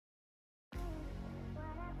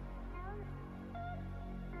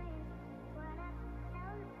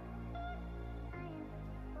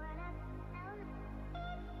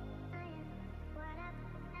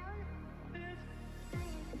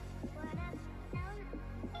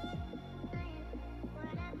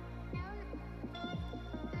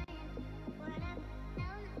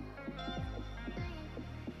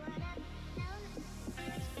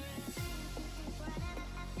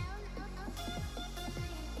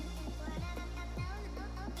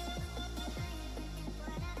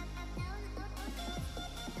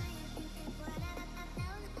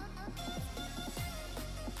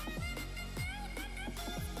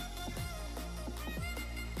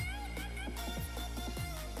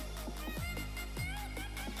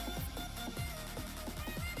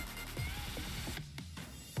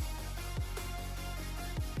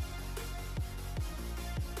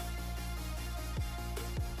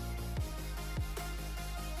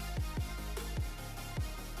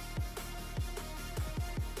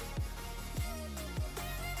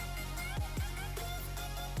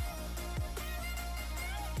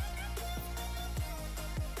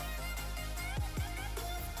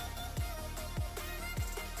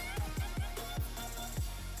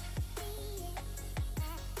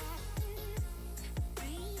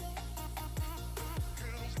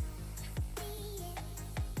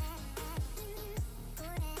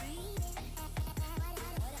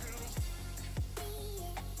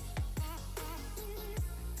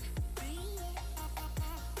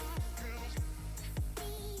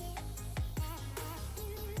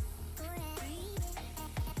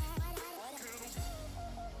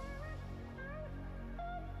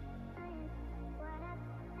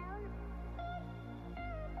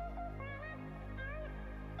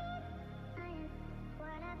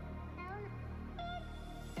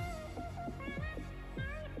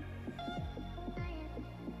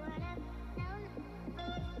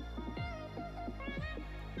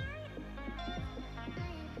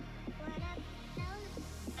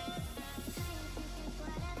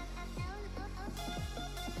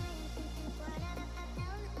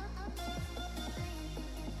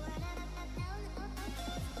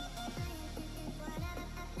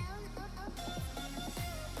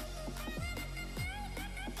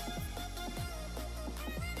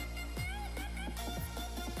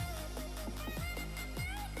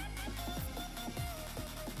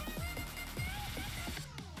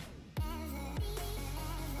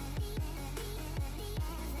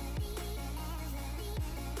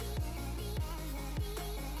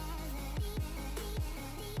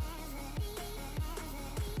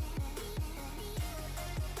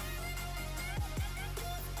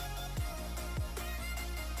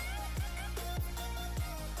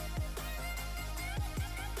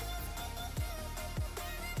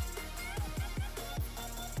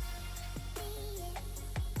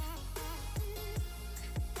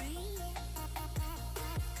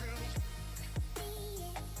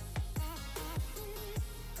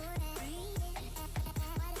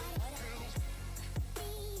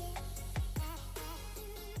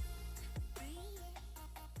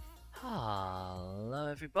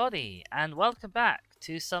everybody, and welcome back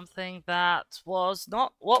to something that was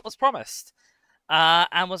not what was promised,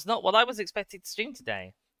 and was not what I was expecting to stream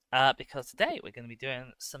today. Because today we're going to be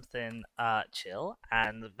doing something chill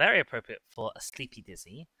and very appropriate for a sleepy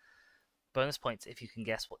dizzy. Bonus points if you can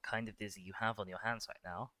guess what kind of dizzy you have on your hands right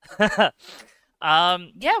now.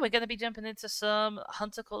 Yeah, we're going to be jumping into some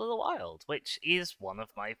Hunter Call of the Wild, which is one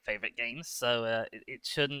of my favorite games, so it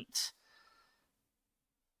shouldn't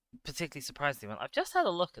particularly surprised me. I've just had a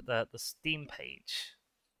look at the Steam page,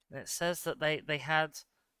 and it says that they had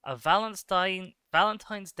a Valentine's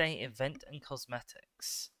Day event and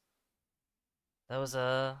cosmetics. There was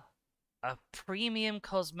a premium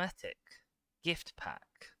cosmetic gift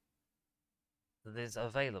pack that is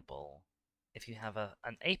available if you have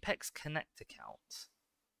an Apex Connect account.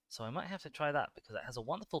 So I might have to try that because it has a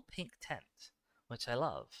wonderful pink tent, which I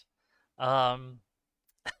love.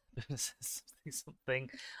 Something.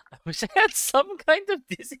 I wish I had some kind of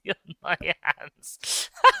dizzy on my hands.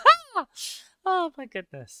 Oh my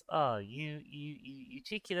goodness. Oh, you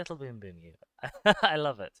cheeky little boom boom, you. I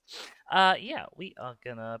love it. Yeah, we are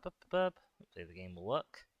gonna. Hopefully the game will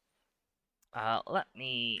work. Let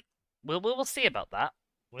me. We'll see about that.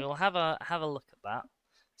 We'll have a look at that.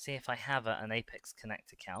 See if I have an Apex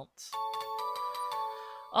Connect account.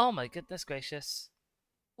 Oh my goodness gracious.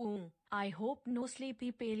 Ooh, I hope no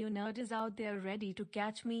sleepy paleo nerd is out there ready to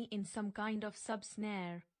catch me in some kind of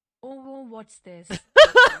sub-snare. Oh, what's this?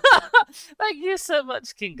 Thank you so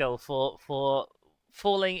much, Kingo, for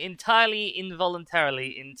falling entirely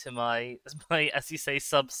involuntarily into my as you say,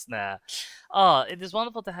 sub snare. Oh, it is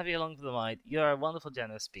wonderful to have you along for the ride. You're a wonderful,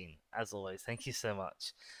 generous being, as always. Thank you so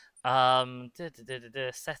much.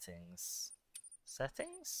 Settings.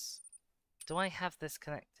 Settings? Do I have this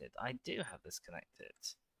connected? I do have this connected.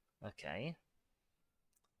 Okay.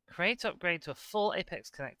 Create upgrade to a full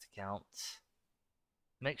Apex Connect account.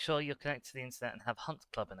 Make sure you're connected to the internet and have Hunt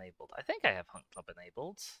Club enabled. I think I have Hunt Club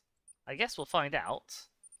enabled. I guess we'll find out.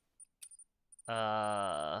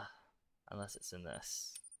 Unless it's in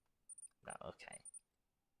this. No, okay.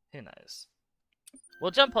 Who knows?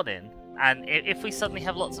 We'll jump on in, and if we suddenly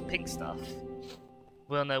have lots of pink stuff,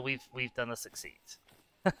 we'll know we've done a succeed.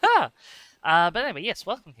 But anyway, yes,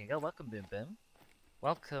 welcome Kingo, welcome Boom Boom.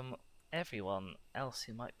 Welcome everyone else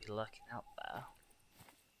who might be lurking out there.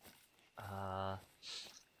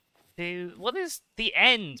 To what is the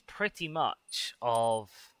end, pretty much, of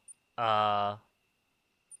our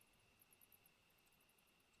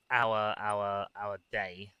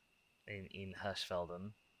day in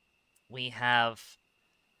Hirschfelden. We have,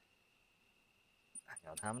 hang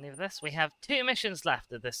on, how many of this? We have 2 missions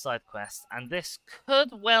left of this side quest, and this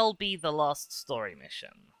could well be the last story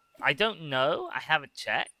mission. I don't know. I haven't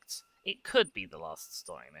checked. It could be the last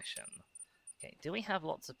story mission. Okay, do we have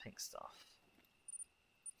lots of pink stuff?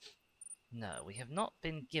 No, we have not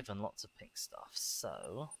been given lots of pink stuff,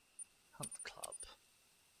 so... Hunt Club.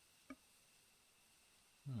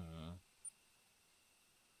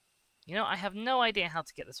 You know, I have no idea how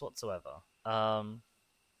to get this whatsoever.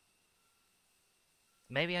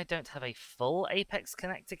 Maybe I don't have a full Apex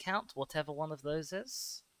Connect account, whatever one of those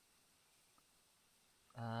is.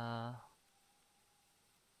 Let's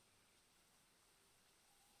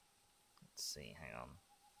see, hang on.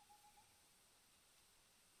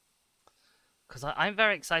 Because I'm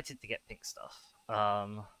very excited to get pink stuff. I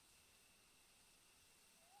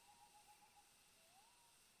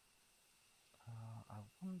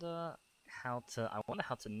wonder how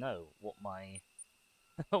to know what my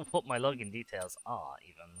what my login details are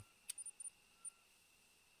even.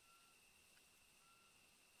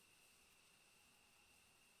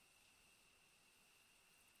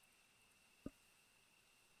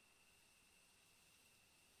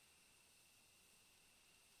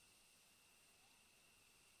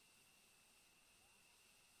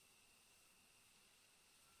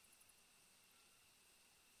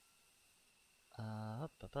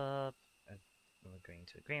 We're agreeing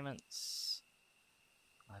to agreements.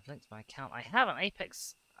 I've linked my account. I have an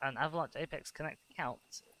Avalanche Apex Connect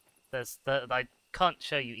account. I can't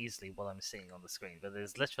show you easily what I'm seeing on the screen, but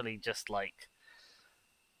there's literally just like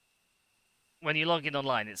when you log in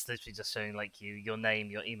online, it's literally just showing like your name,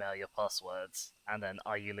 your email, your passwords, and then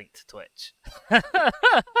are you linked to Twitch?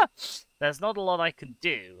 There's not a lot I can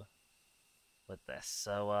do with this,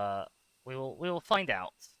 so we will find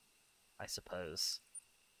out, I suppose.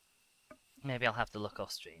 Maybe I'll have to look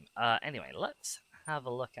off stream. Anyway, let's have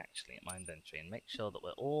a look actually at my inventory and make sure that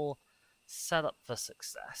we're all set up for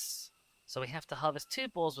success. So we have to harvest 2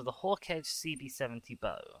 boars with a Hawk Edge CB70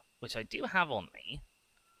 bow, which I do have on me,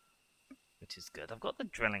 which is good. I've got the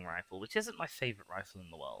drilling rifle, which isn't my favourite rifle in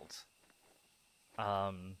the world.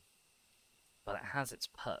 But it has its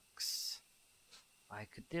perks. I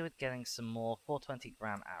could do with getting some more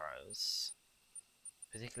 420-gram arrows.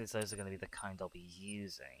 Particularly as those are going to be the kind I'll be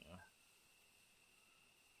using.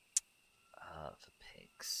 For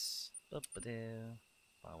pigs. Boop-a-doo.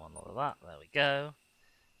 I want all of that. There we go.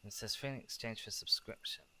 And it says free in exchange for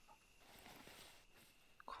subscription.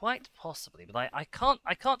 Quite possibly, but I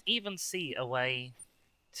can't even see a way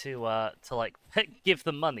to like give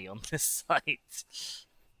them money on this site.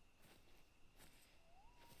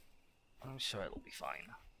 I'm sure it'll be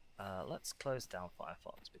fine. Let's close down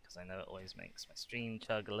Firefox because I know it always makes my stream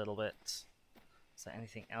chug a little bit. Is there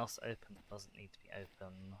anything else open that doesn't need to be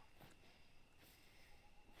open?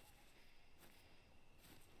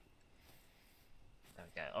 There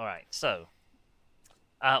we go. Alright, so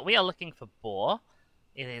we are looking for boar.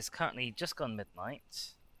 It is currently just gone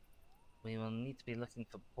midnight. We will need to be looking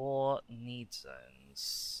for boar need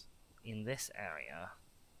zones in this area,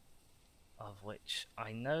 of which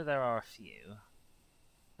I know there are a few.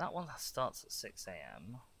 That one starts at 6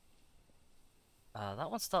 AM.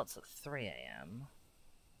 That one starts at 3 AM.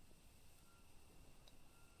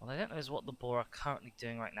 What I don't know is what the boar are currently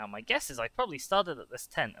doing right now. My guess is I probably started at this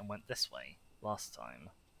tent and went this way last time.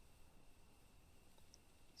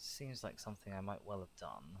 Seems like something I might well have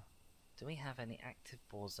done. Do we have any active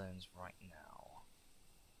boar zones right now?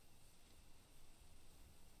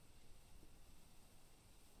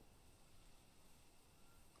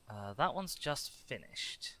 That one's just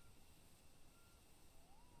finished.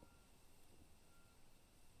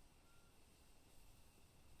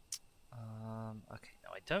 Okay, no,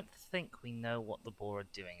 I don't think we know what the boar are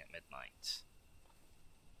doing at midnight.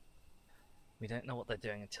 We don't know what they're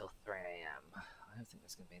doing until 3 AM. I don't think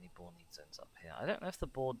there's going to be any boar need zones up here. I don't know if the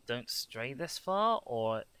boar don't stray this far,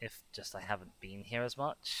 or if just I haven't been here as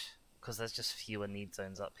much. Because there's just fewer need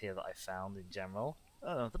zones up here that I found in general.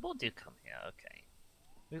 Oh, no, the boar do come here, okay.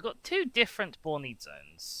 We've got 2 different boar need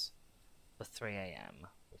zones for 3 AM,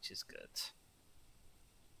 which is good.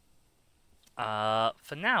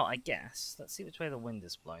 For now, I guess, let's see which way the wind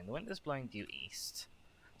is blowing. The wind is blowing due east.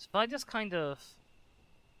 So if I just kind of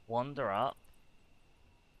wander up,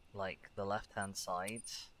 like the left-hand side,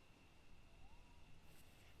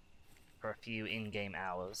 for a few in-game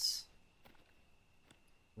hours,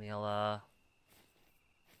 we'll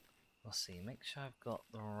see, make sure I've got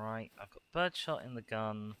the right, I've got birdshot in the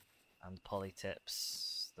gun, and poly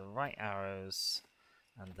tips, the right arrows,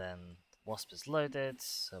 and then wasp is loaded,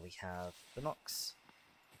 so we have binocs,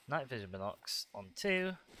 night vision binocs on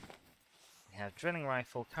 2, we have drilling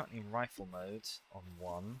rifle, currently in rifle mode on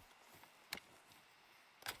 1.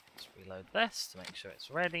 Let's reload this to make sure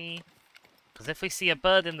it's ready, because if we see a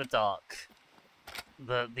bird in the dark,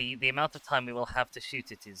 the amount of time we will have to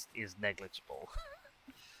shoot it is negligible.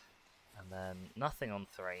 And then nothing on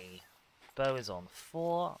 3, bow is on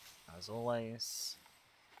 4, as always,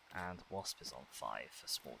 and wasp is on 5 for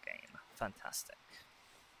small game. Fantastic.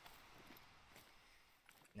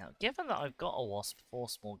 Now, given that I've got a wasp for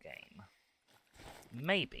small game,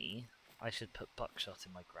 maybe I should put buckshot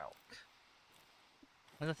in my grelk.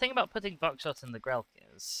 And the thing about putting buckshot in the grelk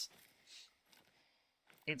is,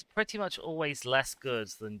 it's pretty much always less good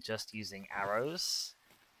than just using arrows.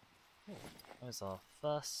 Ooh, there's our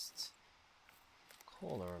first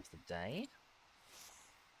caller of the day.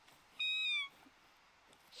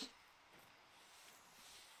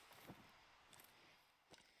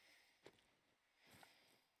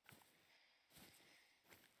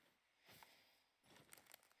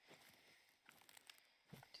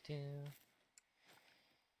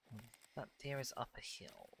 That deer is up a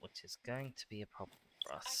hill, which is going to be a problem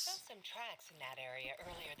for us. I saw some tracks in that area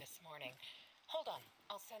earlier this morning. Hold on,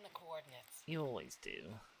 I'll send the coordinates. You always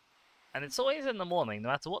do. And it's always in the morning, no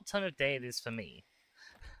matter what time of day it is for me.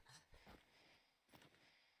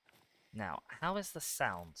 Now, how is the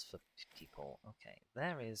sound for people? Okay,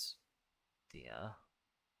 there is deer.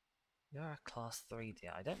 You're a class 3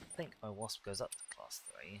 deer. I don't think my wasp goes up to class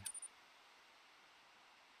 3.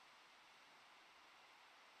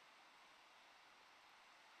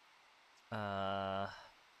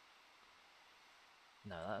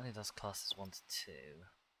 No, that only does classes 1 to 2.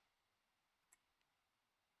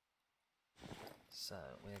 So,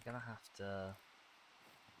 we're gonna have to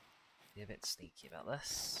be a bit sneaky about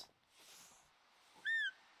this.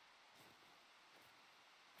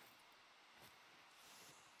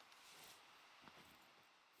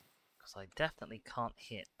 Because I definitely can't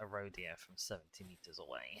hit a roe deer from 70 meters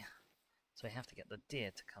away. So we have to get the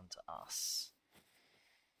deer to come to us.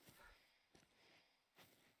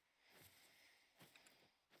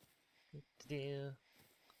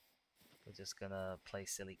 We're just gonna play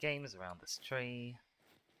silly games around this tree.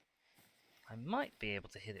 I might be able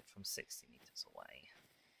to hit it from 60 meters away.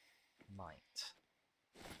 Might.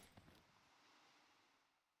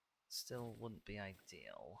 Still wouldn't be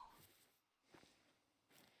ideal.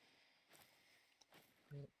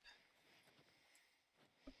 Yep.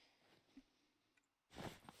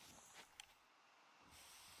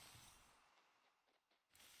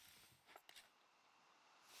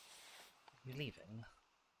 You leaving?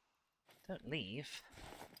 Don't leave.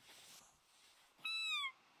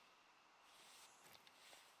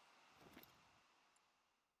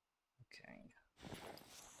 Okay.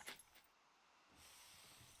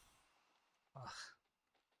 Ugh.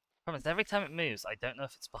 Problem is, every time it moves, I don't know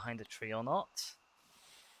if it's behind a tree or not.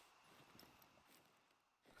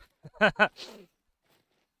 Because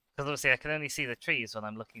obviously I can only see the trees when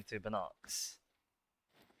I'm looking through binocs.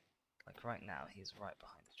 Like right now, he's right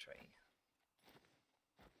behind a tree.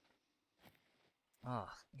 Ah,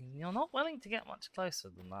 oh, you're not willing to get much closer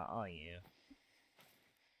than that, are you?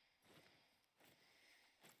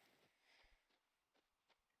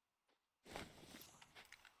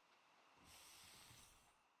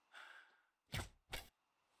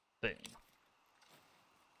 Boom.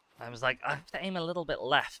 I was like, I have to aim a little bit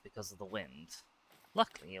left because of the wind.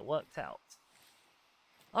 Luckily, it worked out.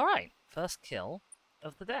 Alright, first kill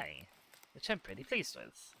of the day, which I'm pretty pleased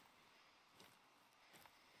with.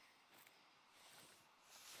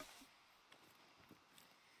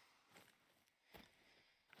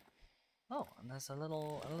 Oh, and there's a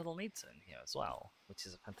little need zone here as well, which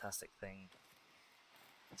is a fantastic thing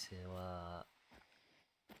to have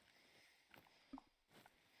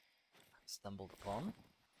stumbled upon.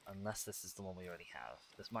 Unless this is the one we already have.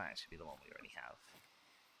 This might actually be the one we already have.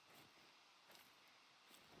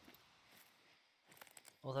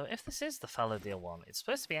 Although, if this is the fallow deer one, it's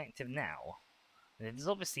supposed to be active now. And it is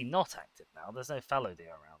obviously not active now. There's no fallow deer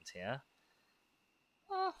around here.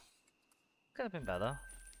 Oh, could have been better.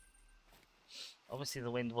 Obviously,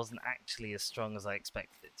 the wind wasn't actually as strong as I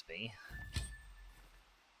expected it to be.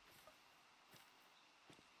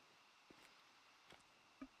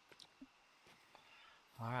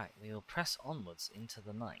 Alright, we will press onwards into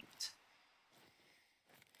the night.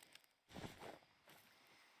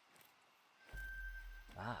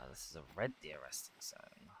 Ah, this is a red deer resting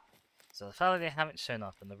zone. So the fallow deer haven't shown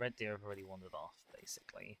up and the red deer have already wandered off,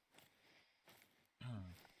 basically.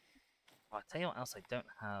 I'll tell you what else I don't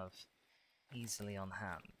have easily on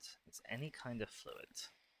hand. It's any kind of fluid.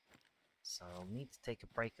 So I'll need to take a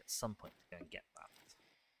break at some point to go and get that.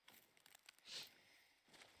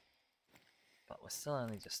 But we're still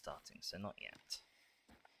only just starting, so not yet.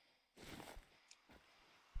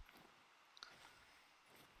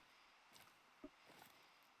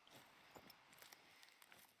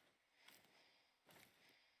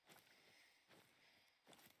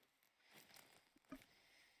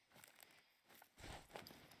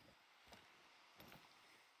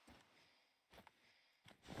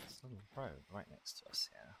 There's a little road right next to us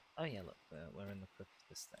here. Oh yeah, look, we're in the cliff of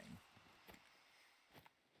this thing.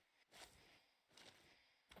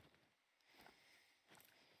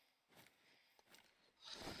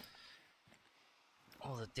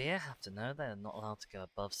 All the deer have to know they're not allowed to go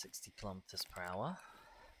above 60 kilometers per hour.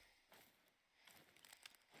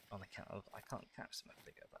 On account of I can't catch them if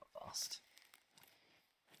they go that fast.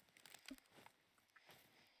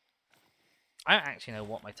 I don't actually know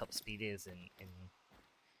what my top speed is in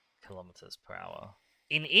kilometers per hour.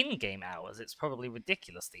 In in-game hours, it's probably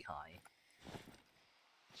ridiculously high.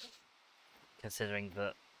 Considering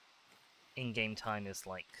that in-game time is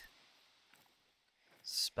like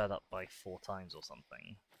sped up by 4 times or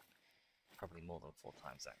something. Probably more than 4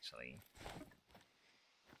 times actually.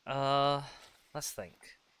 Let's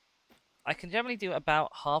think. I can generally do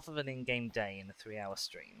about half of an in-game day in a 3-hour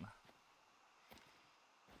stream.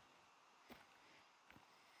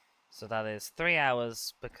 So that is 3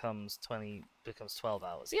 hours becomes 12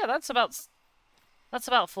 hours. Yeah, that's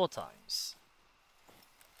about 4 times.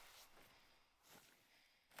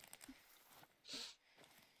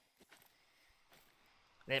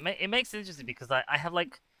 It makes it interesting because I have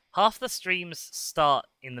like half the streams start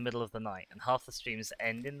in the middle of the night and half the streams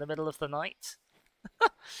end in the middle of the night.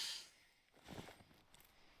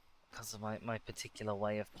 Because of my particular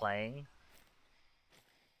way of playing.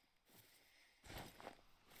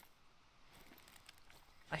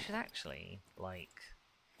 I should actually, like,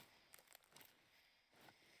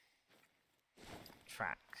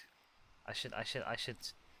 track. I should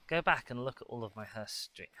go back and look at all of my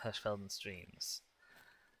Hirschfelden streams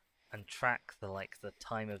and track the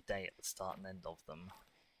time of day at the start and end of them.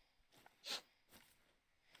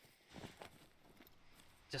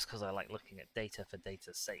 Just because I like looking at data for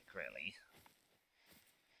data's sake, really.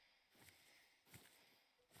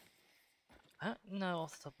 I don't know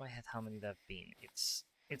off the top of my head how many there have been. It's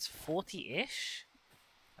 40-ish?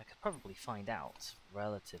 I could probably find out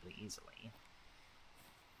relatively easily.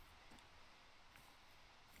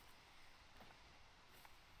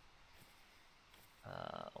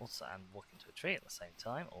 Also, and walk into a tree at the same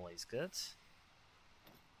time, always good.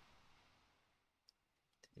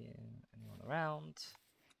 Anyone around?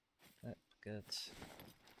 Nope, good.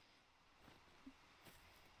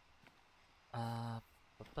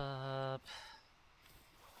 Bub.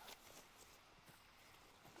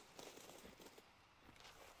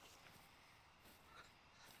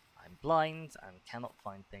 I'm blind and cannot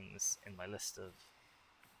find things in my list of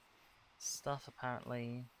stuff,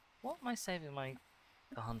 apparently. What am I saving my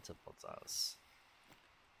TheHunter pods as?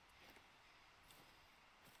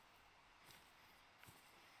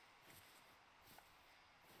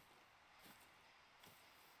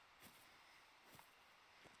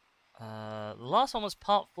 The last one was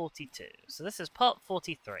part 42, so this is part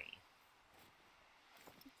 43.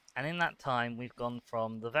 And in that time, we've gone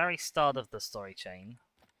from the very start of the story chain.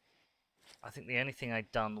 I think the only thing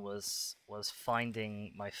I'd done was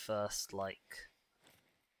finding my first, like,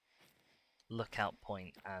 lookout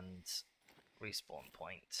point and respawn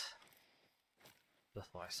point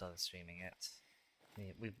before I started streaming it.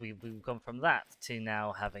 We've gone from that to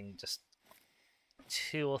now having just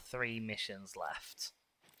 2 or 3 missions left.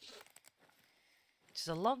 Which is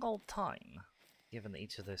a long old time, given that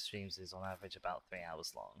each of those streams is on average about 3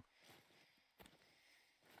 hours long.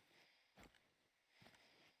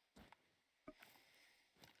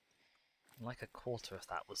 Like a quarter of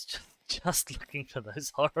that was just looking for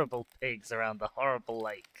those horrible pigs around the horrible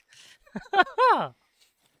lake. Oh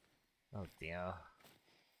dear.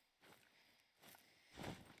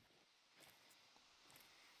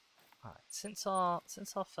 Alright, since our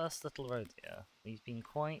first little rodeo, we've been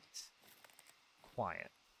quite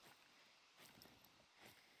quiet.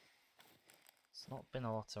 It's not been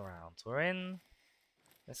a lot around. We're in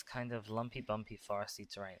this kind of lumpy bumpy foresty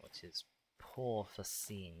terrain, which is poor for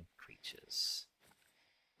seeing creatures.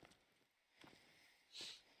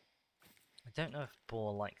 I don't know if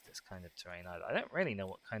boar like this kind of terrain either. I don't really know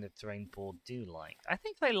what kind of terrain boar do like. I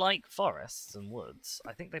think they like forests and woods.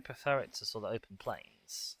 I think they prefer it to sort of open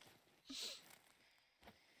plains.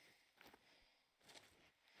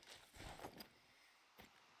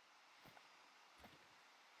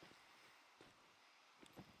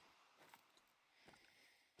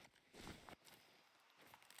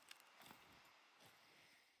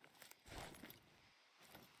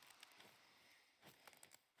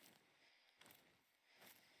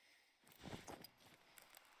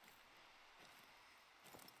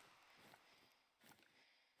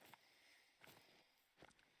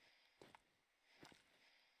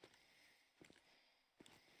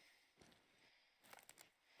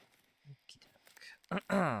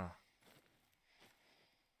 Anyone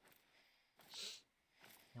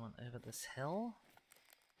over this hill?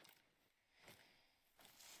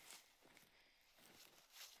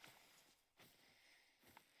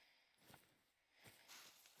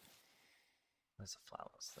 Those are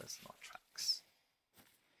flowers, those are not tracks.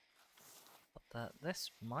 But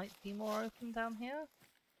this might be more open down here?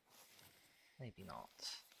 Maybe not.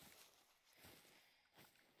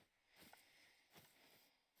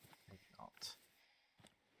 Maybe not.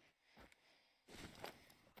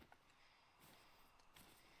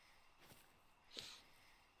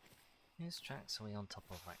 Whose tracks are we on top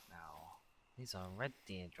of right now? These are red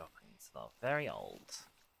deer droppings that are very old.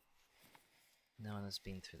 No one has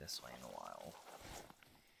been through this way in a while.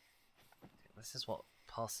 Okay, this is what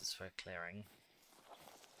passes for a clearing.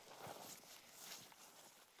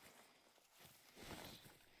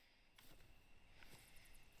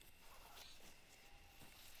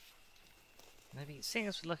 Maybe, seeing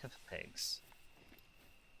as we're looking for pigs,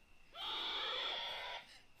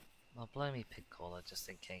 I'll blow me pig caller just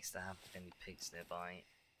in case there happen to be any pigs nearby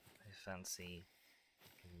who fancy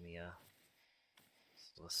giving me a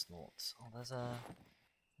sort of snort. Oh, there's a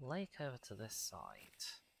lake over to this side.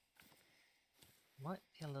 Might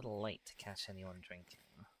be a little late to catch anyone drinking.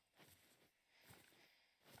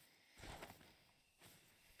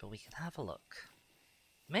 But we can have a look.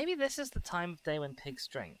 Maybe this is the time of day when pigs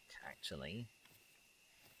drink, actually.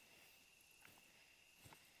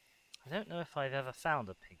 I don't know if I've ever found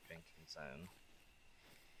a pig drinking zone.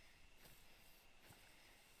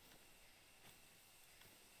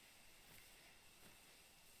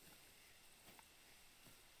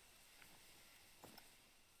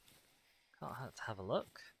 Can't hurt to have a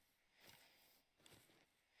look.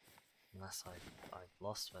 Unless I've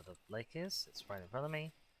lost where the lake is. It's right in front of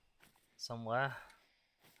me. Somewhere.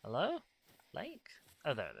 Hello? Lake?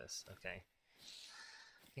 Oh, there it is. Okay.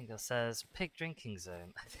 Kingo says, pig drinking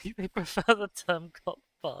zone. I think they prefer the term cop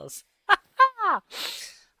bars.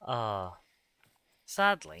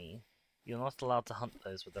 Sadly, you're not allowed to hunt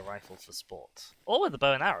those with a rifle for sport. Or with a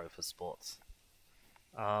bow and arrow for sport.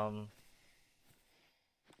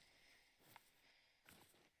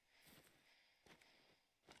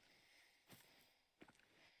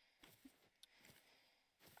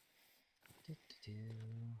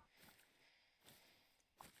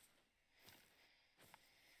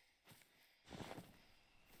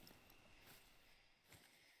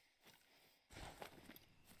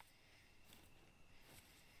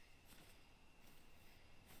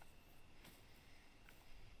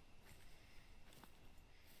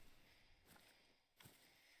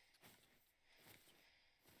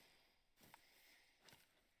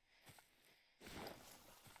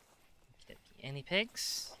 Any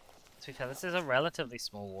pigs? To be fair, this is a relatively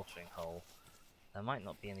small watering hole. There might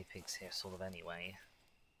not be any pigs here sort of anyway.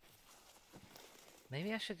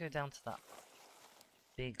 Maybe I should go down to that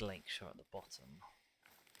big lake shore at the bottom.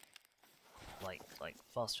 Like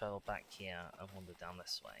fast travel back here and wander down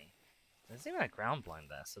this way. There's even a ground blind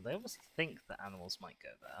there, so they obviously think that animals might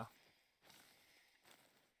go there.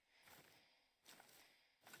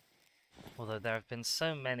 Although there have been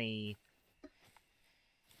so many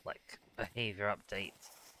like behavior updates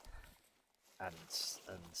and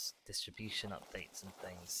distribution updates and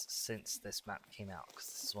things since this map came out, because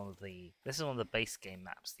this is one of the base game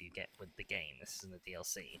maps that you get with the game. This is in the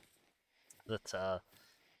DLC. That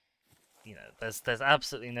you know, there's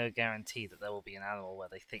absolutely no guarantee that there will be an animal where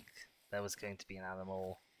they think there was going to be an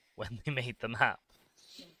animal when they made the map.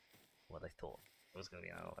 Well, they thought there was going to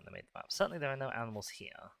be an animal when they made the map. Certainly there are no animals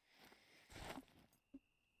here.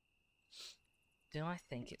 Do I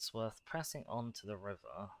think it's worth pressing on to the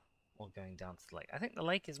river or going down to the lake? I think the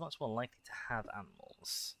lake is much more likely to have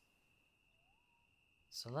animals.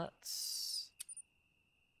 So let's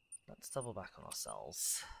double back on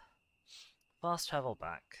ourselves. Fast travel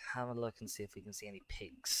back, have a look and see if we can see any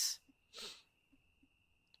pigs.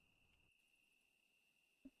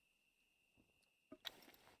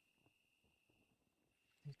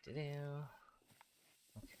 Okay,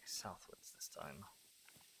 southwards this time.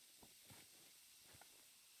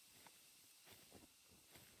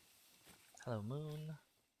 Hello, moon.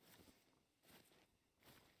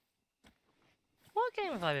 What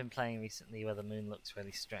game have I been playing recently where the moon looks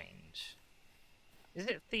really strange? Is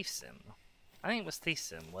it Thief Sim? I think it was Thief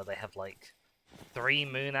Sim, where they have like 3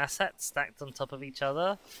 moon assets stacked on top of each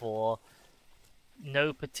other for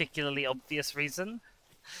no particularly obvious reason.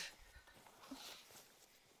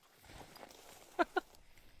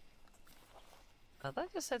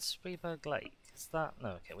 That just said Spreeberg Lake. Is that... No,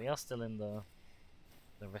 okay, we are still in the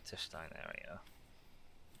Ritterstein area.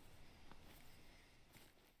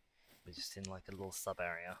 We're just in like a little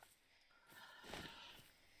sub-area.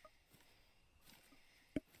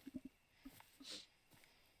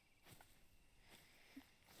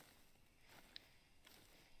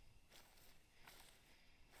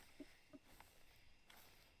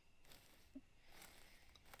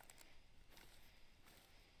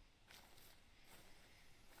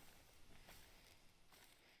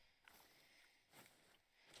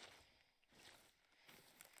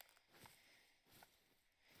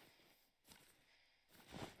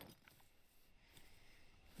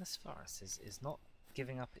 This forest is not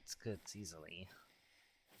giving up its goods easily.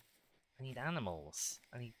 I need animals.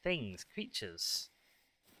 I need things, creatures.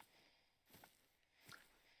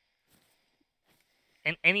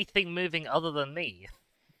 And anything moving other than me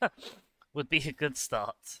would be a good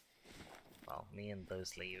start. Well, me and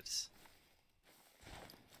those leaves.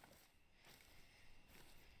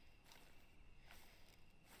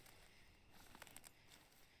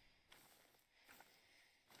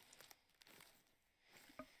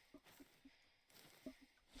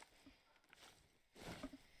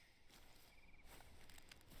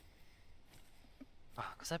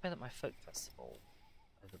 Because I've been at my folk festival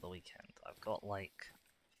over the weekend. I've got like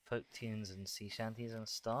folk tunes and sea shanties and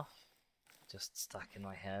stuff just stuck in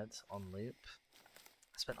my head on loop.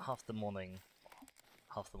 I spent half the morning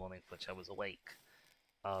for which I was awake,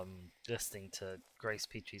 listening to Grace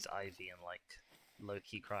Petrie's Ivy and like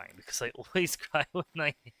low-key crying, because I always cry when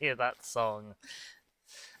I hear that song.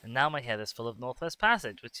 And now my head is full of Northwest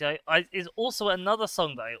Passage, which is also another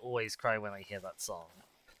song that I always cry when I hear that song.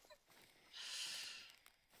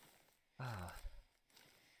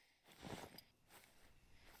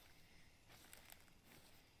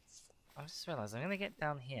 I just realised I'm going to get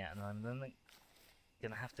down here and I'm then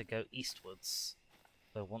gonna have to go eastwards.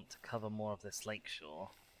 I want to cover more of this lakeshore.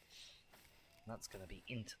 That's gonna be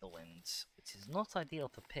into the wind, which is not ideal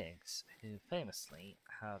for pigs, who famously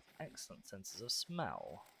have excellent senses of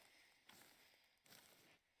smell.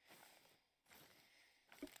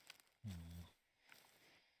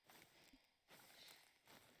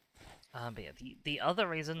 But yeah, the other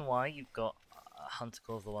reason why you've got Hunter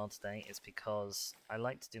Call of the Wild today is because I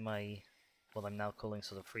like to do my, what I'm now calling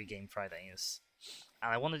sort of free game Fridays.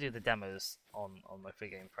 And I want to do the demos on my free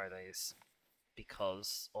game Fridays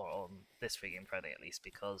because, or on this free game Friday at least,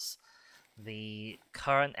 because the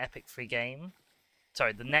current epic free game,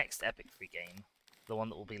 sorry, the next epic free game, the one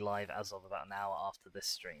that will be live as of about an hour after this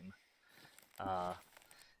stream,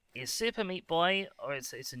 is Super Meat Boy, or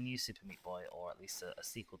it's a new Super Meat Boy, or at least a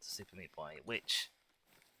sequel to Super Meat Boy, which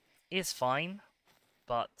is fine,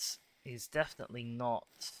 but is definitely not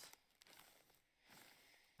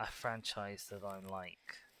a franchise that I'm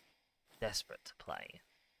like desperate to play.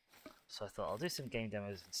 So I thought I'll do some game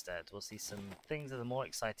demos instead. We'll see some things that are more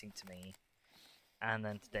exciting to me, and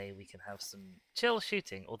then today we can have some chill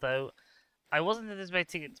shooting. Although I wasn't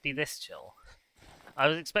anticipating it to be this chill. I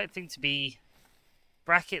was expecting to be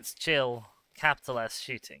brackets chill, capital S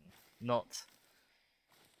shooting, not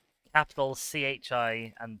capital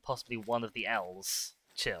CHI and possibly one of the L's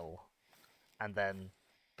chill, and then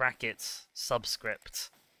brackets subscript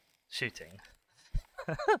shooting.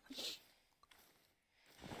 There's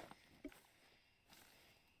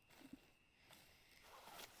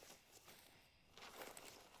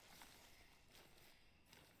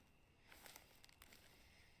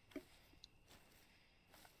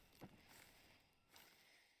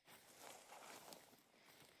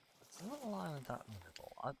a little island out in the middle.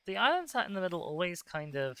 The islands out in the middle always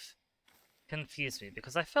kind of confuse me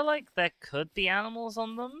because I feel like there could be animals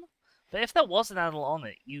on them, but if there was an animal on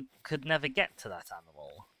it, you could never get to that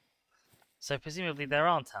animal. So presumably there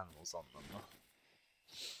aren't animals on them.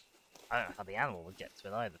 I don't know how the animal would get to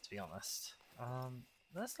it either, to be honest.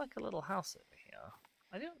 There's like a little house over here.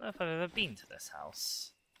 I don't know if I've ever been to this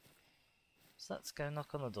house. So let's go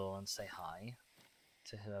knock on the door and say hi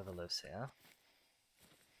to whoever lives here.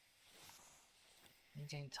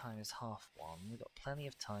 In-game time is 1:30. We've got plenty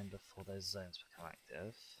of time before those zones become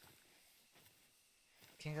active.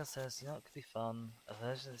 Kingo says, you know it could be fun. A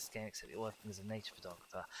version of this game except you're working as a nature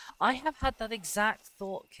photographer. I have had that exact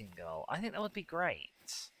thought, Kingo. I think that would be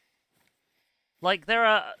great. Like, there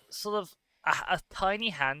are sort of a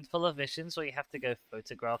tiny handful of missions where you have to go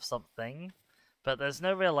photograph something, but there's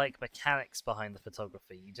no real, like, mechanics behind the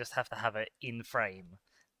photography. You just have to have it in frame,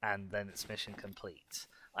 and then it's mission complete.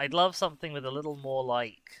 I'd love something with a little more,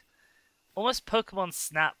 like, almost Pokemon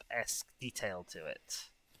Snap-esque detail to it.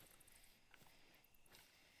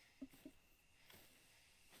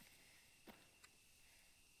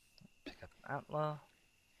 Pick up an antler.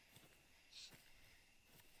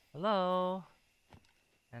 Hello?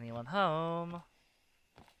 Anyone home?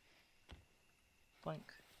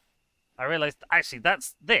 Boink. I realized, actually,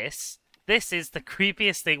 this is the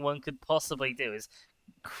creepiest thing one could possibly do, is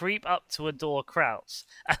creep up to a door, crouch,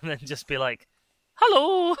 and then just be like,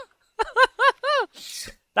 hello!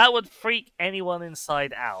 That would freak anyone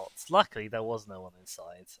inside out. Luckily, there was no one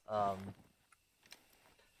inside.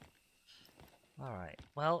 Alright,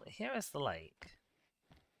 well, here is the lake.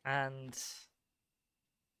 And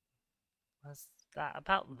that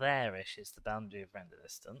about there-ish is the boundary of render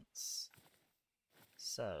distance.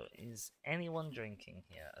 So, is anyone drinking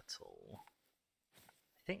here at all?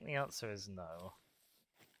 I think the answer is no.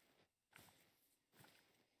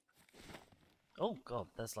 Oh god,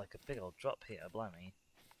 there's like a big old drop here, blimey.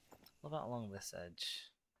 What about along this edge?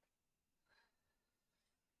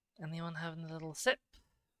 Anyone having a little sip?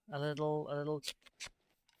 A little...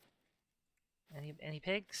 Any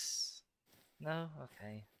pigs? No?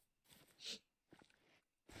 Okay.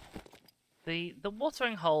 The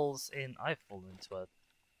watering holes in... I've fallen into a...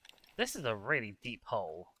 This is a really deep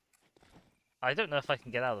hole. I don't know if I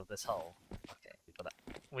can get out of this hole. Okay,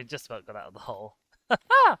 we just about got out of the hole.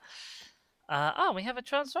 Oh, we have a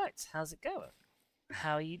Transrex. How's it going?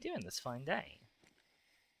 How are you doing this fine day?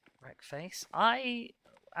 Wreck face? I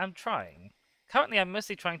am trying. Currently, I'm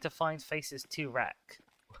mostly trying to find faces to wreck,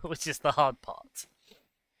 which is the hard part.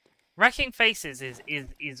 Wrecking faces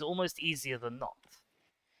is almost easier than not.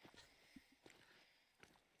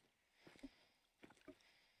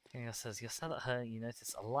 Kingo says, you're sad at her, you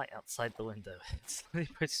notice a light outside the window. Slowly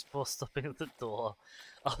approaches before stopping at the door.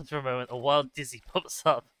 After a moment, a wild dizzy pops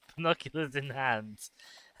up, binoculars in hand.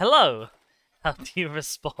 Hello! How do you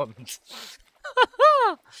respond?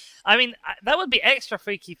 I mean, that would be extra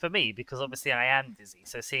freaky for me because obviously I am dizzy.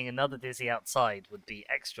 So seeing another dizzy outside would be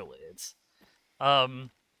extra weird. Why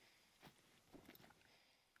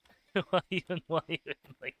even in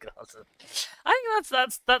my garden? I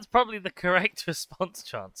think that's probably the correct response,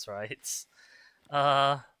 Chance, right?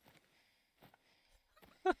 Oh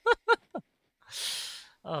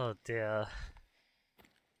dear.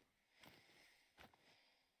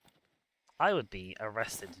 I would be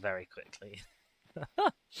arrested very quickly.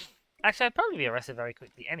 Actually, I'd probably be arrested very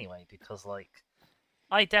quickly anyway, because, like,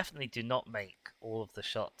 I definitely do not make all of the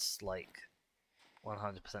shots, like,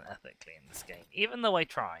 100% ethically in this game. Even though I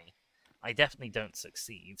try, I definitely don't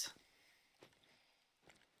succeed.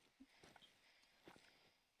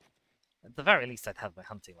 At the very least, I'd have my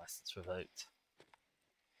hunting license revoked.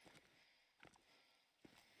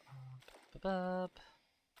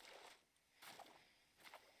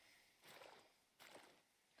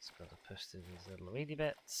 Just gotta push through these little weedy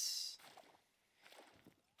bits.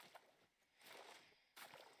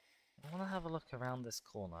 I want to have a look around this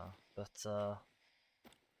corner, but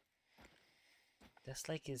this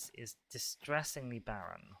lake is distressingly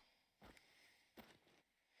barren.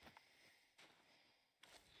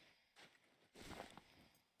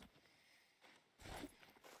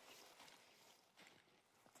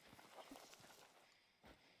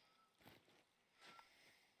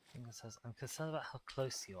 It says, I'm concerned about how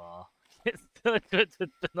close you are. It's still good with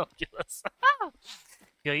binoculars.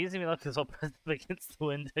 You're using binoculars while pressed up against the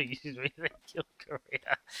window. You should rethink your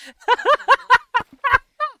career.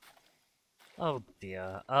 Oh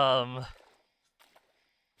dear. Boomer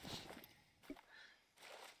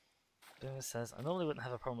says, I normally wouldn't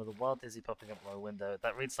have a problem with a wild dizzy popping up my window.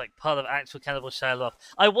 That reads like part of actual Cannibal Shylock.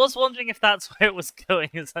 I was wondering if that's where it was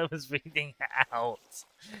going as I was reading it out.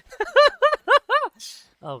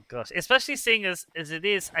 Oh gosh, especially seeing as it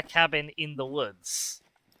is a cabin in the woods,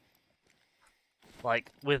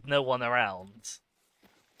 like with no one around.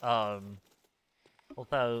 Although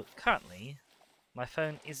currently my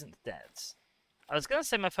phone isn't dead. I was gonna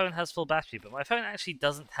say my phone has full battery, but my phone actually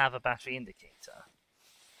doesn't have a battery indicator.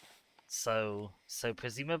 So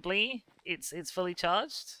presumably it's fully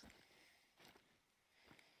charged.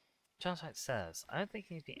 John White says, I don't think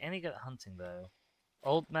he'd be any good at hunting though.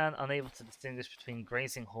 Old man unable to distinguish between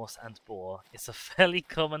grazing horse and boar is a fairly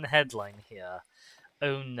common headline here.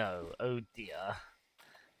 Oh no, oh dear.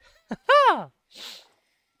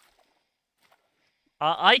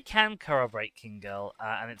 I can corroborate King Girl,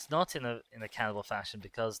 and it's not in a cannibal fashion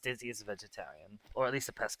because Dizzy is a vegetarian, or at least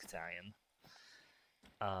a pescatarian.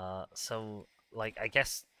 So like I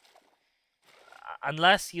guess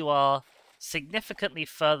unless you are significantly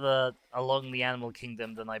further along the animal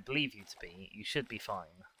kingdom than I believe you to be, you should be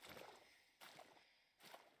fine.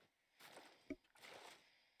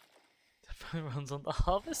 The phone runs on the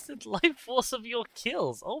harvested life force of your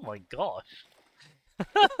kills. Oh my gosh.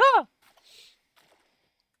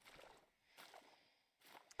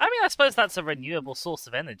 I mean, I suppose that's a renewable source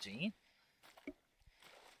of energy.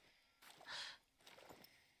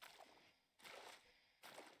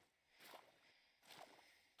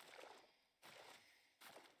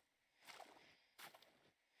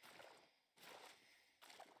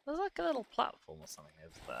 There's like a little platform or something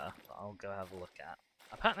over there that I'll go have a look at.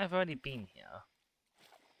 Apparently I've already been here.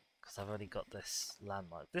 Because I've already got this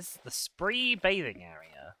landmark. This is the Spree bathing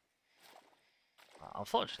area.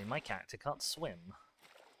 Unfortunately, my character can't swim.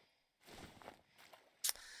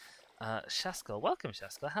 Shaskell, welcome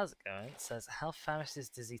Shaskell, how's it going? It says, how famished is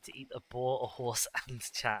Dizzy to eat a boar, a horse, and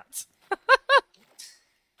chat?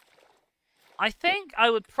 I think I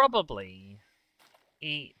would probably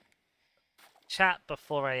eat chat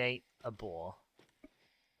before I ate a boar,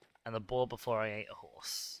 and a boar before I ate a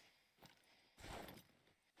horse.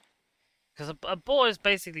 Because a boar is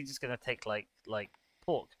basically just going to take like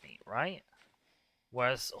pork meat, right?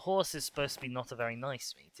 Whereas horse is supposed to be not a very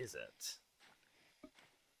nice meat, is it?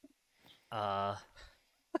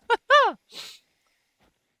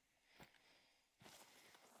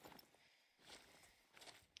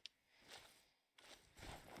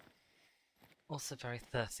 Also very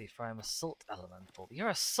thirsty, for I'm a salt elemental. You're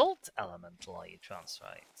a salt elemental, are you,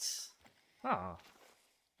 Transrites? Oh.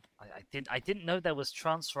 I didn't know there was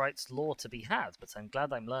Transrites lore to be had, but I'm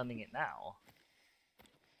glad I'm learning it now.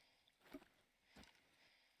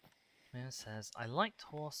 Mia says, I liked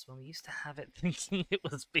horse when we used to have it thinking it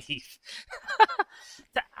was beef.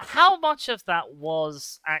 How much of that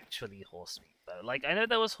was actually horse meat, though? Like, I know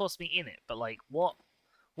there was horse meat in it, but, like, what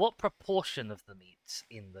proportion of the meat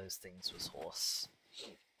in those things was horse?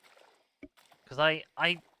 Because I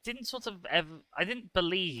didn't sort of ever... I didn't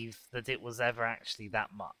believe that it was ever actually that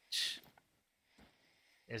much.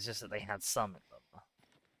 It's just that they had some in them.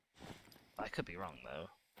 I could be wrong though.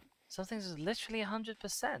 Some things are literally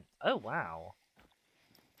 100%. Oh wow.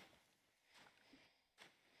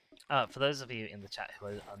 For those of you in the chat who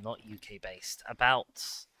are not UK based,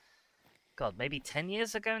 about God, maybe 10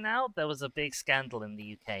 years ago now, there was a big scandal in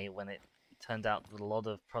the UK when it turned out that a lot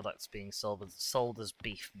of products being sold as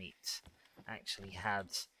beef meat actually had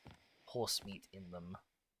horse meat in them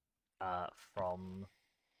from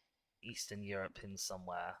Eastern Europe in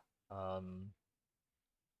somewhere.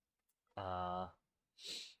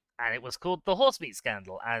 And it was called the horse meat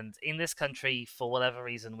scandal. And in this country, for whatever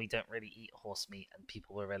reason, we don't really eat horse meat, and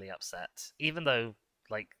people were really upset. Even though,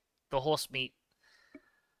 like, the horse meat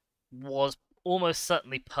was almost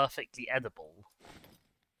certainly perfectly edible.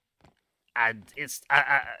 And it's,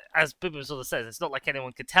 as Boo sort of says, it's not like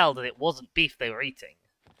anyone could tell that it wasn't beef they were eating.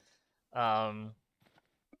 King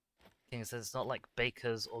says it's not like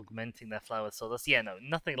bakers augmenting their flour with sawdust. Yeah, no,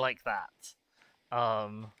 nothing like that.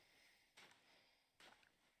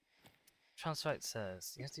 Transfight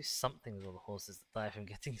says you have to do something with all the horses that die from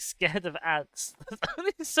getting scared of ants. There's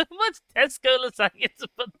only so much Tesco lasagna to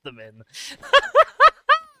put them in.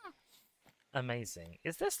 Amazing.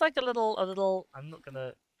 Is this like a little? I'm not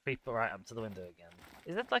gonna creep right up to the window again.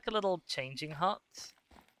 Is it like a little changing hut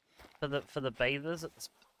for the bathers at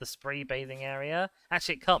the spree bathing area?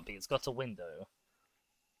 Actually, it can't be. It's got a window.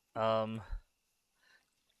 I'm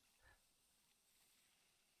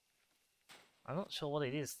not sure what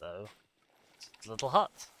it is though. It's a little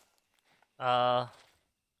hut.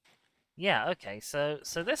 Yeah. Okay. So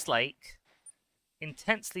this lake,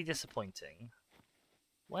 intensely disappointing.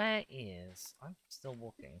 Where is... I'm still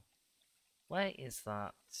walking. Where is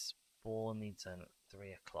that spawning zone at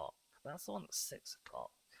 3 o'clock? That's the one at 6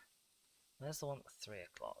 o'clock. There's the one at 3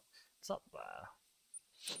 o'clock. It's up there.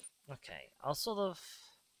 Okay, I'll sort of...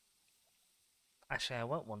 Actually, I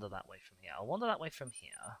won't wander that way from here. I'll wander that way from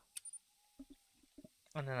here.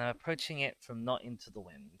 And then I'm approaching it from not into the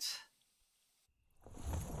wind.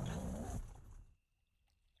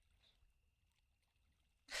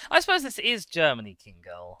 I suppose this is Germany, King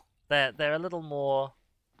Girl. They're a little more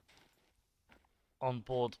on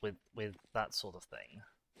board with that sort of thing.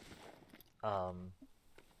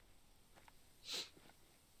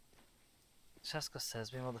 Shaska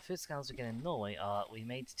says, meanwhile, the food scandals we get in Norway are, we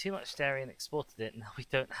made too much dairy and exported it, and now we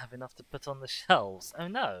don't have enough to put on the shelves. Oh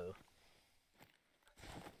no.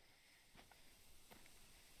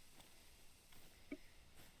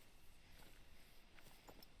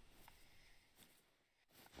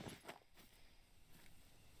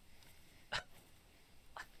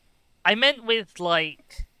 I meant with,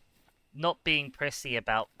 like, not being prissy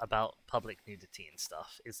about public nudity and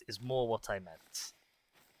stuff is more what I meant.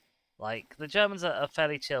 Like, the Germans are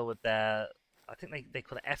fairly chill with their, I think they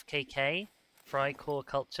call it FKK, Freikorps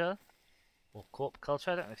culture, or corp culture,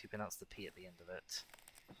 I don't know if you pronounce the P at the end of it.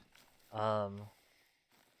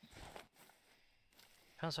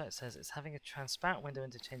 Transparent says it's having a transparent window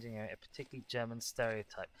interchanging area, a particularly German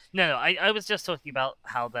stereotype. No, I was just talking about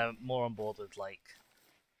how they're more on board with, like,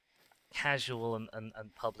 casual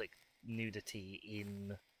and public nudity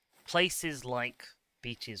in places like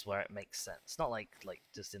beaches where it makes sense. Not like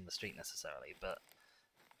just in the street necessarily, but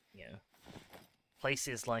you know,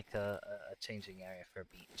 places like a changing area for a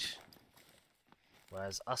beach.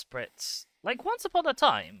 Whereas us Brits, like once upon a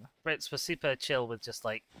time, Brits were super chill with just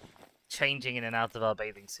like changing in and out of our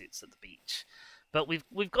bathing suits at the beach. But we've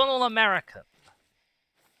gone all American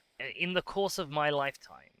in the course of my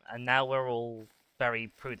lifetime, and now we're all very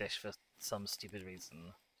prudish for some stupid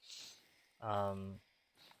reason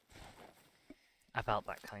about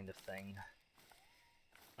that kind of thing.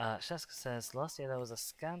 Sheska says, last year there was a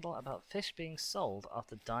scandal about fish being sold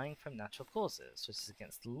after dying from natural causes, which is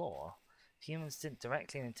against the law. If humans didn't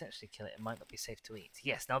directly and intentionally kill it, it might not be safe to eat.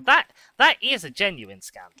 Yes, now that is a genuine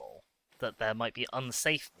scandal, that there might be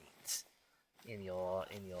unsafe meat in your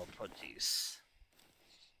produce.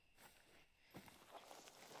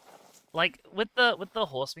 Like with the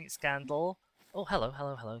horse meat scandal. Oh, hello,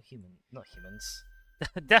 human, not humans.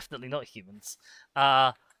 Definitely not humans.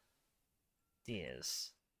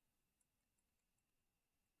 Deers.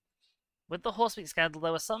 With the horse meat scandal,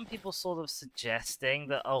 there were some people sort of suggesting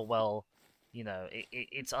that, oh well, you know,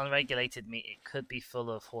 it's unregulated meat. It could be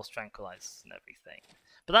full of horse tranquilizers and everything.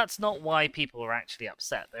 But that's not why people were actually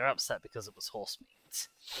upset. They were upset because it was horse meat,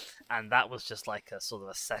 and that was just like a sort of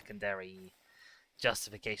a secondary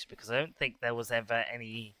justification, because I don't think there was ever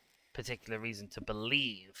any particular reason to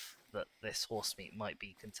believe that this horse meat might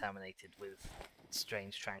be contaminated with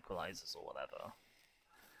strange tranquilizers or whatever.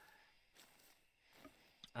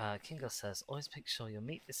 Kingo says, always make sure your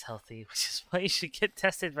meat is healthy, which is why you should get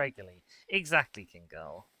tested regularly. Exactly,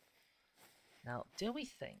 Kingo. Now, do we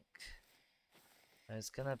think there's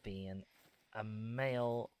gonna be a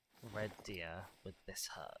male red deer with this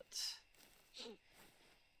herd?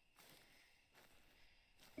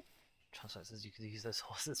 Translate says you could use those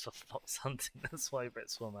horses for fox hunting. That's why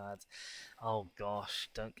Brits were mad. Oh gosh,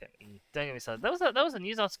 don't get me started. There was a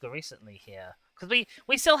news article recently here because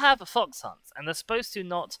we still have fox hunts and they're supposed to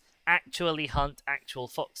not actually hunt actual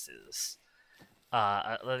foxes.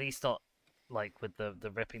 At least not like with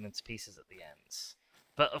the ripping them to pieces at the ends.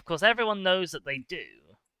 But of course, everyone knows that they do.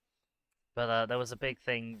 But there was a big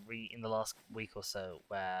thing in the last week or so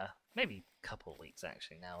where maybe a couple of weeks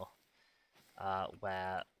actually now.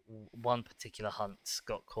 Where one particular hunt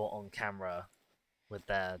got caught on camera with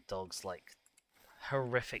their dogs like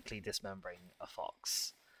horrifically dismembering a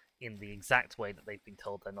fox in the exact way that they've been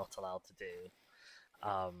told they're not allowed to do.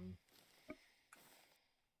 9.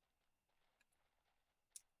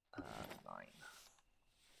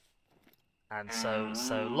 And so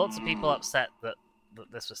lots of people upset that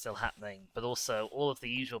this was still happening, but also all of the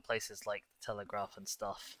usual places like the Telegraph and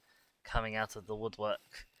stuff coming out of the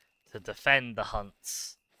woodwork to defend the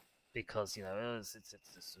hunts, because you know it's a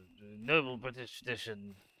noble British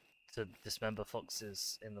tradition to dismember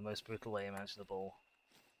foxes in the most brutal way imaginable.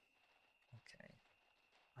 Okay,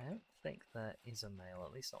 I don't think there is a male,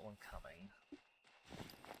 at least not one coming.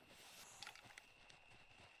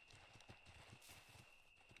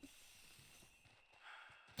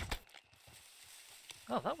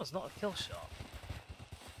 Oh, that was not a kill shot.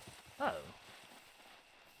 Oh.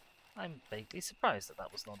 I'm vaguely surprised that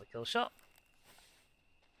that was not a kill shot.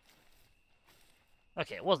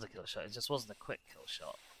 Okay, it was a kill shot, it just wasn't a quick kill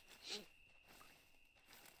shot.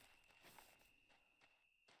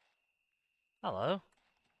 Hello?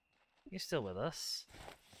 You still with us?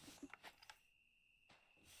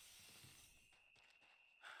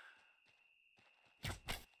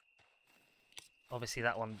 Obviously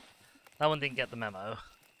that one didn't get the memo.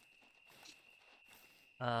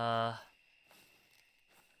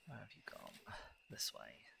 Where have you gone? This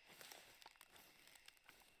way.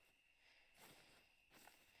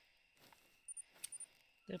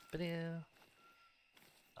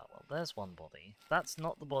 Oh well, there's one body. That's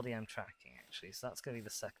not the body I'm tracking actually, so that's gonna be the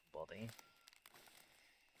second body.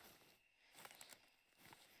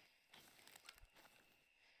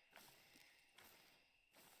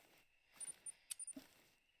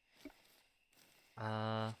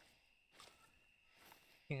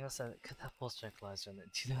 You also could have horse tranquilizer in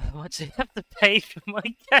it. Do you know how much I have to pay for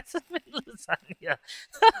my catamine lasagna?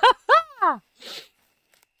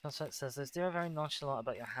 It says this, they're very nonchalant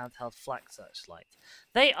about your handheld flak searchlight.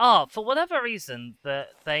 They are, for whatever reason,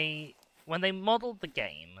 when they modelled the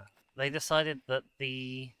game, they decided that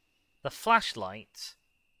the flashlight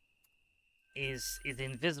is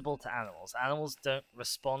invisible to animals. Animals don't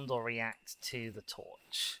respond or react to the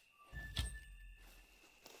torch.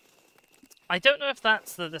 I don't know if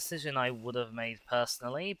that's the decision I would have made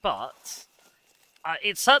personally, but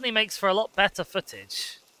it certainly makes for a lot better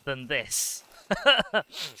footage than this.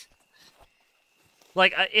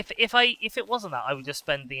 Like, if it wasn't that, I would just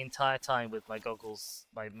spend the entire time with my goggles,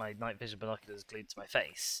 my night vision binoculars glued to my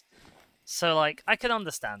face. So, like, I can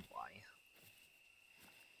understand why.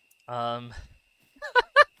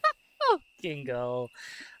 Oh, Kingle.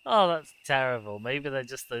 Oh, that's terrible. Maybe they're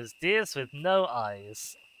just those deers with no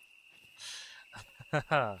eyes.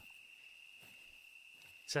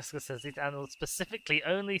 Jessica says these animals specifically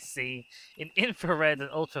only see in infrared and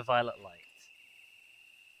ultraviolet light.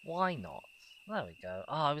 Why not? There we go.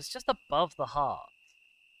 Oh, I was just above the heart.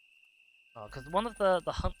 Oh, because one of the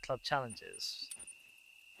Hunt Club challenges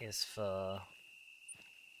is for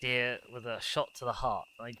deer with a shot to the heart.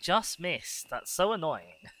 And I just missed. That's so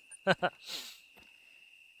annoying.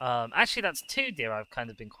 Actually, that's 2 deer I've kind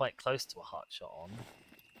of been quite close to a heart shot on.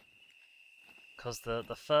 Because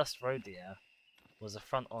the first roe deer was a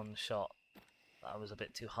front-on shot that I was a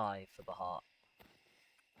bit too high for the heart.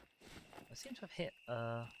 I seem to have hit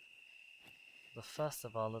the first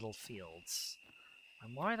of our little fields.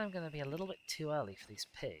 I'm worried I'm going to be a little bit too early for these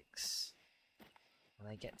pigs when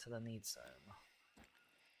they get to the need zone.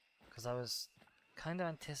 Because I was kind of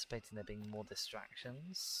anticipating there being more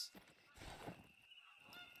distractions.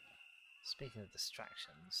 Speaking of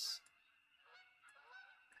distractions...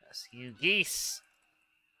 Curse you geese!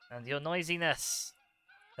 And your noisiness!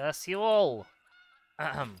 Curse you all!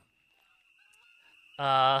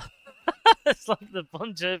 It's like the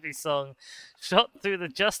Bon Jovi song, shot through the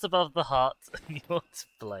just above the heart, and you're to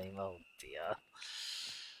blame. Oh dear.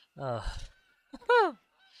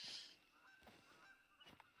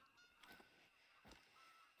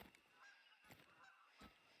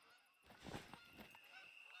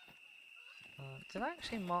 Did I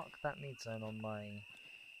actually mark that need zone on my...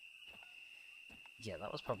 Yeah,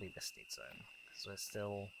 that was probably this need zone, because we're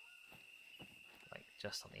still, like,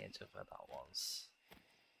 just on the edge of where that was.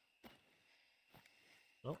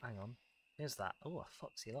 Oh, hang on. Here's that. Oh, a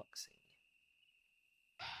Foxy Loxy.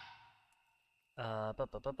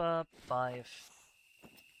 5.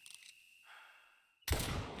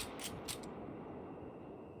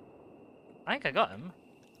 I think I got him.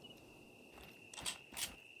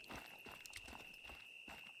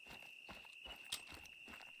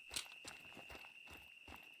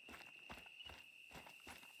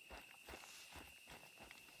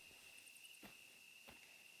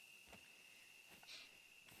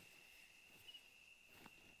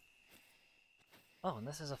 Oh, and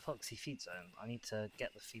this is a foxy feed zone. I need to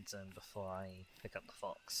get the feed zone before I pick up the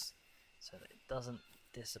fox, so that it doesn't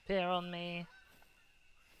disappear on me.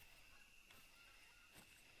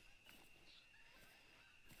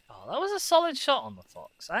 Oh, that was a solid shot on the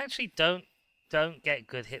fox. I actually don't get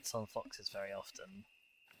good hits on foxes very often,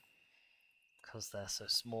 because they're so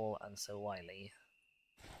small and so wily.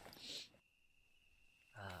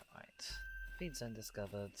 Right. Feed zone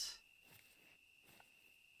discovered.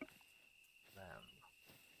 Then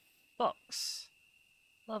fox.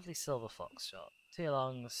 Lovely silver fox shot. 2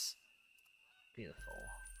 lungs. Beautiful.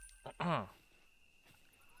 That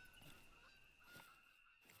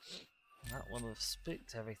would have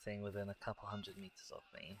spooked everything within a couple 100 meters of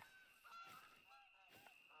me.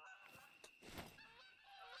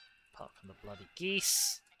 Apart from the bloody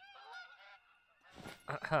geese.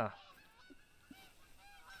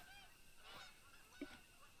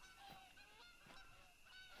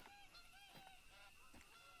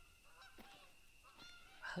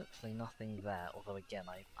 Hopefully nothing there, although again,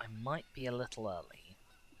 I might be a little early.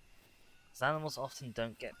 Because animals often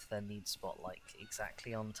don't get to their need spot, like,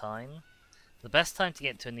 exactly on time. The best time to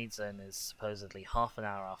get to a need zone is supposedly half an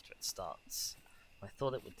hour after it starts. I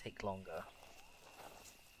thought it would take longer.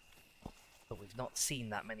 But we've not seen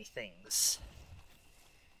that many things.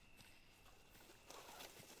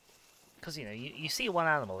 Because, you know, you see one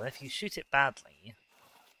animal, and if you shoot it badly,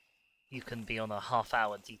 you can be on a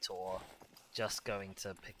half-hour detour just going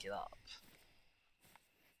to pick it up.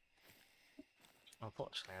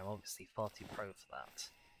 Unfortunately, I'm obviously far too pro for that.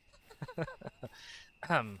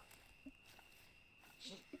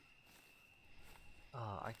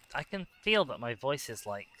 Oh, I can feel that my voice is,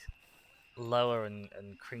 like, lower and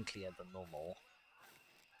crinklier than normal.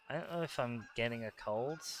 I don't know if I'm getting a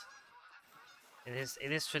cold. It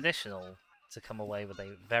is traditional to come away with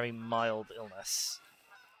a very mild illness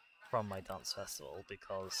from my dance festival,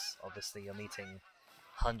 because obviously you're meeting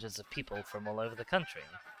hundreds of people from all over the country.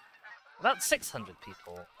 About 600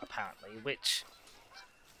 people, apparently, which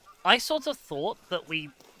I sort of thought that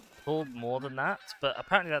we pulled more than that, but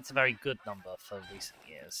apparently that's a very good number for recent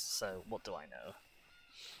years, so what do I know?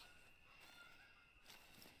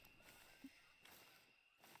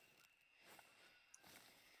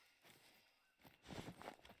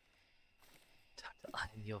 Time to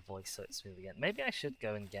iron your voice so it's smooth again. Maybe I should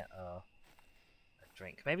go and get a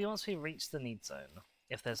drink. Maybe once we reach the need zone,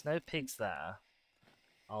 if there's no pigs there,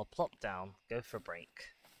 I'll plop down, go for a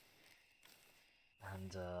break,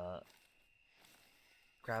 and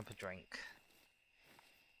grab a drink.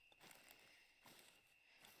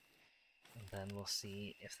 And then we'll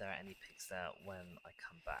see if there are any pigs there when I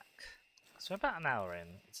come back. So we're about an hour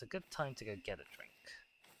in. It's a good time to go get a drink.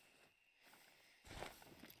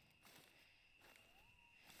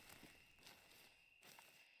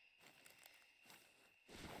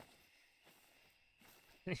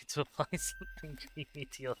 You need to apply something creamy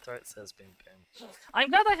to your throat, says Boom Boom.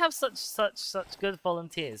 I'm glad I have such good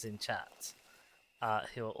volunteers in chat,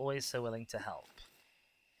 who are always so willing to help.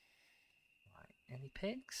 Right, any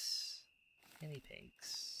pigs? Any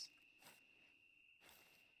pigs?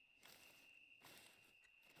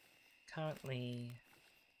 Currently,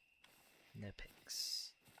 no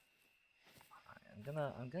pigs. Right,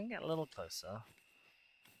 I'm gonna get a little closer.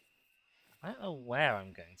 I don't know where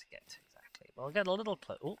I'm going to get to exactly, but I'll get a little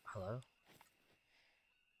close. Oh, hello.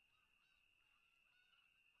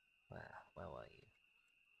 Where were you?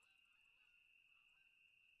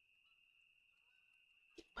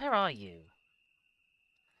 Where are you?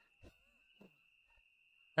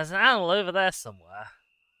 There's an animal over there somewhere.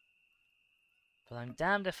 But I'm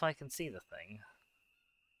damned if I can see the thing.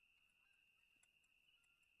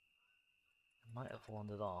 It might have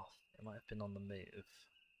wandered off. It might have been on the move.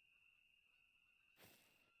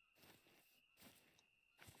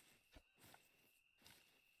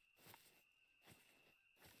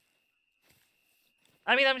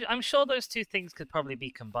 I mean, I'm sure those two things could probably be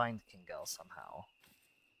combined, King Girl, somehow.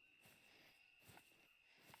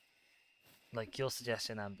 Like your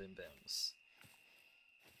suggestion and Boom Boom's.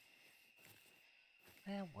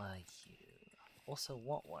 Where were you? Also,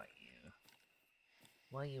 what were you?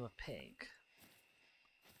 Were you a pig?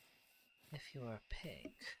 If you were a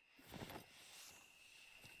pig...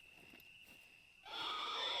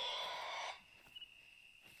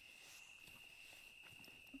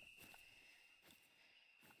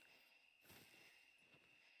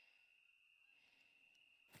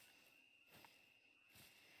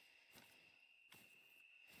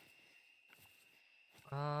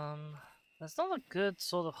 There's not a good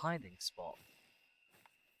sort of hiding spot,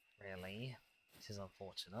 really, which is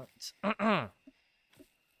unfortunate. I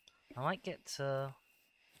might get to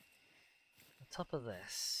the top of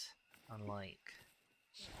this and, like,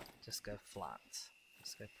 just go flat.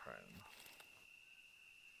 Just go prone.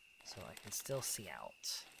 So I can still see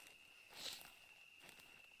out.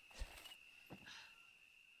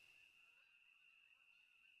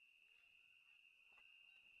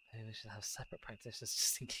 Maybe we should have separate practitioners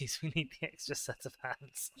just in case we need the extra set of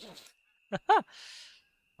hands.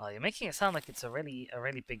 Oh, you're making it sound like it's a really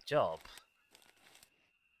big job.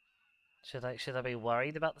 Should I be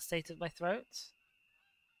worried about the state of my throat?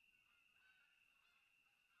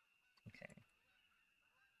 Okay.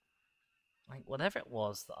 Like whatever it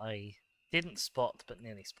was that I didn't spot but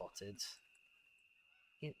nearly spotted,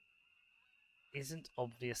 it isn't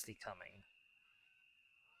obviously coming.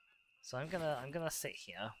 So I'm gonna sit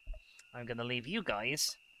here. I'm gonna leave you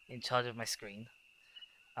guys in charge of my screen,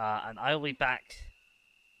 and I will be back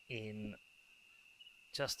in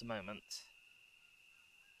just a moment.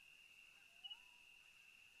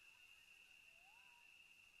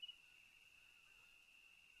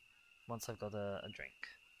 Once I've got a drink.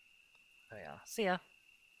 There we are. See ya.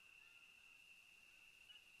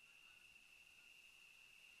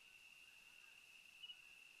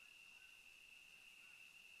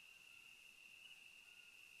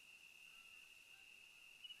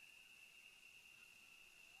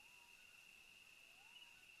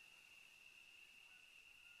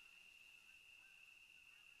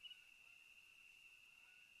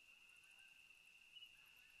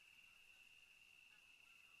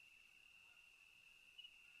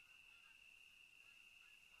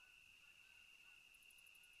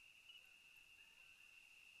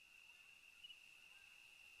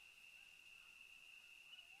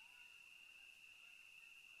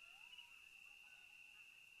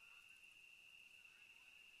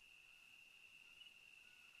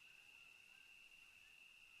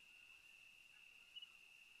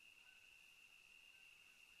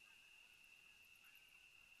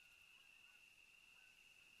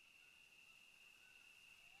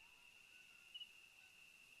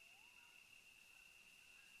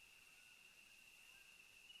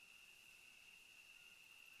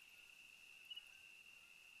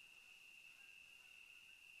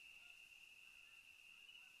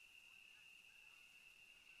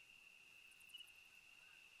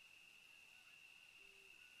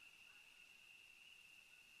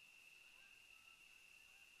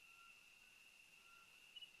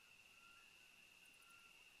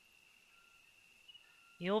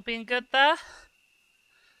 You all being good there?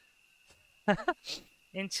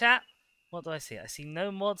 In chat? What do I see? I see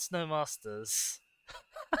no mods, no masters.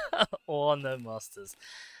 Or no masters.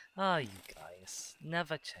 Ah, you guys.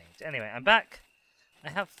 Never change. Anyway, I'm back. I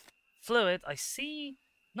have fluid. I see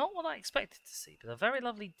not what I expected to see, but a very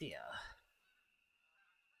lovely deer.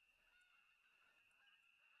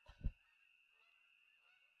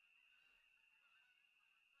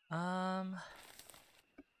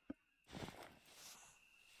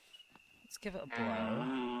 Let's give it a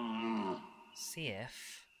blow. See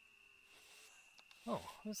if... Oh,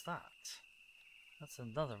 who's that? That's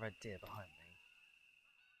another red deer behind me.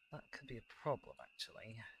 That could be a problem,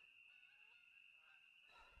 actually.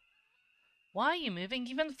 Why are you moving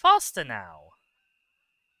even faster now?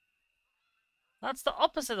 That's the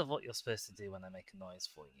opposite of what you're supposed to do when I make a noise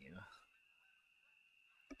for you.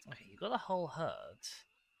 Okay, you got a whole herd.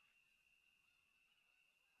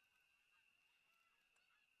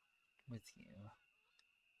 With you.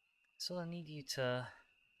 So I need you to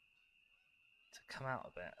come out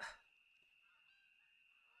a bit.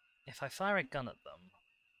 If I fire a gun at them,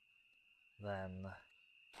 then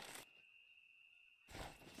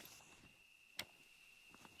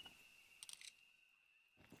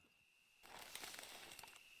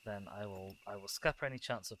I will scupper any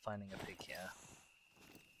chance of finding a pig here.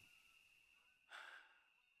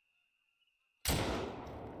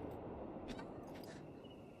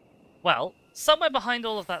 Well, somewhere behind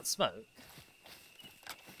all of that smoke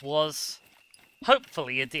was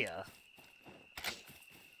hopefully a deer.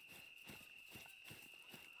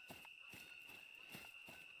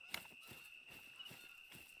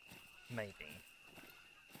 Maybe.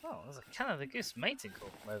 Oh, there's a Canada Goose mating call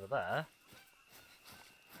from over there.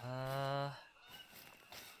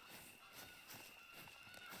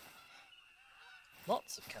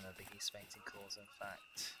 Lots of Canada Geese mating calls, in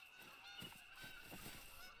fact.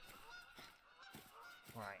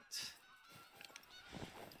 Right.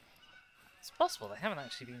 It's possible they haven't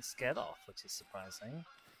actually been scared off, which is surprising.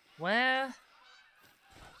 Where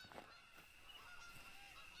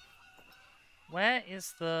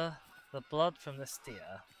is the blood from this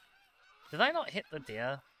deer? Did I not hit the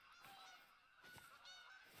deer?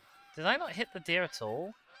 Did I not hit the deer at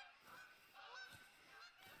all?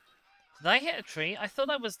 Did I hit a tree? I thought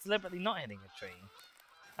I was deliberately not hitting a tree.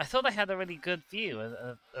 I thought I had a really good view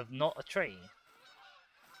of not a tree.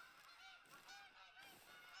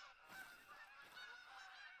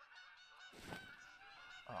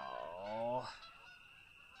 Oh.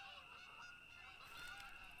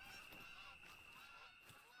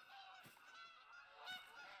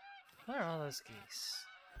 Where are those geese?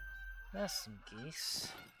 There's some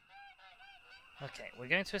geese. Okay, we're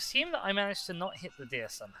going to assume that I managed to not hit the deer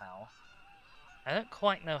somehow. I don't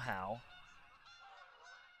quite know how.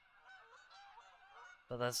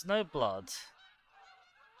 But there's no blood.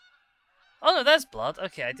 Oh no, there's blood.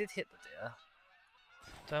 Okay, I did hit the deer.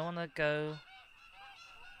 Do I want to go...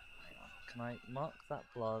 Hang on, can I mark that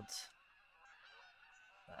blood?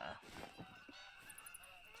 There.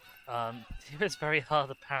 It's very hard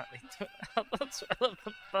apparently to... That's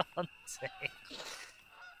relevant for hunting.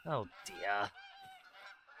 Oh dear.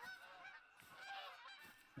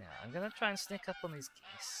 Yeah, I'm gonna try and sneak up on these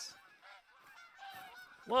geese.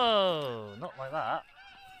 Whoa, not like that.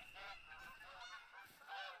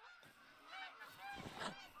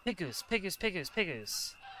 Piggoose, piggoose, piggoose,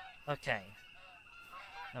 piggoose. Okay.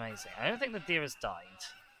 Amazing. I don't think the deer has died,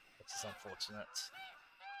 which is unfortunate.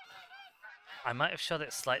 I might have shot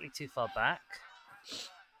it slightly too far back.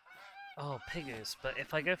 Oh, piggoose. But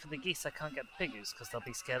if I go for the geese, I can't get the piggoose because they'll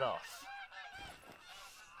be scared off.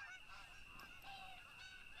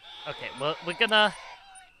 Okay, well, we're gonna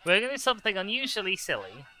do something unusually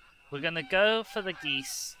silly. We're gonna go for the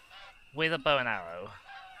geese with a bow and arrow.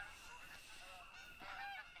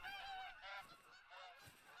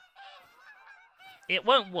 It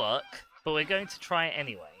won't work, but we're going to try it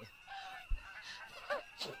anyway.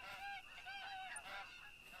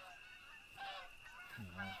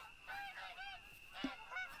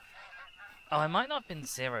 Oh, I might not have been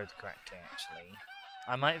zeroed correctly, actually.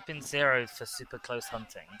 I might have been zeroed for super close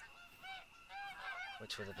hunting.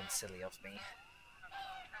 Which would have been silly of me.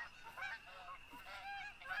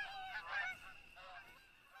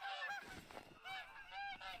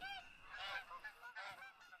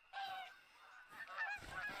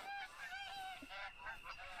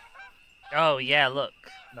 Oh, yeah, look.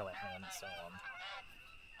 No, wait, hang on, it's not on.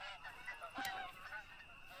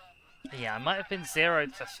 Yeah, I might have been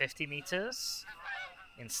zeroed for 50 meters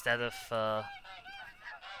instead of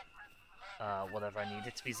whatever I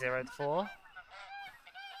needed to be zeroed for.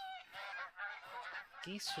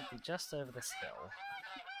 Geese should be just over this hill.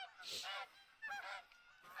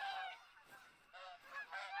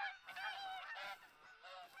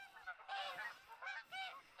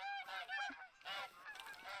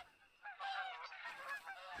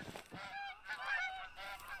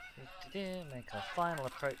 Make our final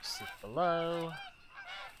approach, see below.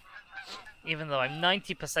 Even though I'm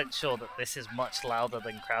 90% sure that this is much louder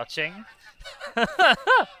than crouching. Have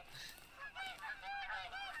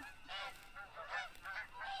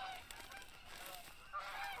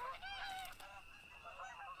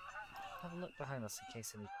a look behind us in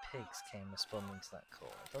case any pigs came responding to that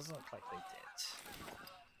call. It doesn't look like they did.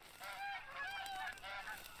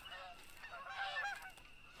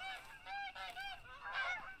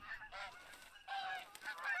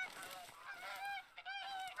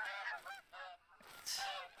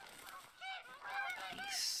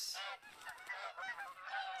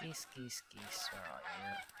 Geese, geese, geese, where are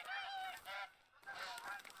you?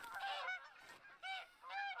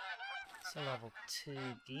 So level 2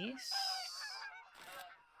 geese.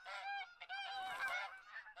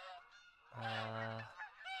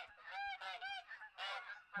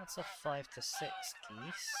 That's a 5 to 6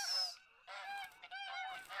 geese.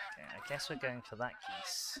 Okay, I guess we're going for that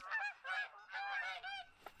geese.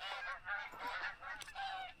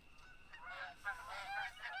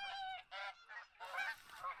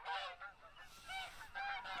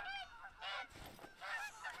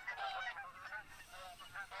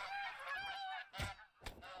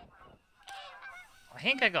 I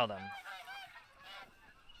think I got him.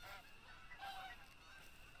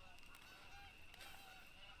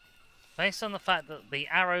 Based on the fact that the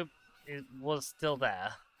arrow was still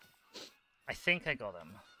there. I think I got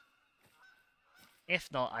him.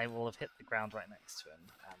 If not, I will have hit the ground right next to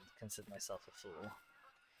him and consider myself a fool.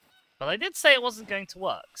 But I did say it wasn't going to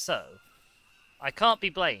work, so I can't be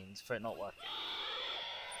blamed for it not working.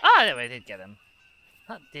 Ah, anyway, I did get him.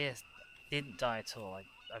 That deer didn't die at all.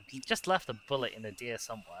 I've just left a bullet in a deer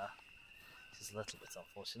somewhere, which is a little bit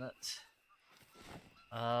unfortunate.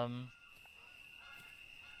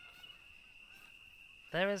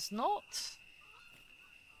 There is not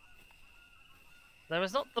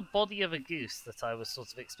the body of a goose that I was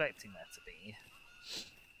sort of expecting there to be.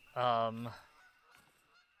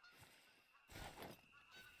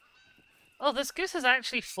 Oh, this goose has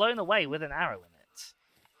actually flown away with an arrow in it.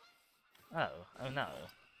 Oh no.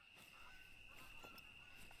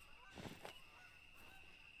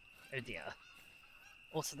 Oh dear.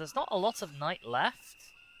 Also, there's not a lot of night left.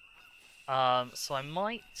 So I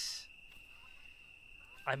might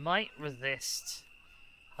resist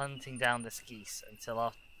hunting down this goose until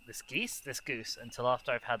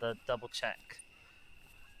after I've had a double check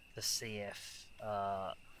to see if there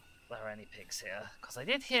are any pigs here, because I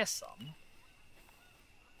did hear some.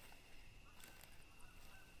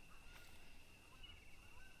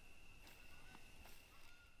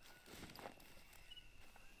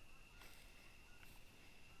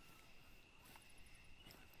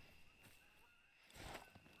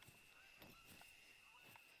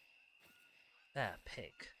 There,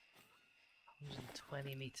 pig.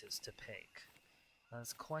 120 meters to pig.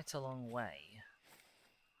 That's quite a long way.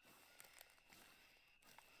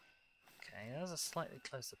 Okay, there's a slightly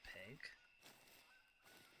closer pig.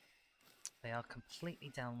 They are completely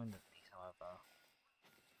downwind of me, however,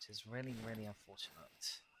 which is really, really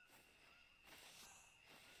unfortunate.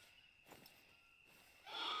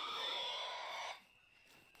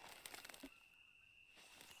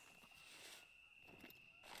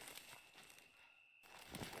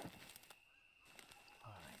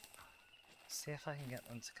 Alright. See if I can get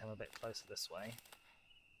them to come a bit closer this way.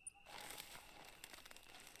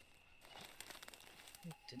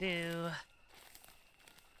 Do-do-do.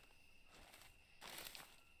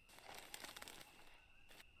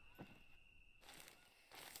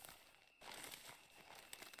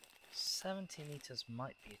 "70 meters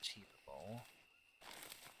might be achievable.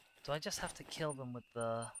 Do I just have to kill them with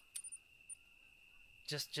the...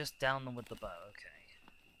 Just down them with the bow, okay.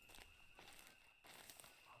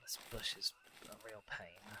 Oh, this bush is a real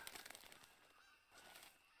pain.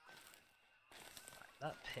 Right,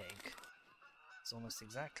 that pig is almost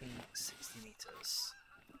exactly 60 meters.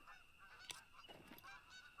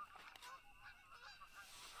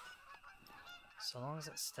 So long as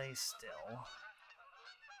it stays still...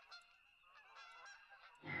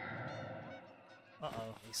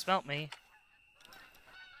 Uh-oh, he smelt me.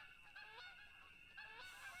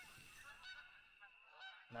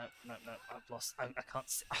 No, I've lost... I can't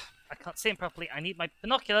see... I can't see him properly. I need my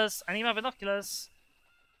binoculars!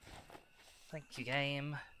 Thank you,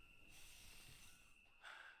 game.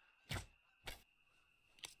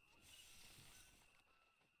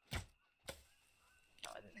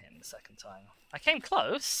 Oh, I didn't hit him the second time. I came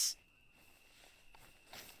close!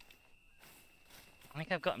 I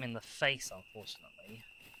think I've got him in the face, unfortunately.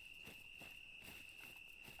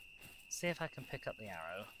 See if I can pick up the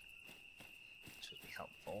arrow, which would be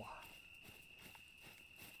helpful.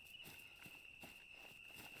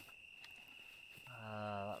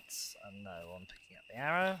 That's a no on picking up the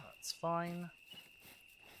arrow. That's fine.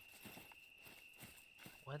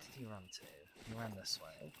 Where did he run to? He ran this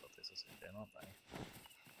way. Oh god, this is a bit, aren't they?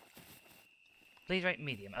 Bleed rate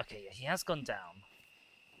medium. Okay, yeah, he has gone down.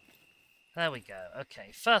 There we go.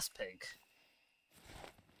 Okay, first pig.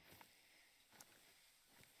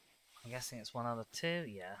 I'm guessing it's 1 out of 2?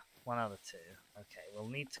 Yeah, 1 out of 2. Okay, we'll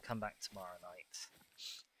need to come back tomorrow night.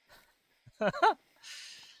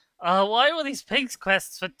 Why were these pigs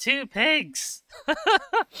quests for 2 pigs?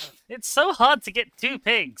 It's so hard to get 2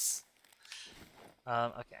 pigs.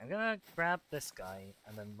 Okay, I'm gonna grab this guy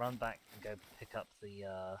and then run back and go pick up the,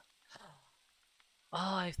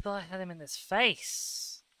 Oh, I thought I had him in his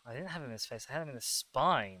face. I didn't have him in his face, I had him in his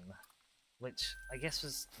spine. Which, I guess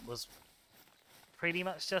was pretty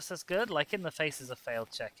much just as good. Like, in the face is a failed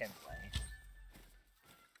check anyway.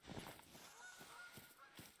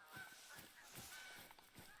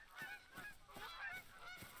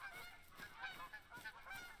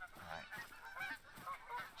 Alright.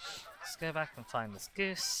 Let's go back and find this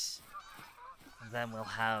goose. And then we'll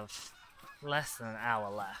have less than an hour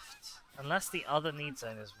left. Unless the other need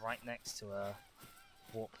zone is right next to a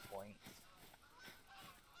warp point.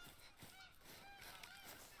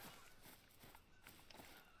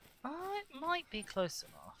 It might be close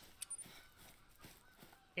enough.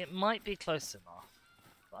 It might be close enough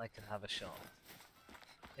that I can have a shot.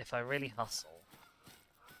 If I really hustle.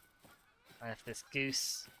 And if this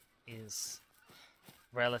goose is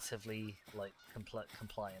relatively, like,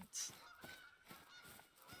 compliant.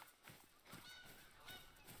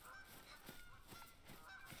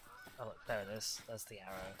 Oh, look, there it is. There's the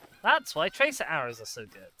arrow. That's why tracer arrows are so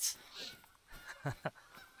good.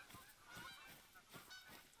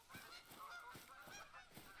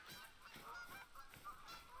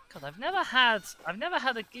 God, I've never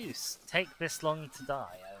had a goose take this long to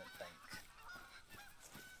die, I don't think.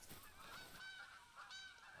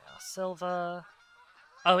 There are silver.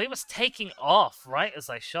 Oh, it was taking off right as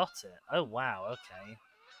I shot it. Oh wow, okay.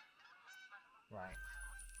 Right.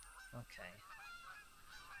 Okay.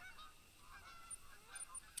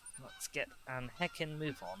 Let's get an heckin'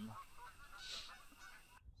 move on.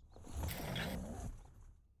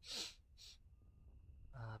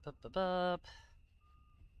 Bub.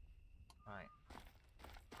 Right.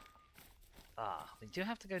 We do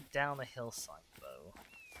have to go down a hillside though.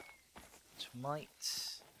 Which might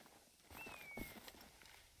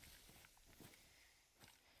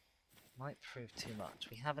prove too much.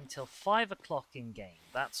 We have until 5 o'clock in game.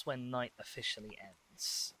 That's when night officially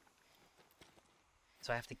ends.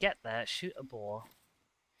 So I have to get there, shoot a boar,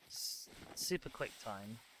 super quick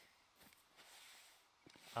time.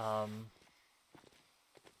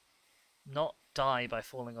 Not die by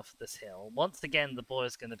falling off this hill. Once again, the boar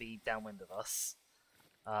is going to be downwind of us.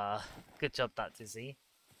 Good job, that Dizzy.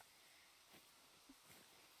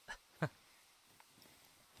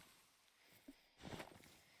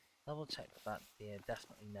 Double check that deer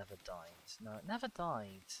definitely never died. No, it never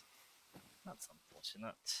died. That's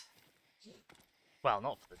unfortunate. Well,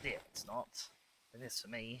 not for the deer, it's not. It is for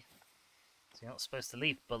me. So you're not supposed to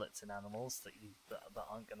leave bullets in animals that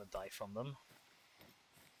aren't going to die from them.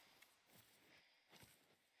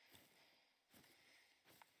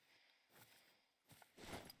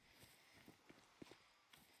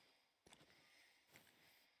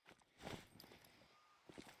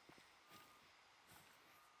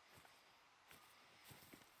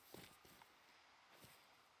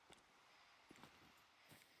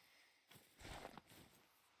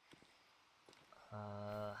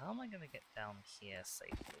 How am I going to get down here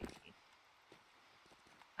safely?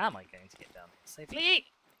 Am I going to get down here safely?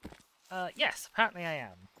 Yes, apparently I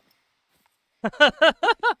am.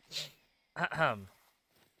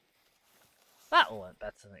 That all went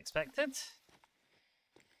better than expected.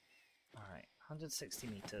 Alright, 160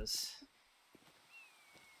 meters.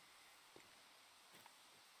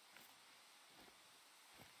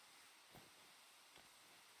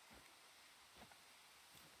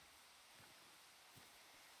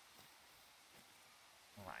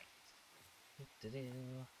 Right.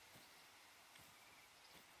 Doo-doo-doo.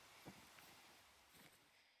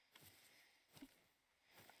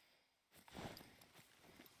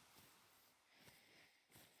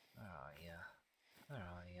 Where are ya? Where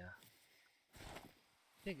are ya?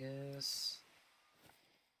 Figures.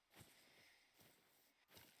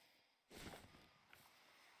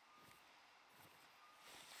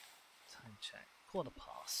 Time check.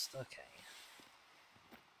 1:15. Okay.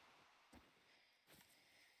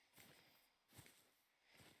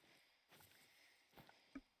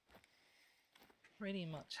 Pretty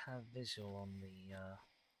much have visual on the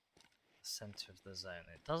center of the zone.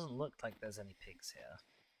 It doesn't look like there's any pigs here.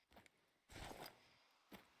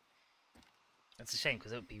 It's a shame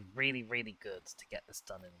because it would be really, really good to get this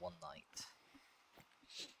done in one night.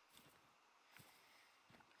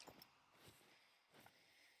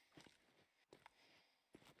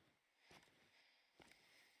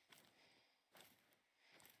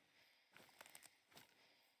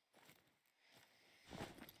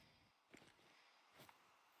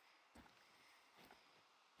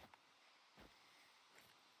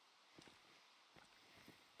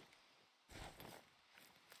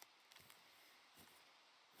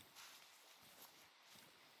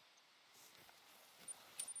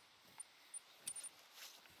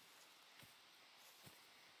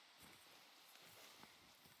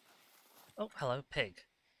 Oh, hello, pig.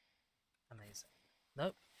 Amazing.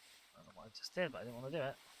 Nope. I don't know what I just did, but I didn't want to do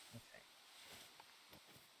it. Okay.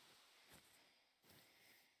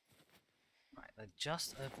 Right, they're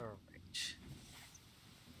just over a ridge.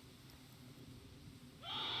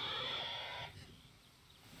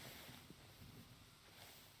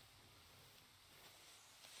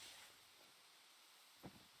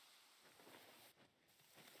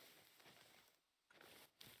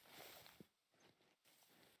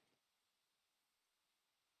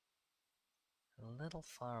 A little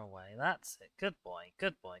far away. That's it. Good boy.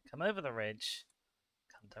 Good boy. Come over the ridge.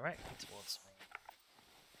 Come directly towards me.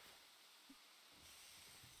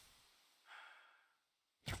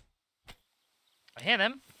 I hear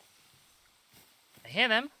them. I hear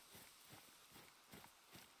them.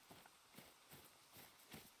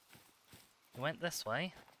 He went this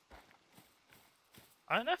way.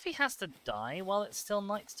 I don't know if he has to die while it's still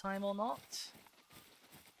night time or not.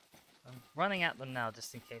 I'm running at them now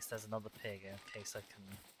just in case there's another pig, in case I can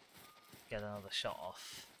get another shot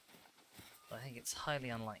off. But I think it's highly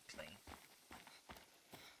unlikely.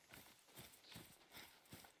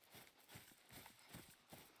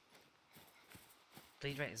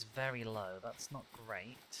 Bleed rate is very low, that's not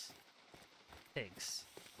great. Pigs.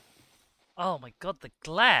 Oh my god, the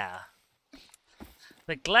glare!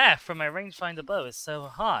 The glare from my rangefinder bow is so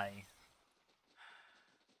high.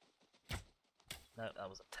 No, that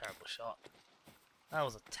was a terrible shot. That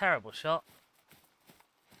was a terrible shot.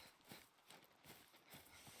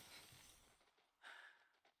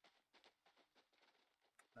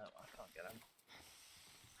 No, I can't get him.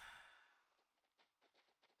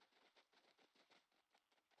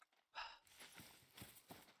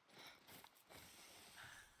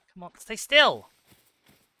 Come on, stay still!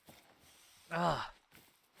 Ugh.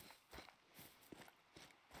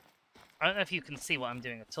 I don't know if you can see what I'm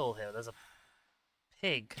doing at all here. There's a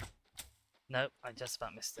pig. Nope, I just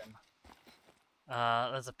about missed him.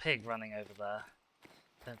 There's a pig running over there.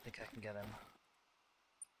 Don't think I can get him.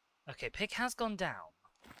 Okay, pig has gone down.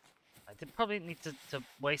 I did probably need to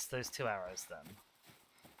waste those 2 arrows then.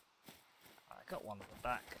 I got one of them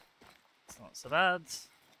back. It's not so bad.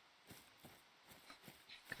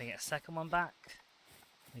 Can I get a second one back?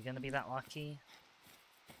 Are we going to be that lucky?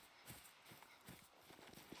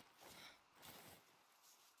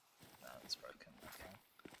 No, it's broken. Okay.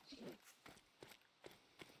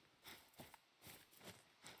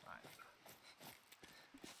 Right.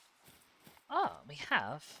 Ah, we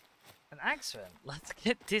have an accident. Let's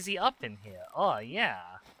get Dizzy up in here. Oh, yeah.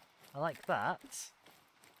 I like that.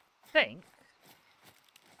 Think.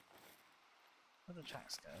 Where do the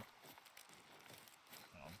tracks go?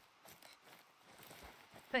 Hang on.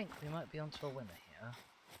 I think we might be onto a winner here.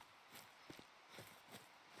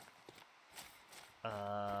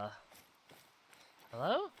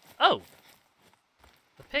 Hello? Oh!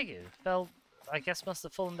 The piggy fell, I guess must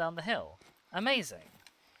have fallen down the hill. Amazing.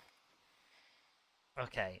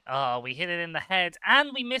 Okay, oh, we hit it in the head,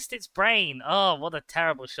 and we missed its brain! Oh, what a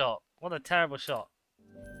terrible shot. What a terrible shot.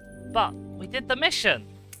 But, we did the mission!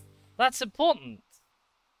 That's important!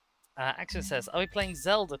 Action says, are we playing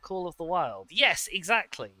Zelda Call of the Wild? Yes,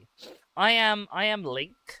 exactly! I am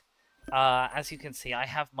Link. As you can see, I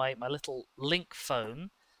have my little Link phone,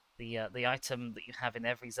 the item that you have in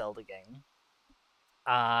every Zelda game.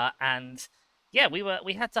 And yeah,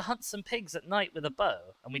 we had to hunt some pigs at night with a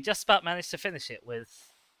bow, and we just about managed to finish it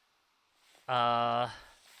with half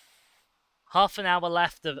an hour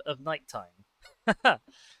left of nighttime.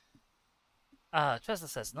 Trezor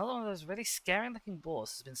says, another one of those really scary looking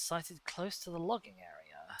boars has been sighted close to the logging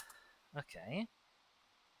area. Okay.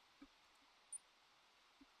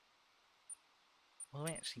 What are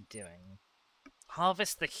we actually doing?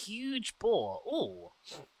 Harvest the huge boar. Ooh,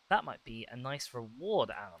 that might be a nice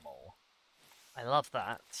reward animal. I love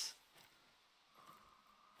that.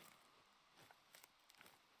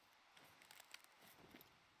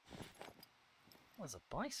 There's a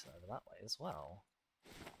bison over that way as well.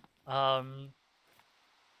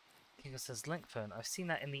 Kiko says, Link phone, I've seen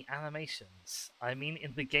that in the animations. I mean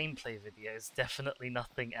in the gameplay videos, definitely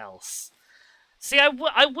nothing else. See, I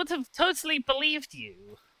would have totally believed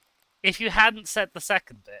you if you hadn't said the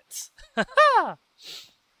second bit.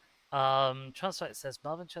 Transfer says,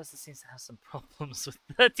 Marvin Chester seems to have some problems with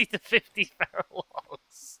 30 to 50 feral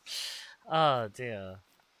logs. Oh dear.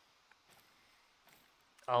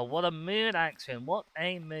 Oh, what a mood, Action. What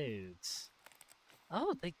a mood.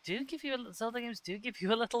 Oh, they do give you Zelda games do give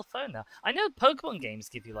you a little phone now. I know Pokemon games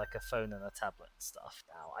give you like a phone and a tablet and stuff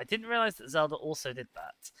now. I didn't realize that Zelda also did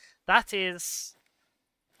that. That is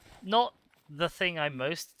not the thing I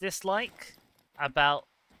most dislike about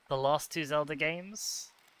the last two Zelda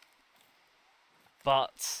games,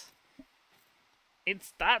 but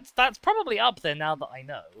that's probably up there now that I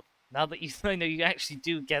know. Now that I know you actually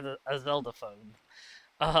do get a Zelda phone.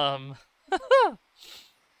 Oh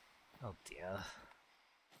dear.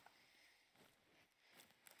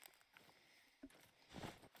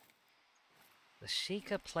 The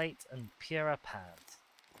Sheikah plate and Pura pad.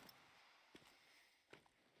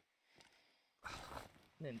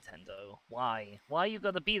 Nintendo, why? Why you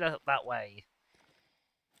gotta be that way?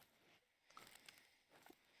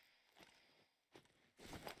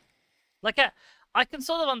 Like, I can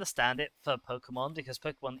sort of understand it for Pokemon, because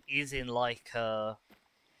Pokemon is in like a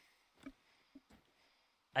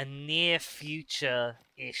near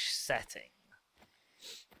future-ish setting.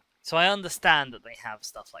 So I understand that they have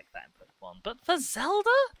stuff like that in Pokemon. But for Zelda?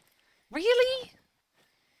 Really?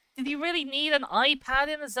 Did you really need an iPad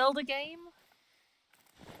in a Zelda game?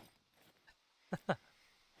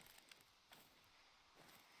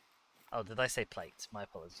 Oh, did I say plate? My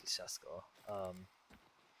apologies, Shaskor.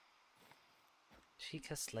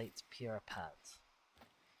 Chica Slate Purapad.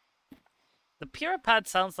 The Purapad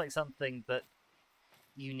sounds like something that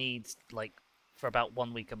you need, like, for about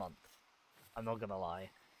 1 week a month. I'm not gonna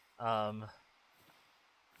lie.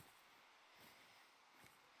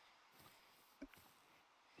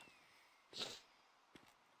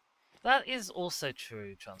 That is also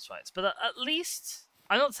true, Transrights. But at least,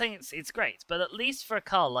 I'm not saying it's great, but at least for a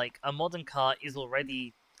car, like, a modern car is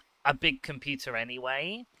already a big computer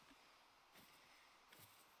anyway.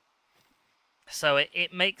 So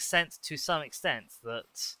it makes sense to some extent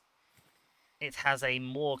that it has a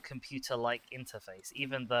more computer-like interface,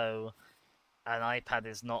 even though an iPad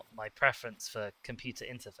is not my preference for computer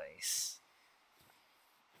interface.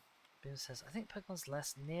 Boom says, I think Pokemon's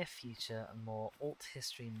less near future and more alt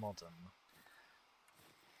history modern.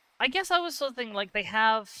 I guess I was sort of thinking, like, they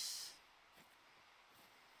have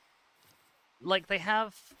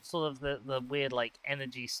sort of the weird, like,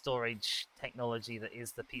 energy storage technology that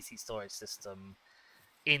is the PC storage system.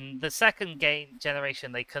 In the second game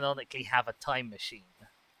generation, they canonically have a time machine.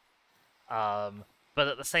 But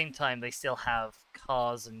at the same time, they still have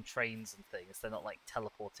cars and trains and things. They're not, like,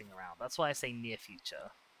 teleporting around. That's why I say near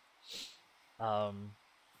future.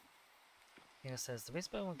 It says, the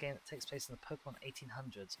reason Pokemon game that takes place in the Pokemon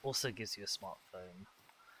 1800s also gives you a smartphone.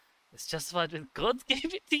 It's justified with God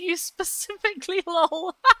gave it to you specifically,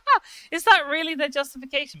 lol. Is that really their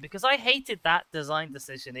justification? Because I hated that design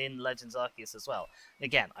decision in Legends Arceus as well.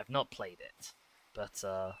 Again, I've not played it, but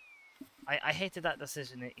I hated that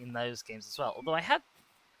decision in those games as well. Although I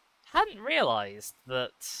hadn't realised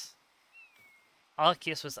that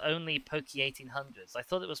Arceus was only Poke 1800s. I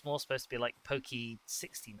thought it was more supposed to be like Poke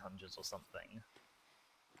 1600s or something.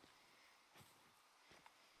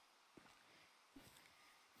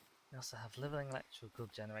 We also have living electrical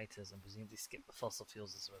generators and presumably skip the fossil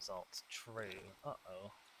fuels as a result. True.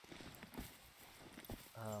 Uh-oh.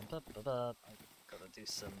 I've got to do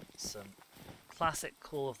some classic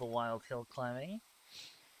Call of the Wild hill climbing.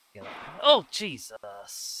 Oh,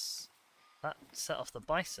 Jesus! That set off the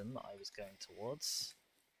bison that I was going towards.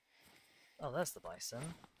 Oh, there's the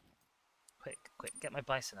bison. Quick, get my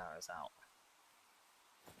bison arrows out.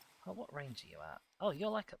 Oh, what range are you at? Oh, you're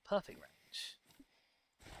like at perfect range.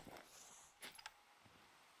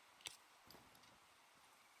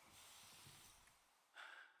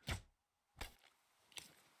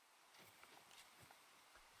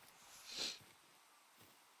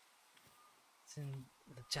 It's in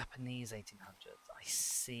the Japanese 1800s. I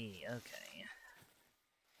see, okay.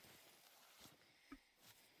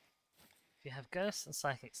 If you have ghosts and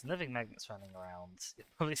psychics and living magnets running around, you're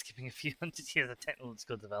probably skipping a few hundred years of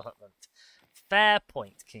technological development. Fair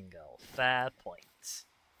point, Kingo. Fair point.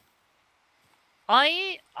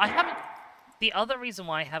 I haven't... The other reason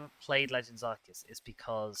why I haven't played Legends Arceus is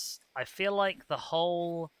because I feel like the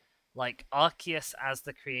whole, like, Arceus as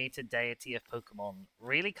the creator deity of Pokemon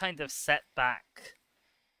really kind of set back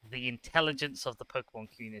the intelligence of the Pokemon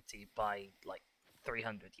community by, like,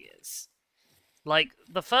 300 years. Like,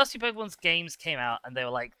 the first few Pokemon's games came out, and they were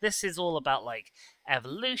like, this is all about, like,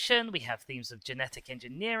 evolution. We have themes of genetic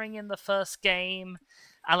engineering in the first game.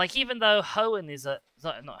 And, like, even though Hoenn is not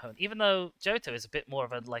Hoenn, even though Johto is a bit more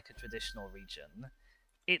of a, like, a traditional region,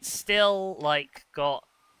 it's still, like, got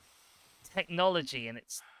technology, and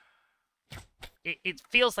it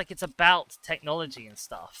feels like it's about technology and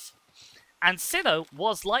stuff. And Sinnoh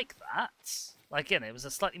was like that. Like, again, it was a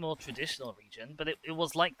slightly more traditional region, but it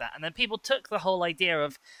was like that. And then people took the whole idea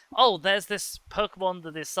of, oh, there's this Pokemon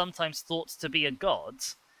that is sometimes thought to be a god.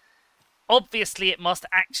 Obviously, it must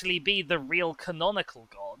actually be the real canonical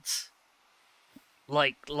god.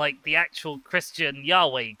 Like the actual Christian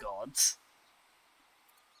Yahweh god.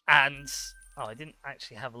 And, oh, I didn't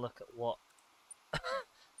actually have a look at what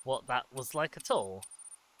what that was like at all.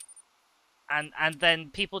 And then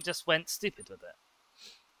people just went stupid with it.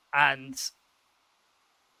 And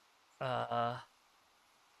okay,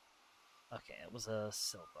 it was a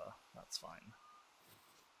silver. That's fine.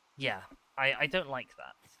 Yeah, I don't like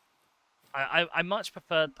that. I much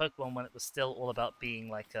preferred Pokemon when it was still all about being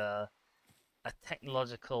like a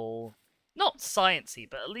technological, not sciencey,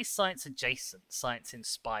 but at least science adjacent, science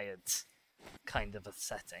inspired kind of a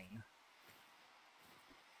setting.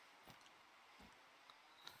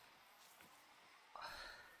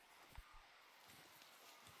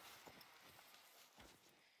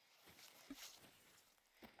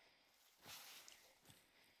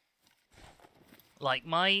 like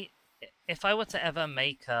if I were to ever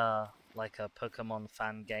make a Pokemon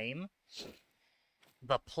fan game,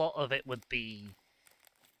 the plot of it would be.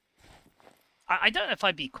 I don't know if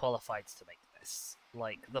I'd be qualified to make this.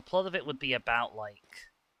 Like, the plot of it would be about, like,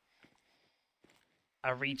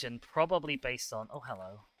 a region probably based on... Oh,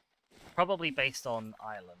 hello. Probably based on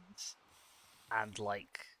Ireland. And,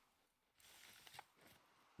 like...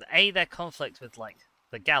 their conflict with, like,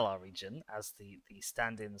 the Galar region as the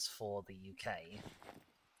stand-ins for the UK.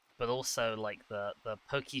 But also, like, the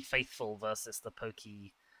Pokey Faithful versus the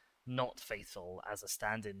Pokey Not Faithful as a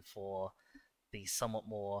stand-in for the somewhat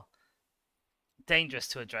more dangerous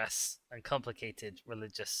to address and complicated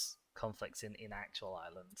religious conflicts in actual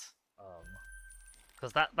Ireland,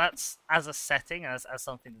 because that's as a setting, as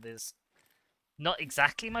something that is not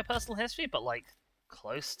exactly my personal history, but like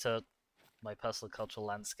close to my personal cultural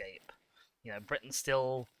landscape. You know, Britain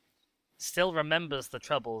still remembers the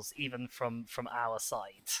troubles even from our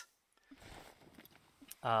side.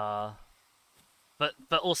 But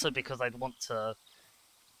also because I'd want to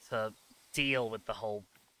deal with the whole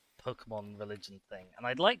Pokemon religion thing, and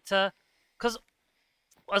I'd like to, because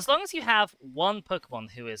as long as you have one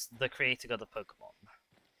Pokemon who is the creator god of Pokemon,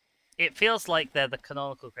 it feels like they're the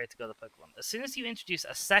canonical creator god of Pokemon. As soon as you introduce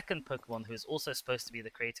a second Pokemon who is also supposed to be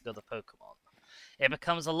the creator god of Pokemon, it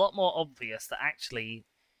becomes a lot more obvious that actually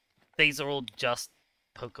these are all just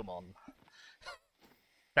Pokemon.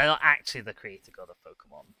 They're not actually the creator god of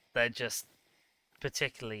Pokemon. They're just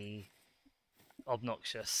particularly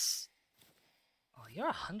obnoxious. Oh, you're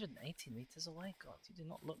 180 meters away? God, you do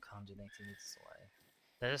not look 180 meters away.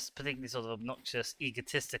 They're just particularly sort of obnoxious,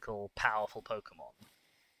 egotistical, powerful Pokemon.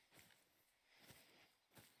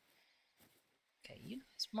 Okay, you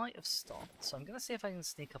guys might have stopped, so I'm going to see if I can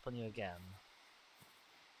sneak up on you again.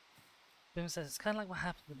 Boom says, it's kind of like what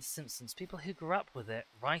happened with The Simpsons. People who grew up with it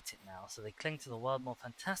write it now, so they cling to the world more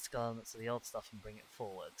fantastical elements of the old stuff and bring it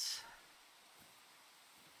forward.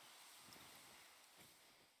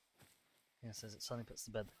 Yeah, says it suddenly puts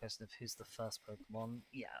to bed the question of who's the first Pokemon.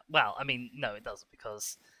 Yeah, well, I mean, no, it doesn't,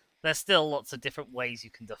 because there's still lots of different ways you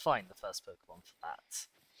can define the first Pokemon for that.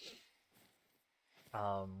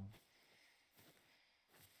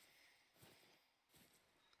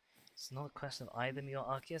 It's not a question of either Mew or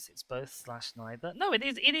Arceus, it's both / neither. No, it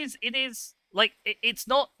is, like, it's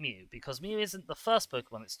not Mew, because Mew isn't the first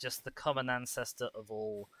Pokemon, it's just the common ancestor of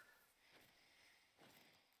all.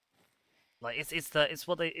 Like,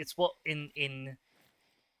 it's what in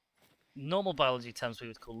normal biology terms we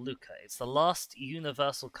would call Luca. It's the last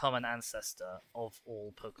universal common ancestor of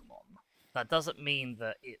all Pokemon. That doesn't mean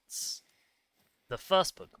that it's the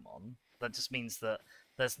first Pokemon. That just means that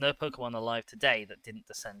there's no Pokemon alive today that didn't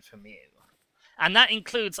descend from Mew. And that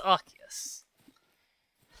includes Arceus.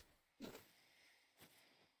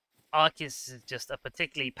 Arceus is just a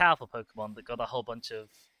particularly powerful Pokemon that got a whole bunch of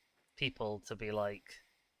people to be like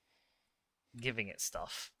giving it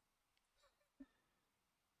stuff.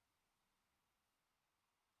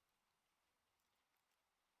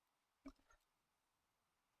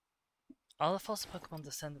 Are the fossil Pokemon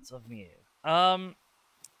descendants of Mew?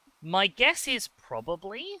 My guess is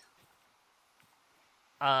probably.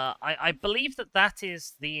 I believe that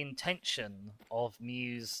is the intention of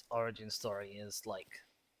Mew's origin story, is like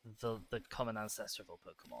the common ancestor of all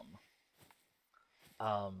Pokemon.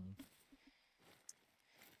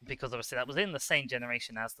 Because obviously that was in the same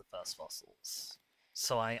generation as the first fossils.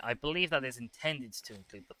 So I believe that is intended to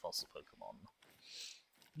include the fossil Pokemon.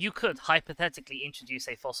 You could hypothetically introduce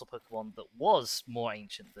a fossil Pokemon that was more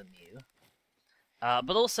ancient than Mew.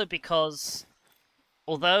 But also because,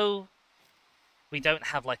 although we don't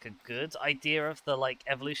have like a good idea of the like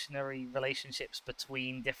evolutionary relationships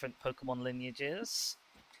between different Pokemon lineages,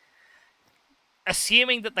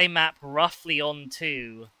 assuming that they map roughly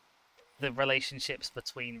onto the relationships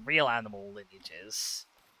between real animal lineages,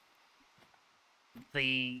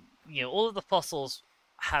 all of the fossils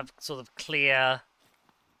have sort of clear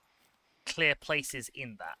places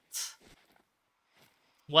in that.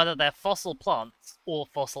 Whether they're fossil plants or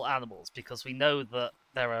fossil animals, because we know that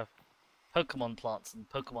there are Pokemon plants and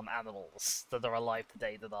Pokemon animals that are alive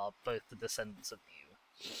today that are both the descendants of Mew.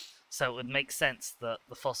 So it would make sense that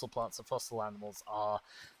the fossil plants and fossil animals are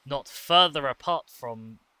not further apart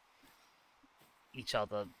from each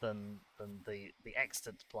other than the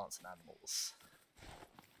extant plants and animals.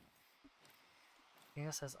 He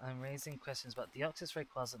says, I'm raising questions about Deoxys,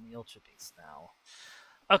 Rayquaza, and the Ultra Beast now.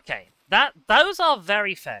 Okay, those are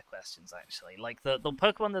very fair questions, actually. Like, the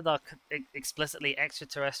Pokemon that are explicitly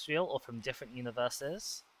extraterrestrial or from different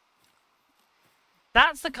universes,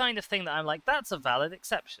 that's the kind of thing that I'm like, that's a valid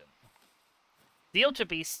exception. The Ultra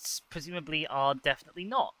Beasts presumably are definitely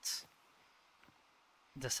not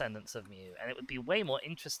descendants of Mew, and it would be way more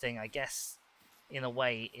interesting, I guess, in a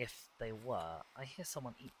way, if they were. I hear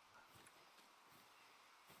someone eating.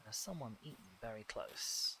 There's someone eating very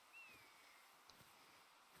close.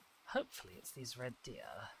 Hopefully it's these red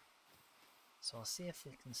deer. So I'll see if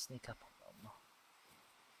we can sneak up on them.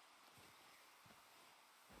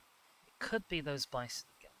 It could be those bison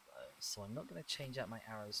again, though, so I'm not going to change out my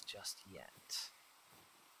arrows just yet.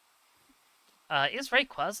 Is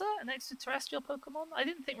Rayquaza an extraterrestrial Pokemon? I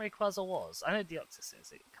didn't think Rayquaza was. I know Deoxys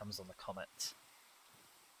is. It comes on the comet.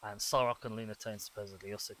 And Solrock and Lunatone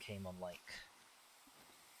supposedly also came on, like,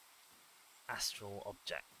 astral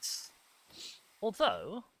objects.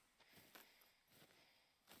 Although,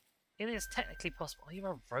 it is technically possible. Are you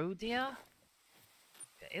a Rodeer?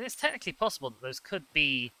 Okay, it is technically possible that those could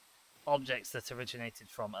be objects that originated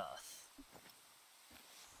from Earth.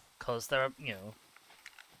 Because there are, you know,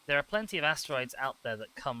 there are plenty of asteroids out there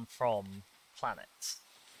that come from planets.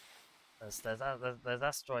 There's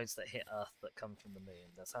asteroids that hit Earth that come from the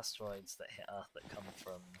moon. There's asteroids that hit Earth that come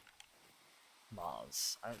from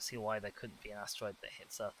Mars. I don't see why there couldn't be an asteroid that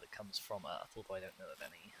hits Earth that comes from Earth, although I don't know of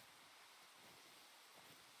any.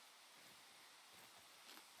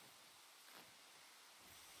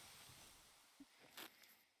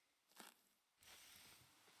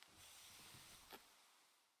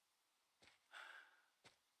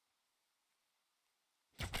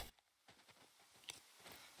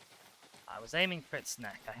 I was aiming for its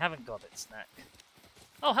neck. I haven't got its neck.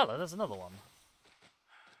 Oh, hello, there's another one.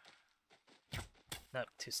 Nope,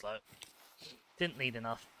 too slow. Didn't need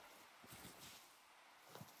enough.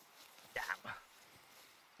 Damn.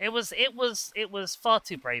 It was far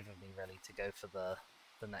too brave of me, really, to go for the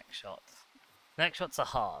neck shot. Neck shots are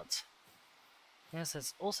hard. Yes,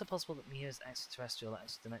 it's also possible that Mew is extraterrestrial,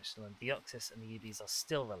 extra-dimensional, and Deoxys and the UBs are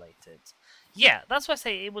still related. Yeah, that's why I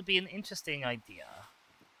say it would be an interesting idea.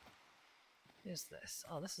 Who's this?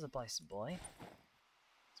 Oh, this is a bison boy.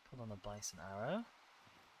 Let's put on a bison arrow.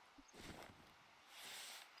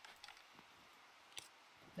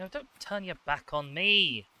 No, don't turn your back on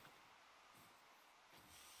me!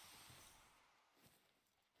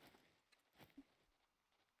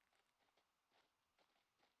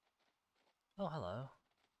 Oh, hello.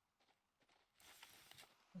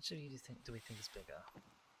 Which of you do we think is bigger?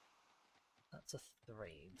 That's a 3.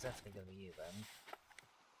 Definitely gonna be you then.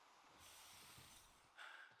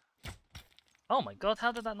 Oh my god,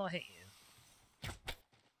 how did that not hit you?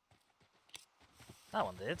 That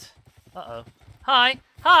one did. Uh-oh. Hi!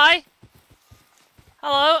 Hi!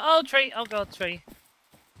 Hello! Oh, tree! Oh god, tree.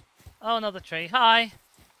 Oh, another tree. Hi!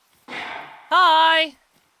 Hi!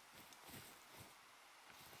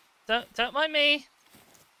 Don't mind me!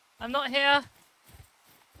 I'm not here!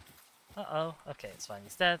 Uh-oh. Okay, it's fine.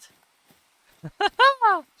 He's dead.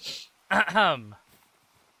 Ahem.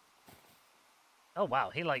 Oh wow,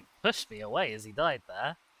 he like pushed me away as he died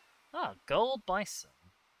there. Ah, gold bison.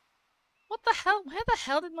 What the hell? Where the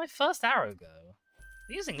hell did my first arrow go?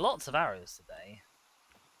 I'm using lots of arrows today.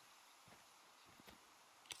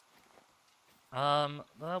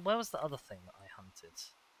 Where was the other thing that I hunted?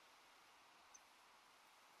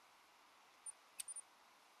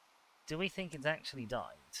 Do we think it's actually died?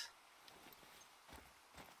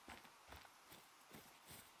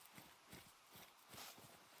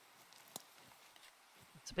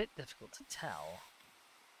 It's a bit difficult to tell.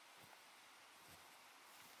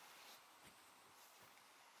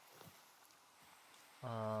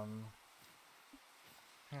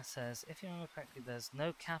 It says, if you remember correctly, there's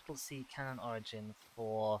no capital C canon origin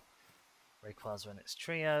for Rayquaza and its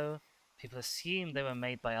trio. People assume they were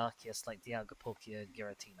made by Arceus like Dialga, Palkia, and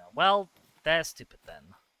Giratina. Well, they're stupid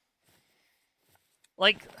then.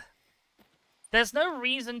 Like, there's no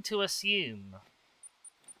reason to assume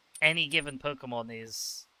any given Pokemon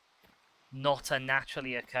is not a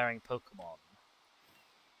naturally occurring Pokemon.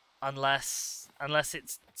 Unless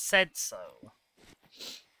it's said so.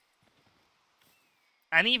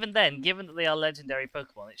 And even then, given that they are legendary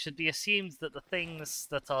Pokemon, it should be assumed that the things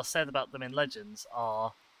that are said about them in Legends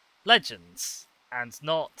are legends, and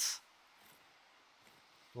not,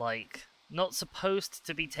 like, not supposed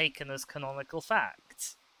to be taken as canonical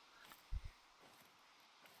fact.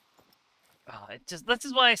 Oh, that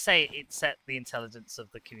is why I say it set the intelligence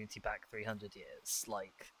of the community back 300 years.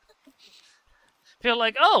 Like, feel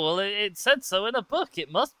like, oh, well, it said so in a book,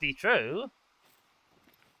 it must be true.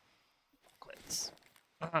 Quits.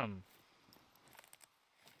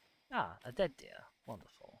 Ah, a dead deer.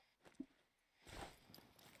 Wonderful.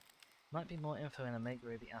 Might be more info in Omega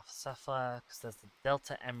Ruby Alpha Sapphire, because there's the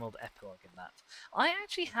Delta Emerald epilogue in that. I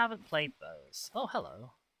actually haven't played those. Oh,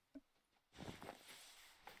 hello.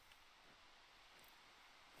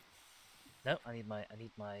 No, I need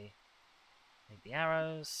the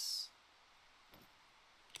arrows.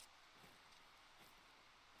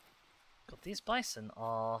 God, these bison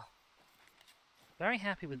are very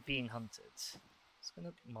happy with being hunted. Just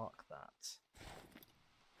gonna mark that.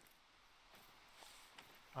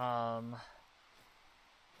 Oh,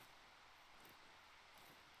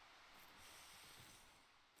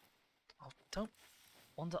 don't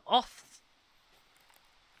wander off.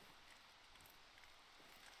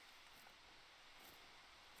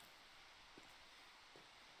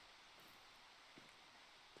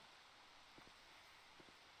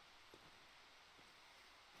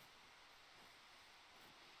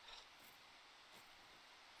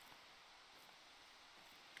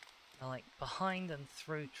 They're like behind and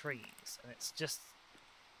through trees, and it's just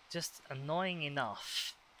annoying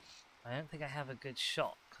enough. I don't think I have a good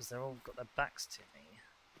shot because they're all got their backs to me.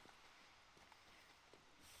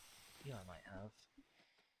 You I might have.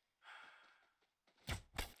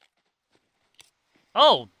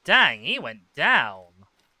 Oh dang, he went down.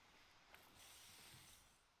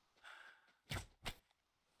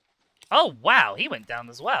 Oh wow, he went down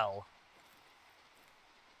as well.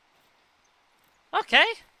 Okay,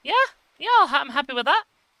 yeah, I'm happy with that.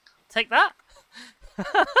 Take that.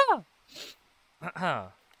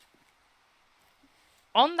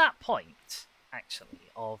 On that point,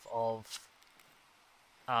 actually, of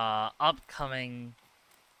upcoming,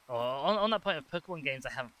 or on that point of Pokemon games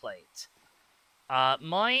I haven't played,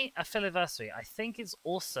 my affiliateversary, I think, is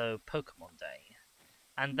also Pokemon Day,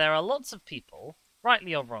 and there are lots of people,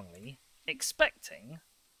 rightly or wrongly, expecting.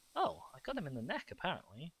 Oh, I got him in the neck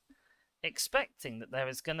apparently. Expecting that there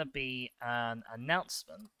is going to be an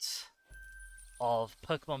announcement of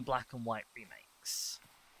Pokemon Black and White remakes.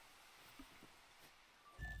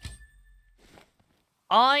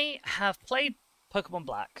 I have played Pokemon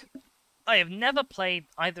Black. I have never played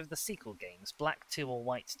either of the sequel games, Black 2 or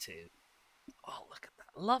White 2. Oh, look at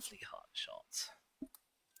that lovely heart shot.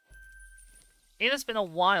 It has been a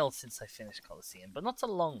while since I finished Colosseum, but not a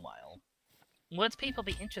long while. Would people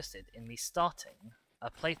be interested in me starting a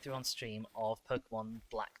playthrough on stream of Pokemon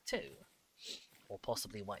Black 2? Or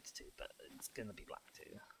possibly White 2, but it's gonna be Black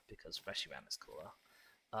 2, because Reshiram is cooler.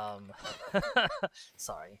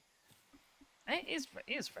 Sorry. It is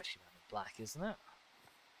Reshiram in Black, isn't it?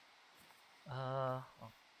 I'll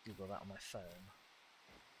Google that on my phone.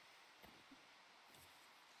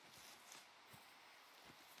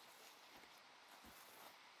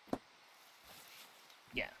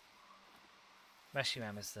 Yeah.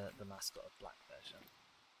 Reshiram is the mascot of Black version.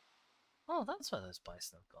 Oh, that's where those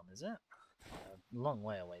bison have gone, is it? A long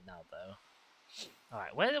way away now, though.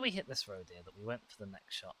 Alright, where did we hit this road here that we went for the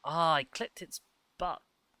next shot? Ah, I clipped its butt.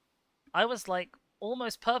 I was, like,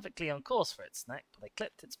 almost perfectly on course for its neck, but I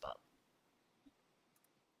clipped its butt.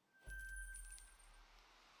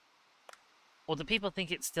 Or do people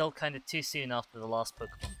think it's still kind of too soon after the last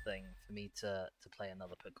Pokemon thing for me to play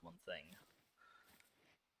another Pokemon thing?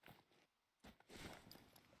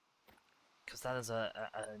 Because that is an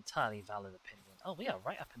entirely valid opinion. Oh, we are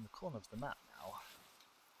right up in the corner of the map now.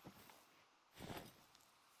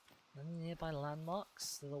 Any nearby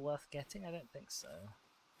landmarks that are worth getting? I don't think so.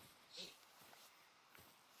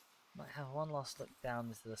 Might have one last look down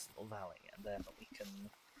into this little valley, and then we can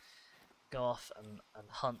go off and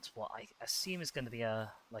hunt what I assume is going to be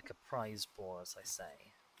a prize boar, as I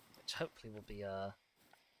say, which hopefully will be a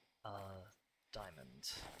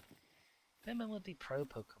diamond. Pimmin would be pro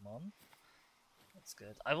Pokemon. That's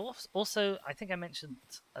good. I've also, I think I mentioned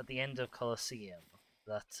at the end of Colosseum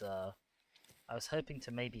that I was hoping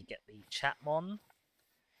to maybe get the Chatmon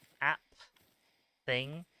app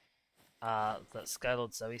thing that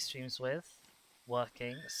Skylord Zoe streams with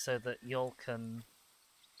working, so that y'all can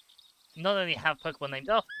not only have Pokemon named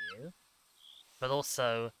after you, but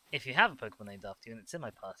also if you have a Pokemon named after you and it's in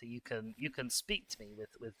my party, you can speak to me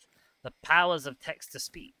with the powers of text to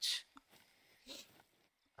speech,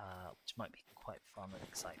 which might be quite fun and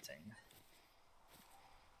exciting.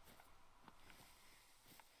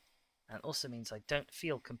 And it also means I don't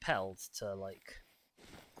feel compelled to like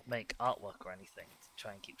make artwork or anything to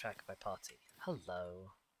try and keep track of my party.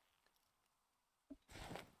 Hello.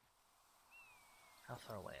 How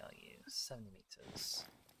far away are you? 70 meters.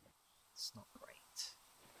 It's not great.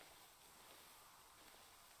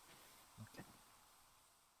 Okay.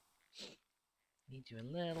 Need you a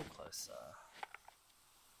little closer.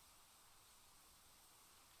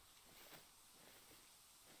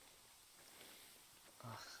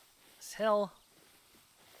 Ugh. this hill.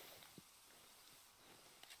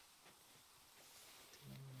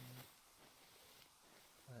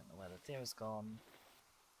 I don't know where the deer's gone.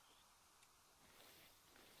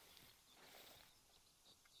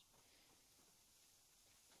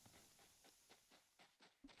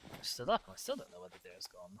 I stood up and I still don't know where the deer's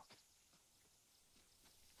gone.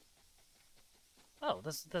 Oh,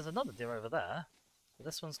 there's another deer over there. But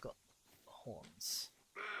this one's got horns.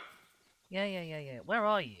 Yeah. Where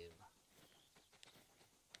are you?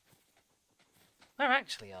 Where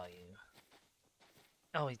actually are you?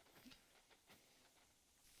 Oh,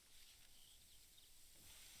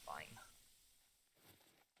 fine.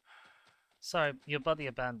 Sorry, your buddy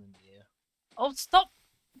abandoned you. Oh, stop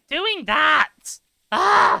doing that!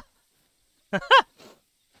 Ah!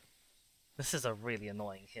 This is a really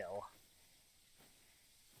annoying hill.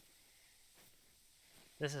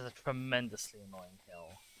 This is a tremendously annoying hill.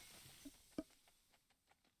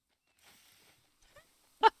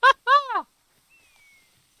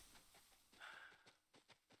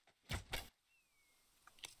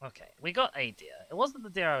 Okay, we got a deer. It wasn't the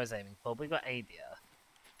deer I was aiming for, but we got a deer.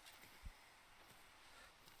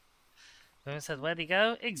 Women said, where'd he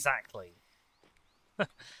go? Exactly. Alright.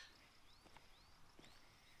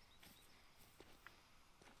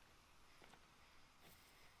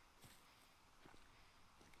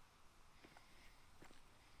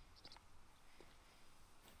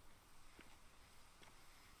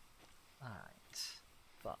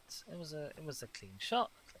 But it was a clean shot,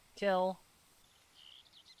 a clean kill.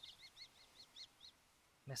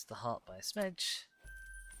 Missed the heart by a smidge.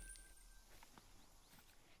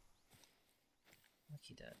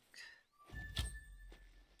 Okie doke.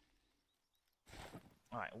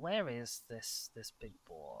 Alright, where is this big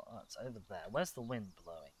boar? Oh, it's over there. Where's the wind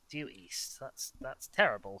blowing? Due east. That's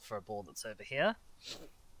terrible for a boar that's over here.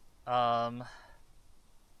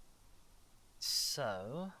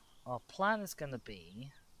 So our plan is gonna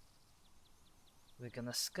be we're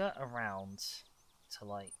gonna skirt around to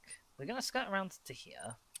to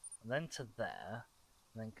here, and then to there,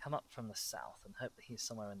 and then come up from the south and hope that he's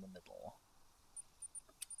somewhere in the middle.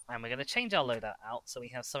 And we're going to change our loadout out so we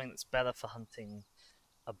have something that's better for hunting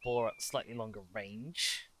a boar at slightly longer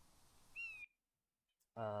range.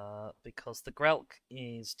 Because the Grelk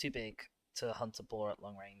is too big to hunt a boar at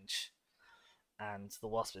long range, and the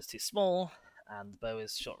wasp is too small, and the bow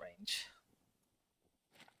is short range.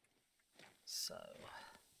 So,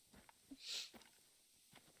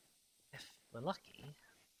 if we're lucky,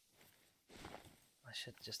 I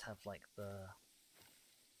should just have like the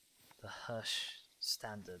Hirsch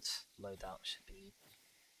standard loadout should be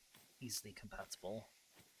easily compatible.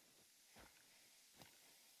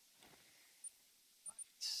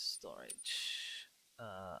 Storage.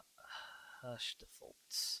 Hirsch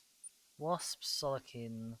defaults. Wasp,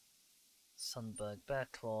 Solikin, Sunberg,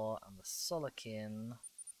 Bearclaw, and the Solikin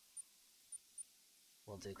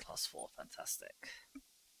will do class 4. Fantastic.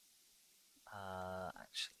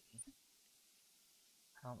 Actually,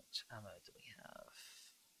 how much ammo do we have?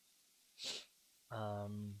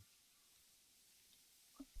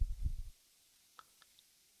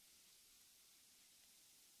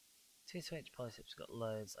 2-2H polytips got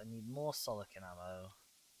loads. I need more Solikin ammo,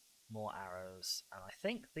 more arrows, and I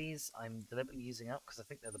think these I'm deliberately using up because I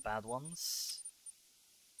think they're the bad ones.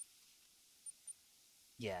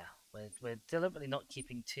 Yeah, we're deliberately not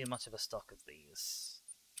keeping too much of a stock of these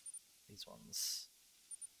ones,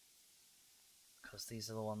 because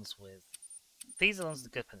these are the ones with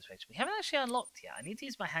good penetration. We haven't actually unlocked yet. I need to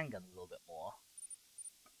use my handgun a little bit more.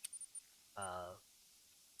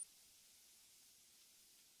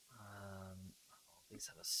 These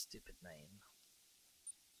have a stupid name.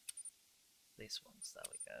 These ones, there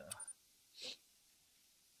we go.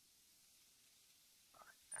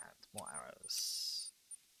 And more arrows.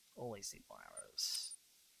 Always need more arrows.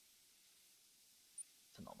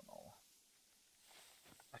 Phenomenal.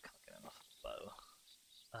 I can't get enough of the bow.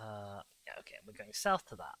 Yeah, okay, we're going south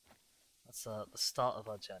to that. That's the start of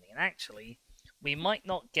our journey. And actually, we might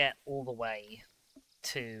not get all the way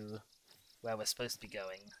to where we're supposed to be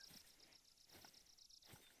going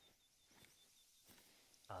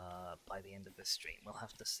by the end of this stream. We'll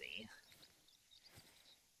have to see.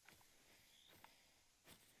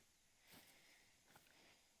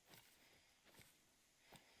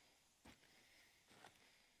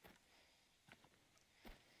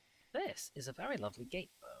 This is a very lovely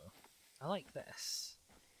gate bow. I like this.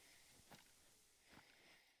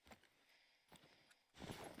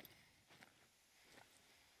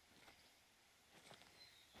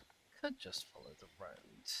 Could just follow the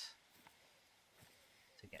road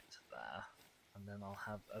to get to there, And then I'll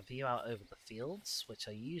have a view out over the fields, which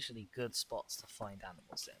are usually good spots to find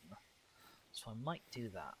animals in. So I might do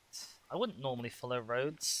that. I wouldn't normally follow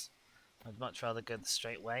roads. I'd much rather go the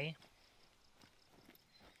straight way.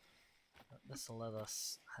 But this will let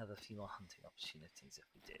us have a few more hunting opportunities if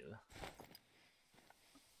we do.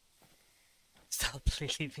 Stealthily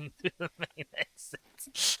leaving through the main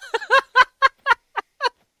exit.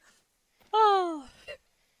 Oh,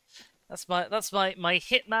 that's my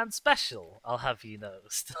hitman special. I'll have you know,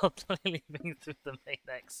 stealthily leaving through the main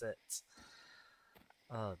exit.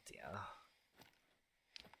 Oh dear.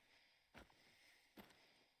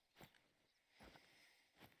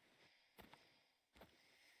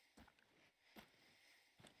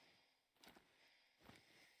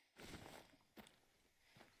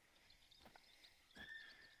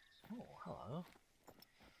 Oh, hello.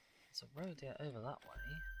 There's a road here over that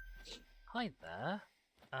way. Hi there.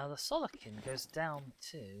 The Solikin goes down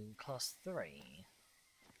to class 3.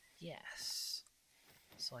 Yes.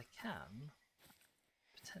 So I can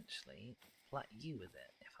potentially flat you with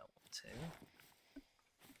it if I want to.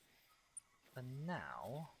 But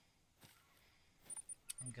now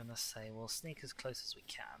I'm gonna say we'll sneak as close as we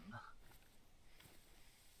can.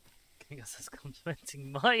 Because it's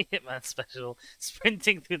complimenting my Hitman special,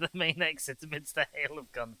 sprinting through the main exit amidst a hail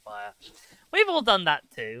of gunfire. We've all done that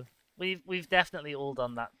too. We've definitely all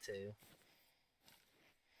done that too.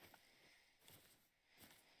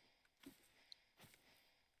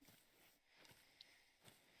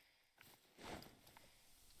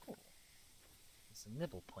 Cool. There's a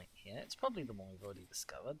nibble point here. It's probably the one we've already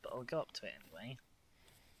discovered, but I'll go up to it anyway.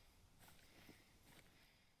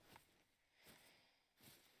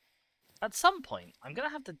 At some point, I'm going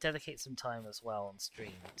to have to dedicate some time as well on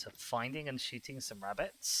stream to finding and shooting some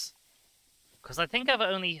rabbits. Because I think I've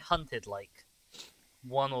only hunted like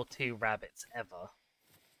 1 or 2 rabbits ever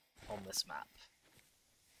on this map.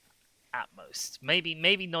 At most. Maybe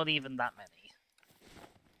not even that many.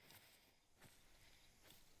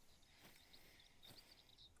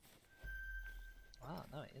 Ah,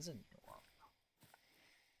 no, it is a new one.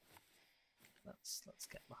 Let's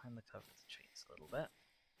get behind the cover of the trees a little bit.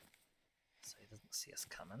 So he doesn't see us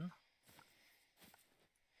coming.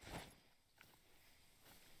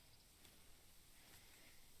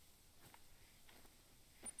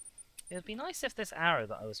 It would be nice if this arrow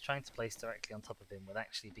that I was trying to place directly on top of him would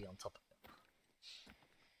actually be on top of him.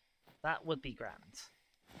 That would be grand.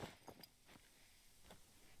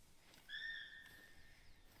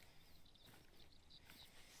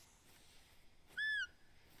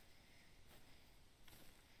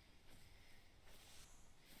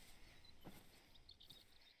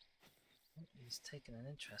 He's taken an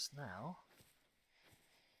interest now.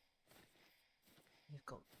 You've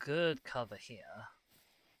got good cover here.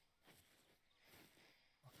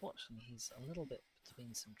 Unfortunately, he's a little bit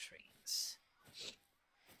between some trees.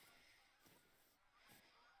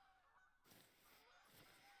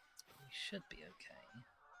 We should be okay.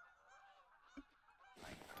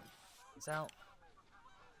 Right. He's out.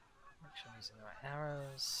 Make sure I'm using the right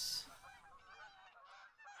arrows.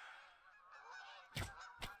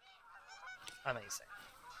 Amazing.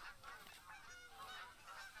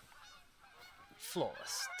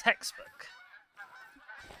 Flawless. Textbook.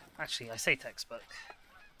 Actually, I say textbook.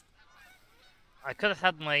 I could have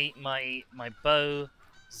had my bow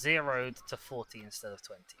zeroed to 40 instead of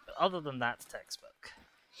 20, but other than that, textbook.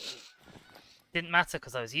 Didn't matter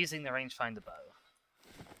because I was using the rangefinder bow.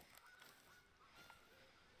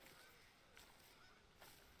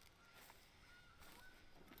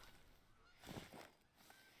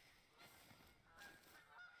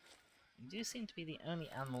 You do seem to be the only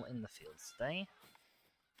animal in the field today.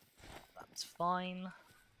 That's fine.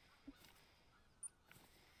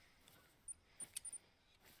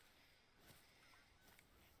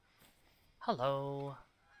 Hello.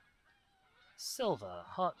 Silver,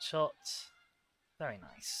 heart shot. Very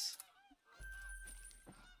nice.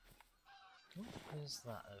 Ooh, who's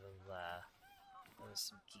that over there? There's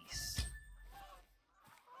some geese.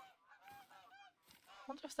 I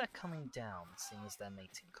wonder if they're coming down, seeing as they're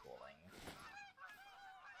mating calling.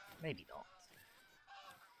 Maybe not.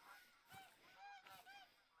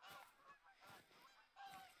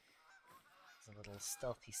 There's a little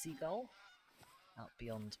stealthy seagull out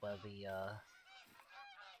beyond where the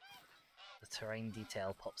terrain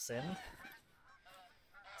detail pops in.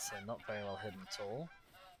 So not very well hidden at all.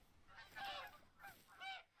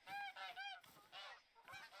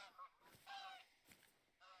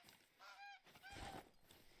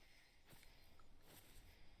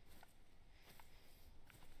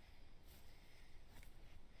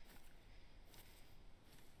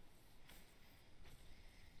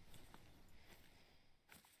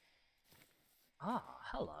 Ah,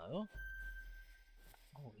 hello.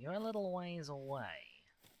 Oh, you're a little ways away.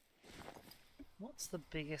 What's the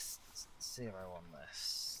biggest zero on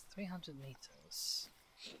this? 300 meters.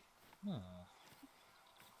 I'll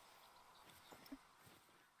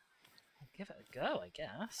give it a go, I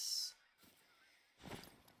guess.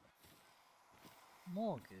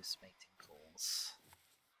 More goose mating calls.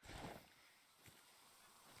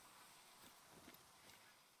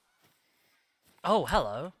 Oh,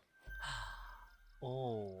 hello.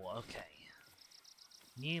 Oh, okay.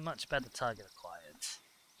 New, much better target acquired.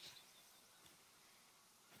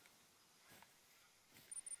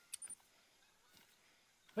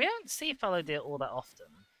 We don't see fallow deer all that often,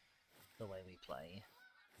 the way we play.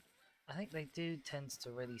 I think they do tend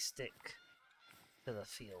to really stick to the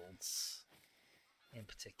fields, in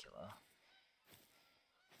particular.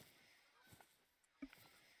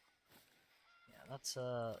 Yeah, that's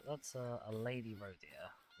a lady roe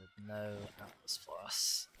deer with no antlers for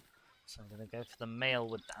us. So I'm gonna go for the male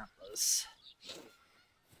with the antlers.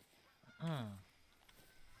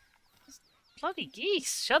 Bloody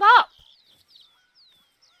geese! Shut up!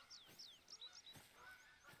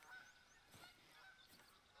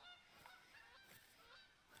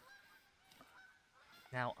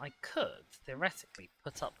 Now, I could, theoretically,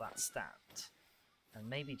 put up that stand and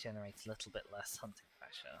maybe generate a little bit less hunting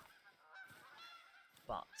pressure.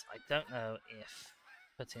 But I don't know if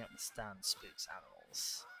putting up the stand spooks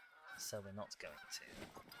animals, so we're not going to.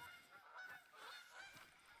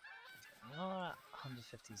 We are at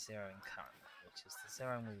 150 zeroing currently, which is the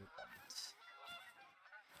zeroing we want.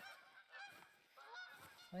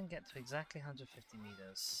 I can get to exactly 150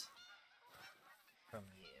 meters from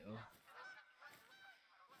you.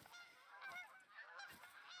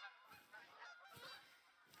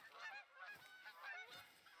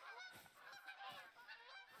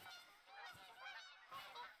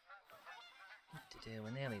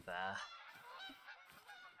 We're nearly there.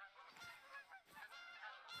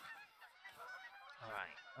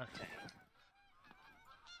 Alright, okay.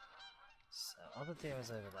 So, other deer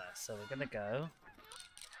is over there. So we're gonna go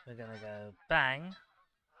bang,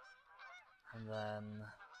 and then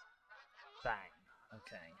bang.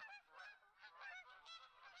 Okay.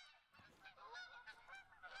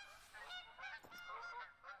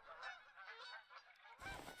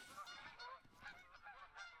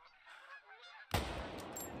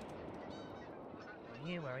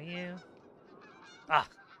 Where are you? Ah!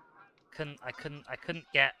 I couldn't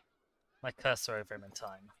get my cursor over him in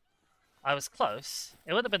time. I was close.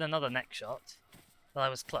 It would have been another neck shot, but I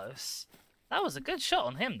was close. That was a good shot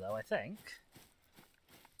on him, though, I think.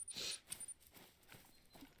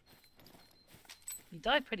 He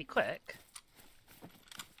died pretty quick.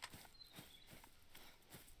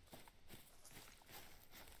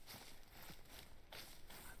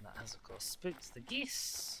 And that has, of course, spooked the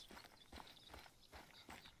geese.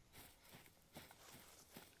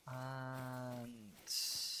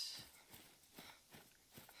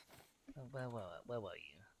 And where were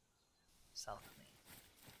you? South of me.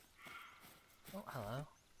 Oh, hello.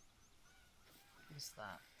 Who's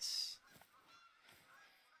that?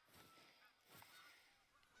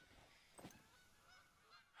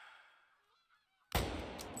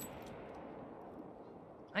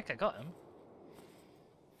 I think I got him.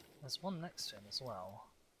 There's one next to him as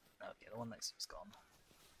well. Okay, the one next to him's gone.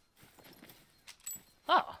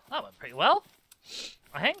 Oh, that went pretty well,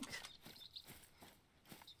 I think.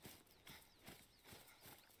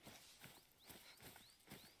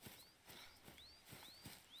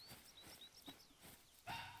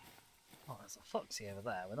 Oh, there's a foxy over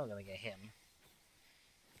there. We're not going to get him.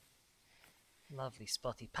 Lovely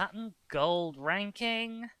spotty pattern. Gold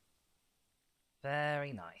ranking.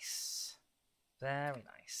 Very nice. Very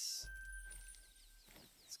nice.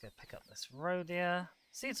 Let's go pick up this roe deer.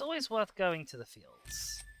 See, it's always worth going to the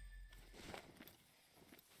fields.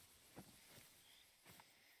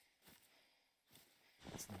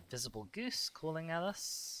 It's an invisible goose calling at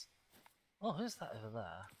us. Oh, who's that over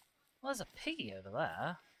there? Well, there's a piggy over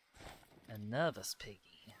there. A nervous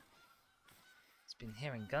piggy. It's been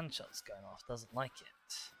hearing gunshots going off, doesn't like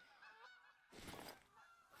it.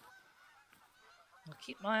 I'll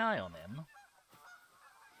keep my eye on him.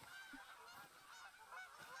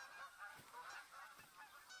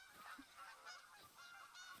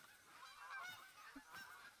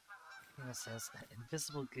 It says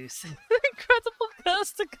invisible goose. Incredible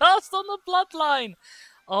curse to cast on the bloodline.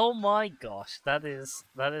 Oh my gosh, that is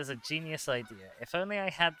a genius idea. If only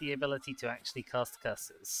I had the ability to actually cast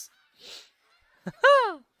curses.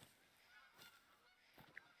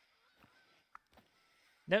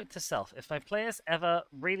 Note to self: if my players ever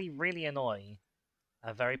really annoy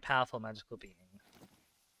a very powerful magical being,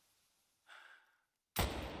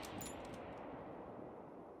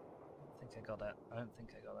 think I got it. I don't think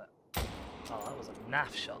I got it. Oh, that was a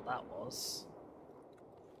naff shot, that was.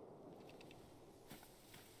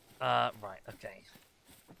 Right, okay.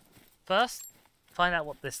 First, find out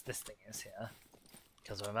what this thing is here.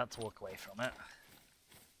 Because we're about to walk away from it.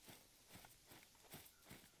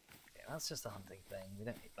 Okay, that's just a hunting thing. We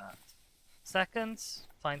don't need that. Second,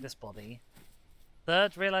 find this body.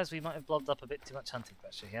 Third, realize we might have blobbed up a bit too much hunting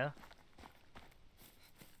pressure here.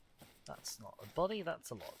 That's not a body, that's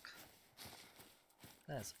a log.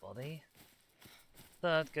 There's a body.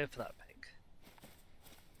 Third, go for that pig.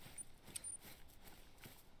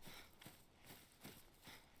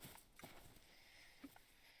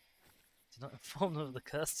 Do not inform them of the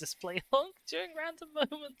curse. Display honk during random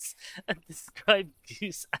moments and describe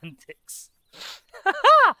goose antics.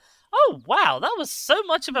 Oh wow, that was so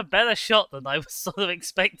much of a better shot than I was sort of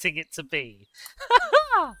expecting it to be.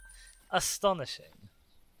 Astonishing.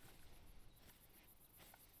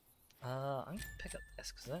 I'm going to pick up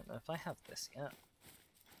this because I don't know if I have this yet.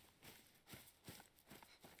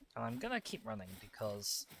 And I'm going to keep running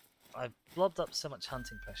because I've blobbed up so much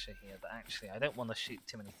hunting pressure here that actually I don't want to shoot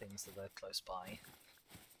too many things that are close by.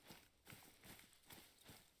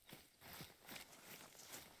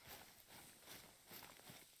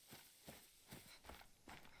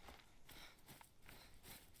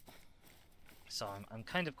 So I'm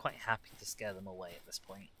kind of quite happy to scare them away at this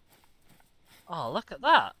point. Oh, look at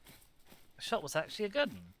that! The shot was actually a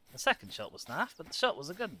good one. The second shot was naff, but the shot was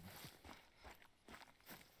a good one.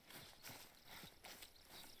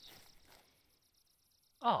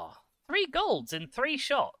 Oh, 3 golds in 3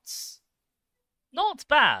 shots. Not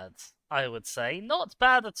bad, I would say. Not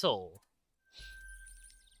bad at all.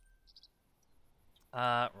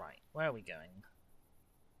 Right, where are we going?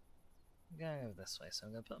 I'm going over this way, so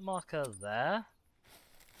I'm going to put a marker there.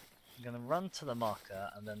 I'm going to run to the marker,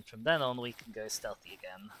 and then from then on we can go stealthy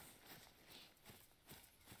again.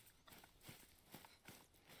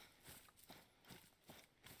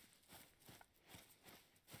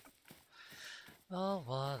 Oh,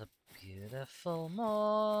 what a beautiful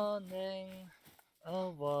morning.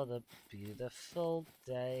 Oh, what a beautiful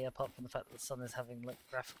day. Apart from the fact that the sun is having like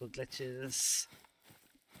graphical glitches.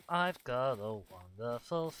 I've got a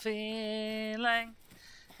wonderful feeling.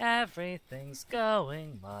 Everything's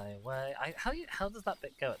going my way. How does that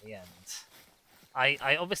bit go at the end?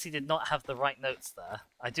 I obviously did not have the right notes there.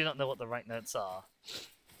 I do not know what the right notes are.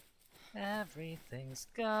 Everything's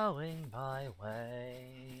going my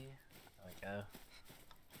way. There we go.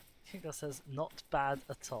 Hugo says, not bad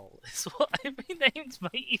at all. Is what I renamed my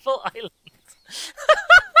evil island.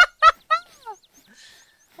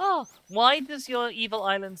 Oh, why does your evil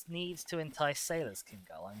island need to entice sailors, King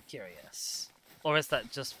Gull? I'm curious. Or is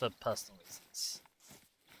that just for personal reasons?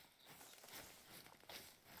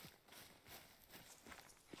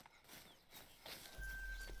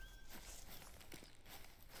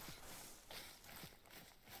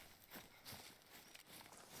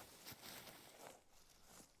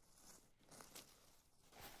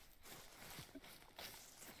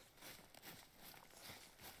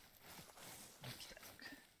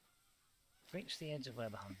 Reach the edge of where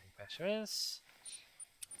the hunting pressure is.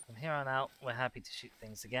 From here on out, we're happy to shoot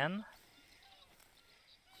things again.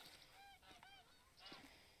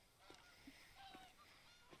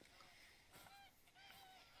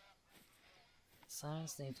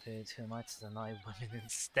 Science need food. Who am I to deny women in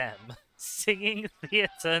STEM? Singing theatre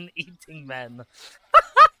and eating men.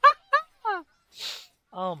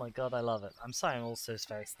 Oh my god, I love it. I'm sorry, I'm also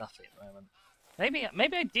very snuffy at the moment.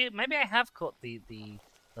 Maybe I do. Maybe I have caught the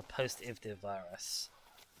post-IVDIV virus.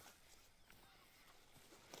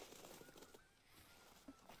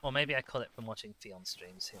 Or maybe I caught it from watching Theon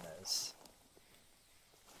streams, who knows.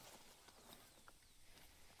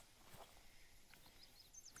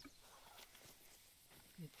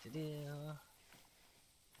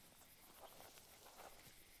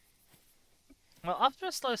 Well, after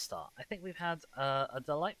a slow start, I think we've had a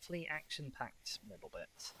delightfully action-packed middle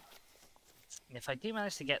bit. And if I do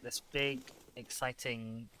manage to get this big,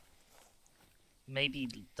 exciting, maybe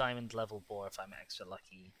diamond level boar if I'm extra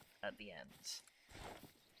lucky at the end,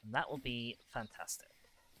 and that will be fantastic.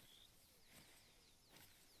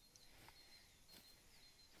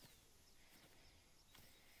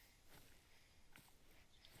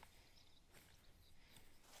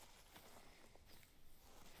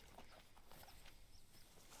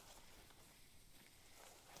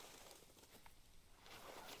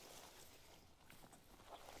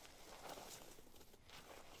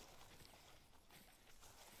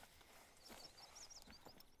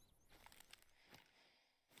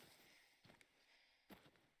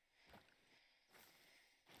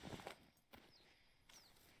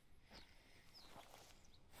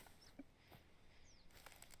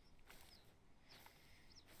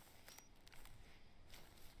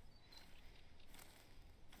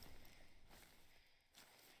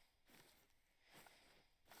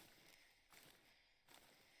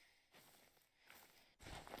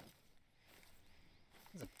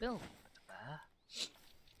 building over there.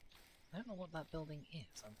 I don't know what that building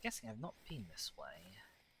is. I'm guessing I've not been this way.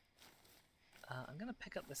 I'm going to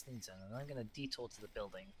pick up this lead zone and I'm going to detour to the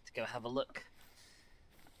building to go have a look.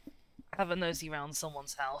 Have a nosy round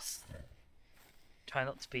someone's house. Try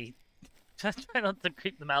not to be... try not to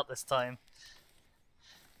creep them out this time.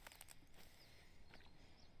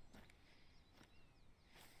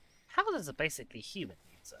 Houses are basically human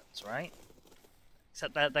lead zones, right?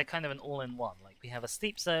 Except they're kind of an all-in-one. Like, we have a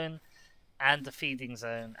sleep zone, and a feeding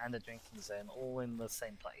zone, and a drinking zone, all in the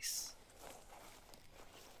same place.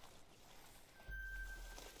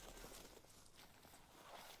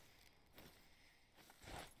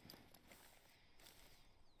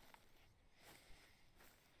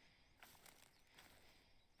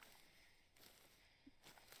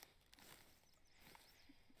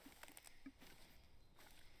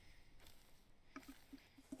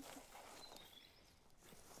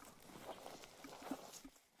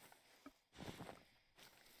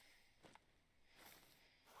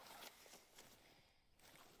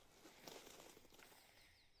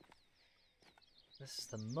 This is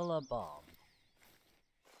the Muller Barn.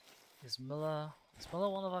 Is Muller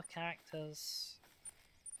one of our characters?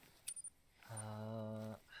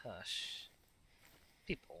 Hirsch.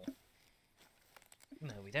 People.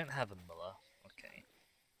 No, we don't have a Muller. Okay.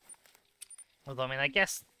 Although, I mean, I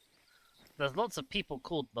guess there's lots of people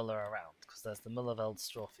called Muller around, because there's the Mullerveld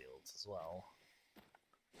Strawfields as well.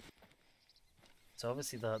 So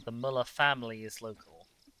obviously the Muller family is local,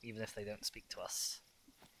 even if they don't speak to us.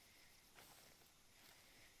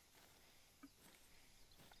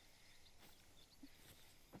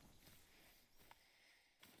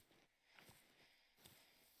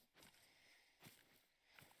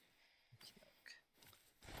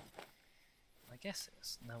 I guess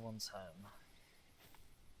it's no one's home.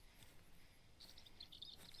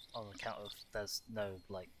 On account of there's no,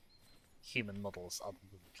 like, human models other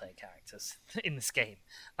than the player characters in this game.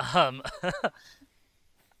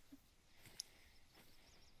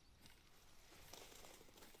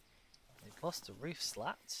 We've lost a roof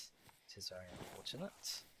slat, which is very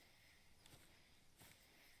unfortunate.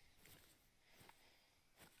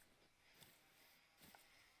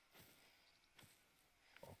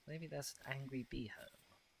 Well, maybe there's an angry bee home.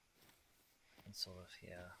 And sort of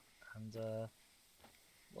here. And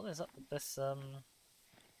what is up with this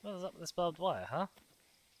what is up with this barbed wire, huh?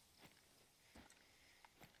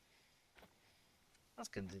 That's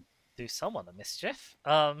gonna do someone a mischief.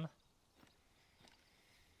 Hello?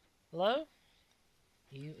 Are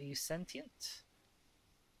you sentient?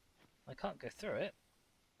 I can't go through it.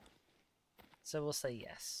 So we'll say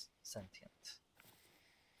yes, sentient.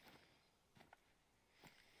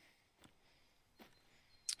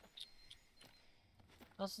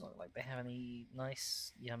 Doesn't look like they have any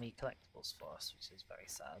nice, yummy collectibles for us, which is very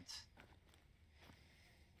sad.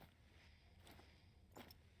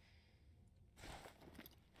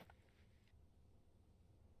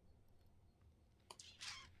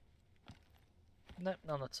 Nope,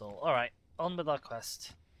 none at all. Alright, on with our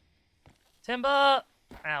quest. Timber!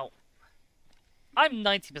 Ow. I'm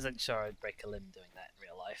 90% sure I'd break a limb doing that in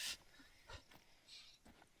real life.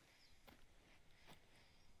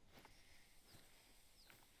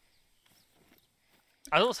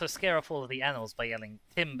 I'd also scare off all of the animals by yelling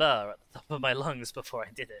timber at the top of my lungs before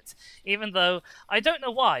I did it. Even though, I don't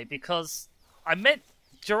know why, because I meant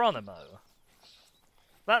Geronimo.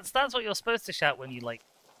 That's what you're supposed to shout when you, like,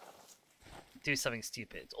 do something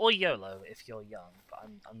stupid. Or YOLO if you're young, but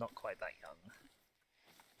I'm not quite that young.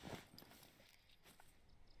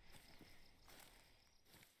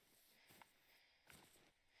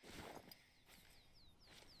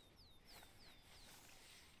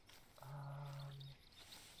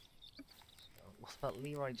 What about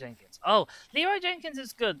Leroy Jenkins? Oh, Leroy Jenkins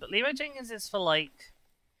is good, but Leroy Jenkins is for, like...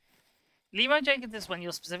 Leroy Jenkins is when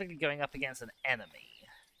you're specifically going up against an enemy.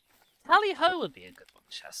 Tally-ho would be a good one,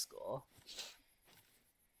 chess score.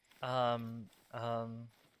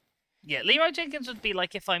 Yeah, Leroy Jenkins would be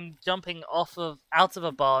like if I'm jumping out of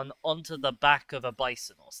a barn onto the back of a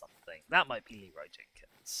bison or something. That might be Leroy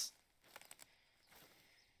Jenkins.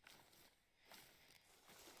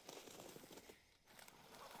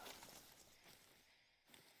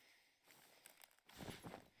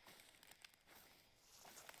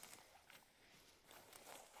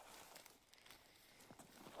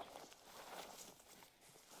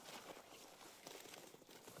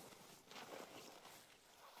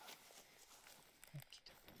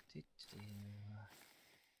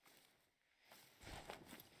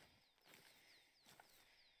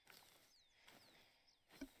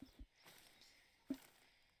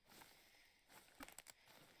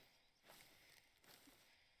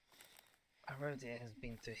 road here has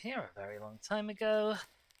been through here a very long time ago.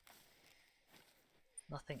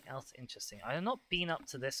 Nothing else interesting. I have not been up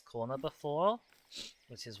to this corner before,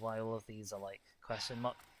 which is why all of these are like question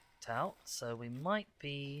marked out. So we might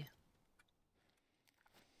be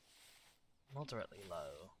moderately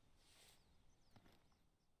low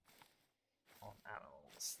on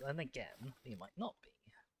animals. Then again, we might not be.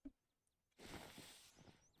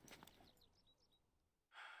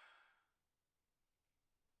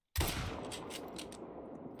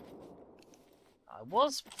 I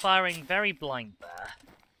was firing very blind there,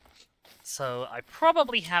 so I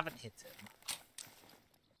probably haven't hit him.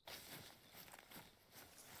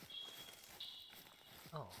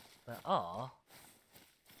 Oh, there are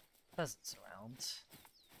pheasants around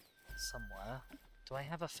somewhere. Do I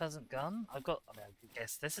have a pheasant gun? I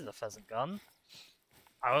guess this is a pheasant gun.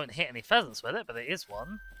 I won't hit any pheasants with it, but it is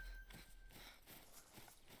one.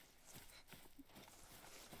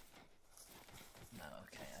 No,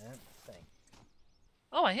 okay, I don't think.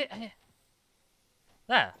 Oh, I hit.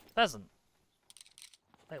 There, pheasant.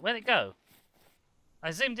 Wait, where'd it go?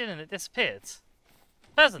 I zoomed in and it disappeared.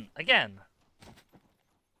 Pheasant, again.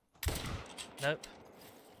 Nope.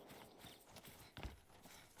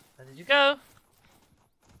 Where did you go?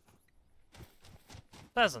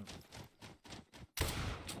 Pheasant.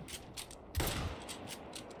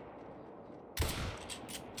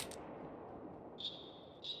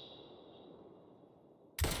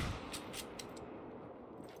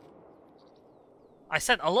 I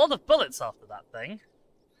sent a lot of bullets after that thing.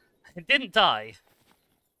 It didn't die.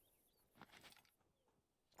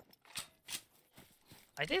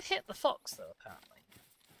 I did hit the fox though, apparently.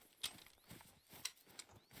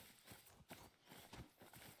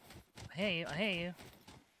 I hear you, I hear you.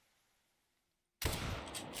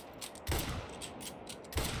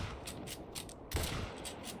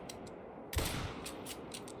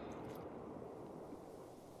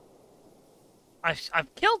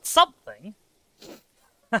 I've killed something.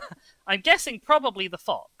 I'm guessing probably the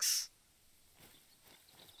fox.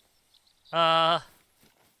 Where's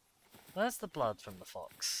the blood from the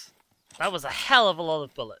fox? That was a hell of a lot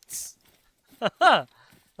of bullets. That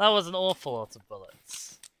was an awful lot of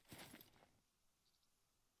bullets.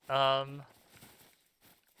 Yeah,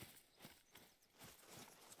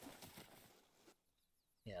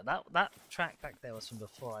 that track back there was from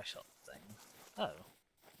before I shot the thing. Oh.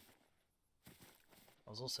 I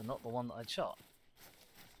was also not the one that I'd shot.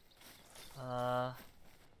 Okay,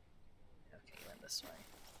 he went this way.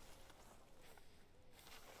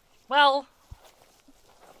 Well,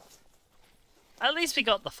 at least we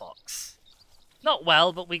got the fox. Not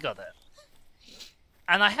well, but we got it.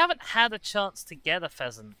 And I haven't had a chance to get a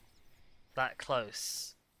pheasant that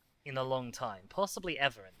close in a long time. Possibly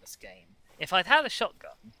ever in this game. If I'd had a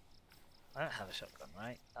shotgun... I don't have a shotgun,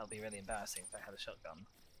 right? That would be really embarrassing if I had a shotgun.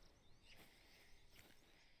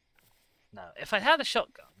 No, if I'd had a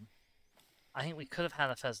shotgun, I think we could have had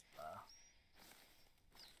a pheasant there.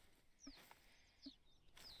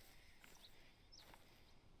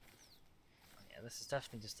 Yeah, this is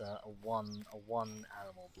definitely just a one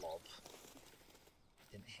animal blob.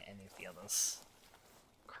 Didn't hit any of the others.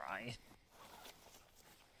 Cry.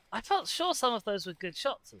 I felt sure some of those were good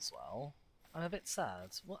shots as well. I'm a bit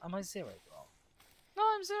sad. What am I zeroed wrong? No,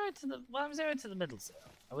 I'm zeroed to the I'm zeroed to the middle zero.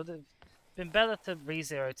 I would have been better to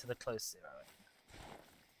re-zero to the close zeroing.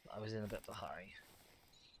 I was in a bit of a hurry.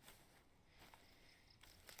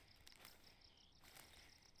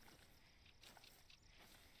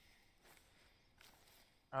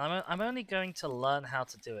 I'm only going to learn how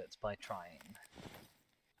to do it by trying.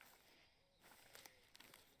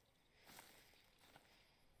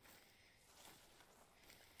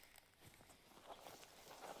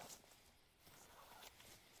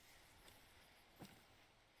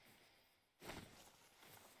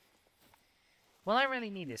 What I really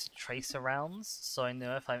need is tracer rounds, so I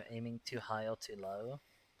know if I'm aiming too high or too low.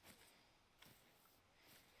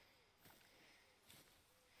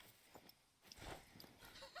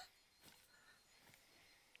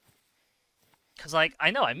 Because, like, I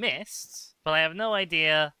know I missed, but I have no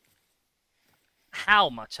idea how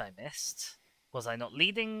much I missed. Was I not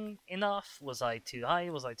leading enough? Was I too high?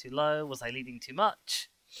 Was I too low? Was I leading too much?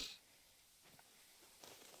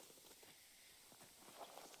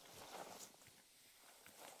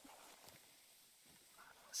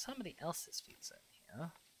 Somebody else's feed zone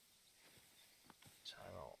here, which I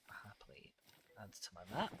will happily add to my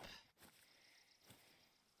map.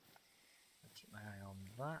 I'll keep my eye on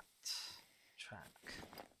that track.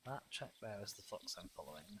 That track there is the fox I'm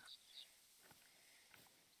following.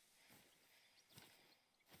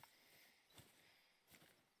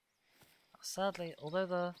 Sadly, although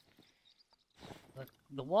the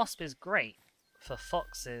The wasp is great for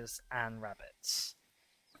foxes and rabbits,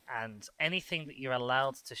 and anything that you're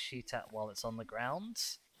allowed to shoot at while it's on the ground.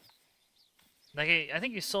 Like, I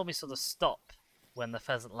think you saw me sort of stop when the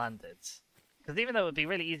pheasant landed, because even though it would be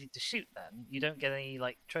really easy to shoot then, you don't get any,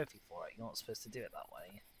 like, trophy for it. You're not supposed to do it that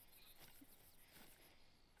way.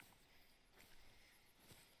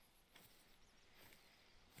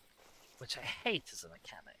 Which I hate as a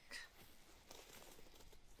mechanic.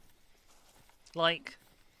 Like,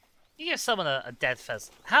 you give someone a dead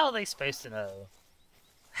pheasant, how are they supposed to know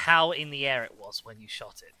how in the air it was when you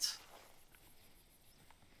shot it?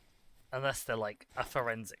 Unless they're like a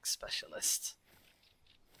forensic specialist.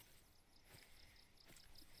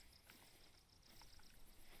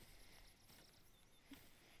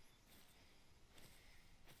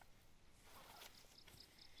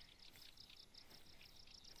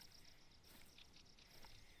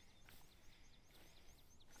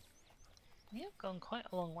 You've gone quite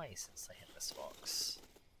a long way since I hit this fox.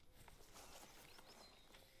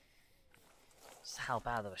 Just how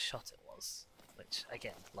bad of a shot it was. Which,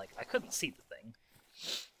 again, like, I couldn't see the thing.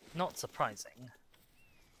 Not surprising.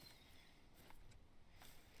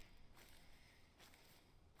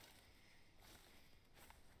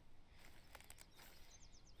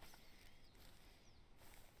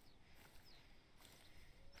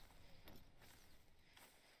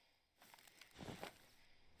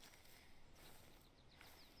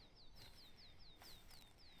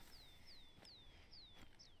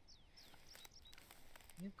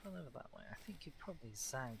 You've gone over that way. I think you probably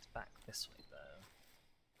zagged back this way, though.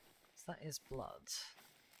 So that is blood.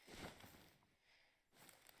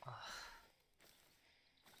 Ugh.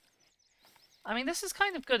 I mean, this is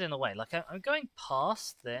kind of good in a way. Like, I'm going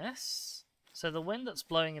past this, so the wind that's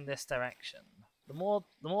blowing in this direction, the more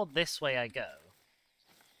this way I go,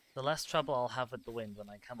 the less trouble I'll have with the wind when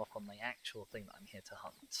I come up on the actual thing that I'm here to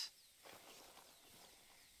hunt.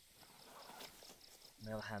 On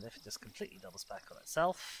the other hand, if it just completely doubles back on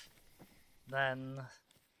itself, then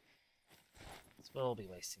we'll be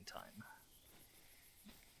wasting time.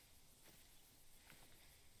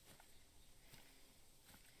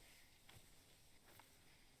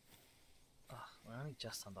 Ugh, we're only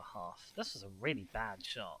just under half. This was a really bad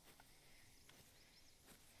shot.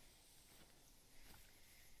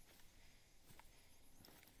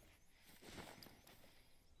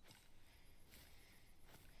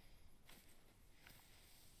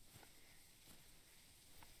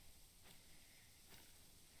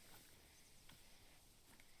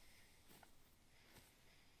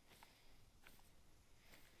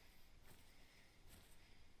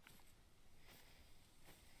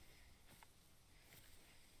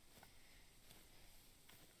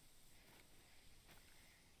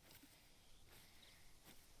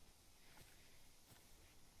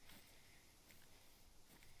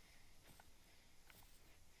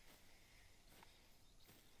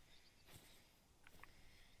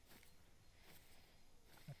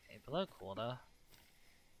 Okay, below quarter.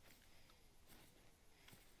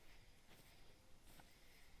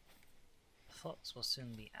 The fox will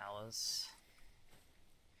soon be ours.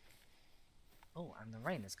 Oh, and the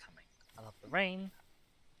rain is coming. I love the rain.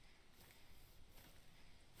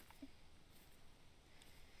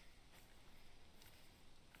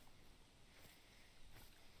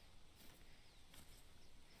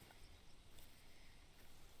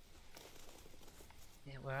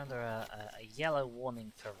 Yeah, we're under a yellow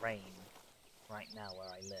warning for rain right now where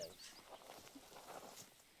I live.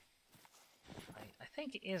 I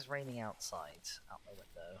think it is raining outside, out my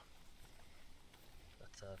window. But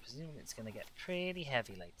presumably it's going to get pretty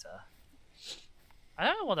heavy later. I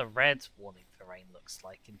don't know what a red warning for rain looks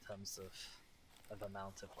like in terms of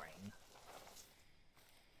amount of rain.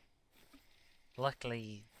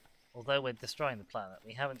 Luckily, although we're destroying the planet,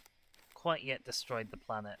 we haven't quite yet destroyed the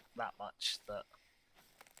planet that much that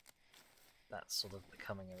that's sort of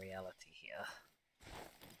becoming a reality here.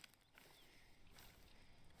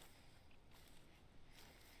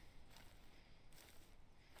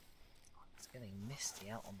 Oh, it's getting misty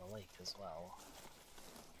out on the lake as well.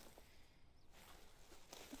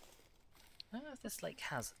 I don't know if this lake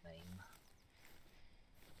has a name.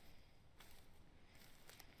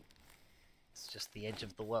 It's just the edge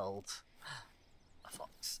of the world. A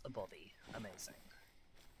fox, a body, amazing.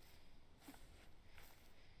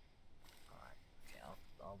 Alright, okay,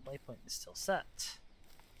 our waypoint is still set.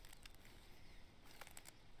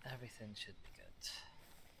 Everything should be good.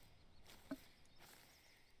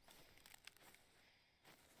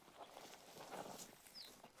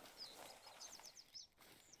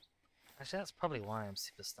 Actually, that's probably why I'm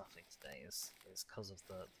super snuffling today, is because of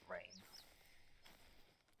the rain.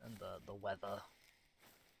 And the weather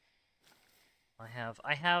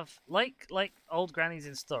I have like old grannies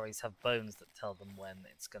in stories have bones that tell them when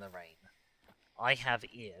it's gonna rain. I have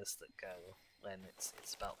ears that go when it's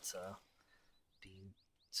about to be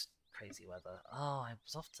crazy weather. Oh, I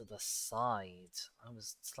was off to the side. I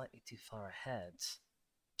was slightly too far ahead.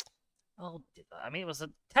 Oh, did I? I mean, it was a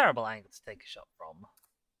terrible angle to take a shot from.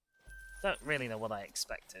 Don't really know what I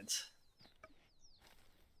expected.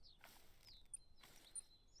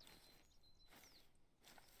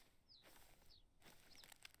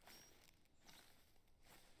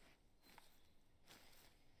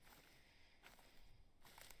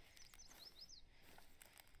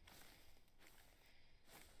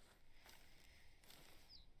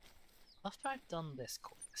 After I've done this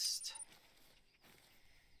quest,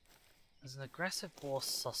 there's an aggressive boar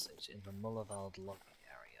sausage in the Mullivald logging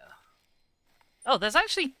area. Oh, there's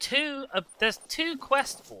actually there's two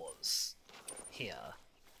quest boars here.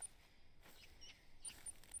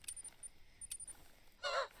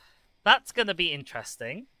 That's gonna be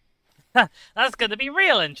interesting. That's gonna be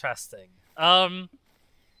real interesting. We're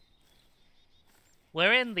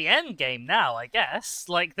in the end game now, I guess.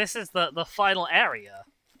 Like, this is the final area.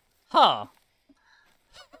 Huh.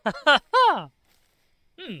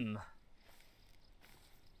 Hmm.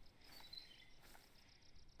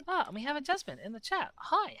 Ah, and we have a Jasmine in the chat.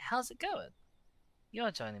 Hi, how's it going?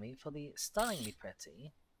 You're joining me for the stunningly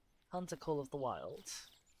pretty Hunter Call of the Wild,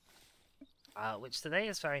 which today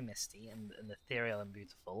is very misty and ethereal and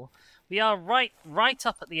beautiful. We are right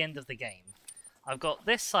up at the end of the game. I've got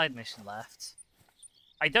this side mission left.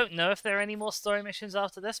 I don't know if there are any more story missions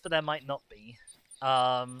after this, but there might not be.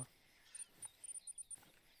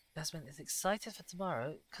 Jasmine is excited for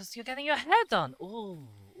tomorrow because you're getting your hair done. Ooh.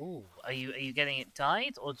 Are you getting it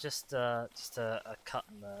dyed or just a cut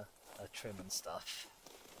and a trim and stuff?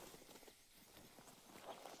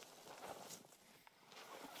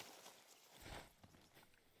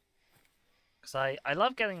 Because I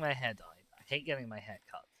love getting my hair dyed. I hate getting my hair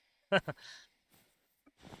cut.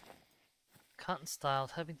 Cut and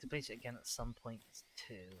styled, hoping to bleach it again at some point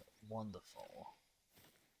too. Wonderful.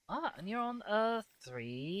 Ah, and you're on a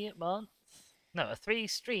 3-month... No, a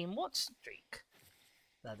 3-stream watch streak.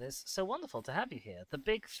 That is so wonderful to have you here. The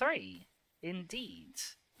big 3. Indeed.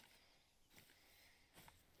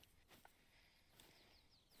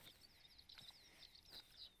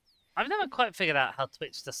 I've never quite figured out how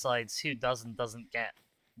Twitch decides who does and doesn't get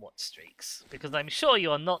watch streaks, because I'm sure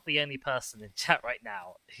you are not the only person in chat right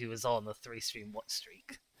now who is on a 3-stream watch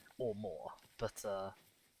streak or more, but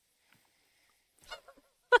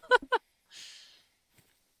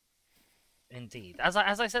indeed, as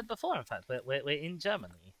I said before, in fact, we're in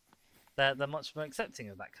Germany. They're much more accepting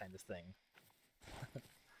of that kind of thing.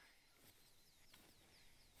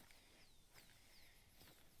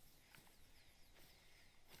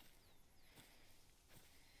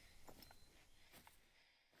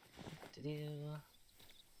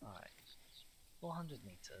 Alright. 400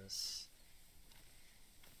 meters.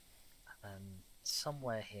 And then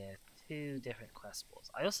somewhere here, 2 different quest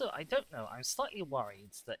balls. I don't know, I'm slightly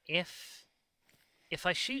worried that if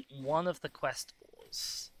I shoot one of the quest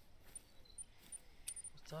balls...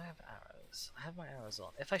 Do I have arrows? I have my arrows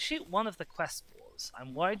on. If I shoot one of the quest balls,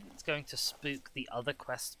 I'm worried it's going to spook the other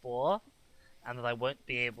quest ball, and that I won't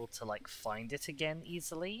be able to, like, find it again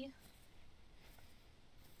easily.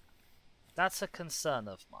 That's a concern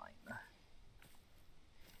of mine.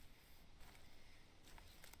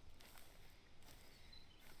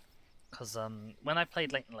 Because when I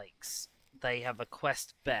played Leighton Lakes, they have a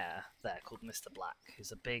quest bear there called Mr. Black,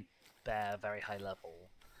 who's a big bear, very high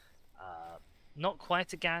level. Not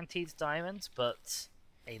quite a guaranteed diamond, but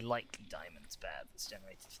a likely diamond bear that's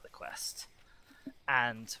generated for the quest.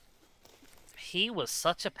 And he was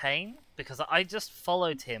such a pain, because I just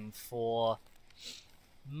followed him for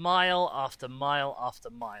mile after mile after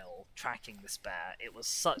mile tracking this bear. It was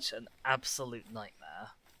such an absolute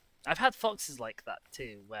nightmare. I've had foxes like that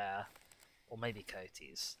too, where, or maybe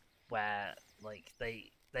coyotes, where like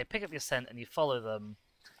they pick up your scent and you follow them,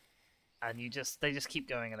 and they just keep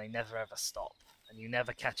going and they never ever stop, and you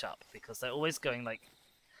never catch up because they're always going like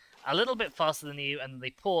a little bit faster than you, and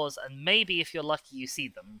they pause, and maybe if you're lucky you see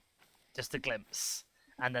them, just a glimpse,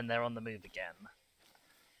 and then they're on the move again.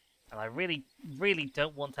 And I really, really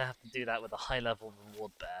don't want to have to do that with a high-level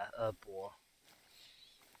reward boar.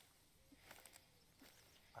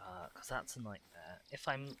 Because that's a nightmare. If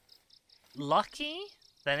I'm lucky,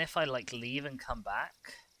 then if I like leave and come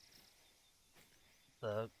back,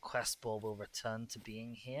 the quest boar will return to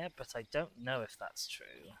being here, but I don't know if that's true.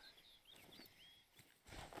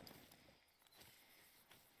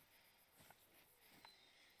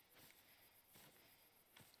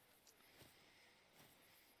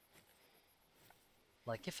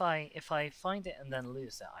 Like, if I find it and then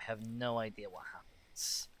lose it, I have no idea what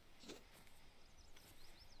happens.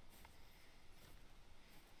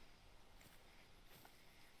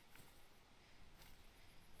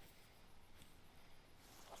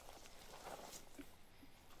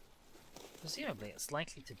 Presumably, it's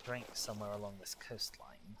likely to drink somewhere along this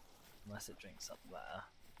coastline, unless it drinks up there.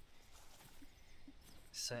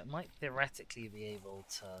 So it might theoretically be able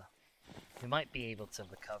to... We might be able to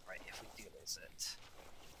recover it if we do lose it.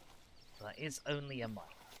 But that is only a minor.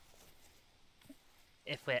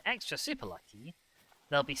 If we're extra super lucky,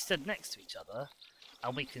 they'll be stood next to each other,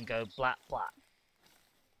 and we can go blat blat.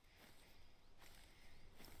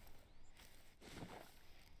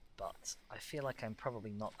 But I feel like I'm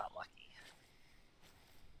probably not that lucky.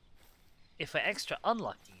 If we're extra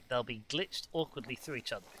unlucky, they'll be glitched awkwardly through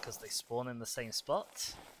each other because they spawn in the same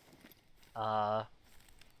spot.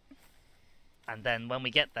 And then when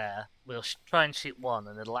we get there, we'll try and shoot one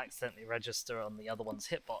and it'll accidentally register on the other one's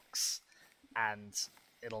hitbox and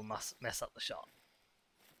it'll mess up the shot.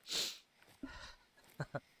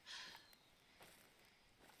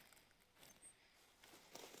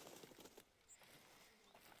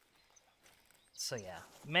 So yeah,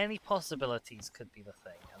 many possibilities could be the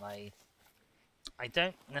thing, and I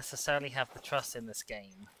don't necessarily have the trust in this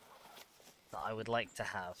game that I would like to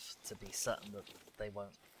have to be certain that they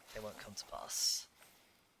won't come to pass.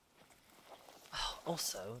 Oh,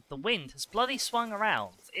 also, the wind has bloody swung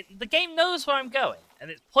around. The game knows where I'm going,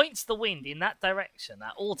 and it points the wind in that direction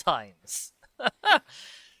at all times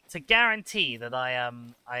to guarantee that I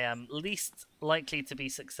am least likely to be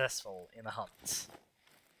successful in a hunt.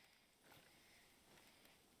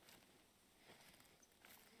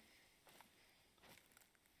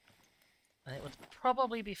 And it would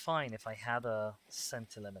probably be fine if I had a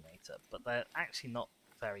scent eliminator, but they're actually not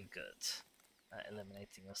very good at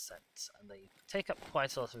eliminating your scent, and they take up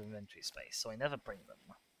quite a lot of inventory space, so I never bring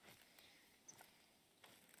them.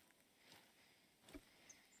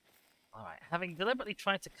 Alright, having deliberately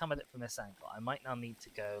tried to come at it from this angle, I might now need to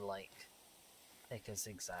go, like, take a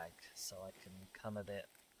zigzag, so I can come at it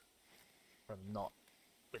from not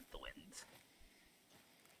with the wind.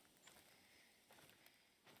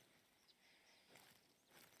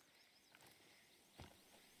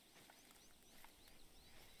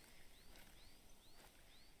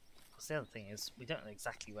 The other thing is, we don't know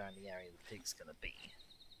exactly where in the area the pig's gonna be.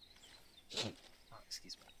 Oh,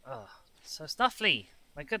 excuse me. Oh, so snuffly!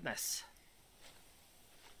 My goodness!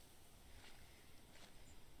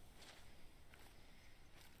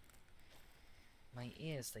 My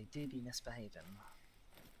ears, they do be misbehaving.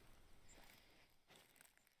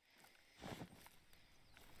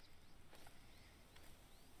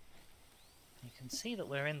 You can see that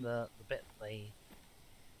we're in the bit they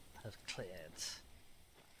have cleared.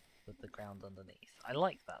 With the ground underneath. I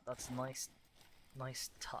like that. That's a nice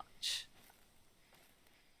touch.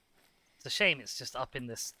 It's a shame it's just up in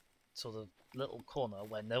this sort of little corner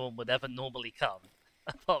where no one would ever normally come,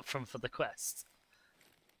 apart from for the quest.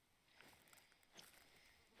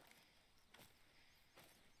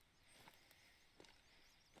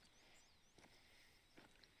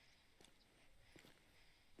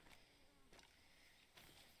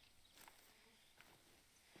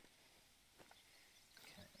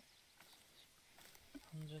 Okay.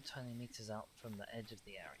 120 meters out from the edge of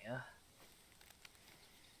the area.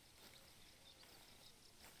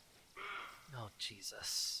 Oh,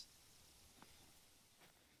 Jesus.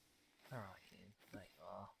 Where are you? There you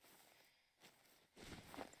are.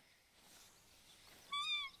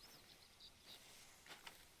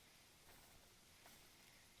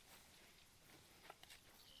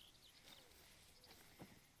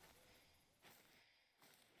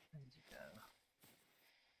 Where did you go?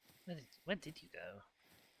 Where did you go?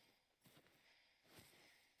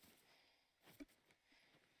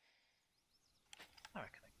 I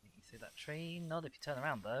reckon I can get you through that tree. Not if you turn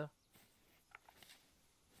around, though.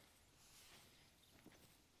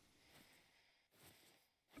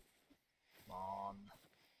 Come on.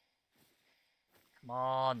 Come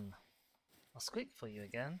on. I'll squeak for you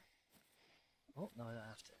again. Oh, no, I don't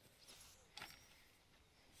have to.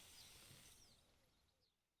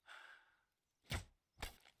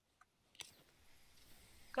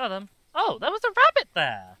 Got him. Oh, there was a rabbit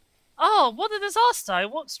there! Oh, what a disaster! I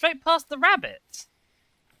walked straight past the rabbit!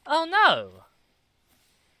 Oh no!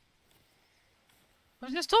 I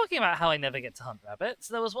was just talking about how I never get to hunt rabbits.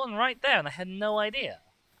 There was one right there and I had no idea.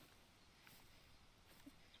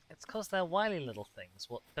 It's because they're wily little things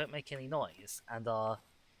what don't make any noise and are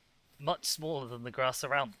much smaller than the grass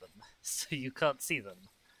around them, so you can't see them.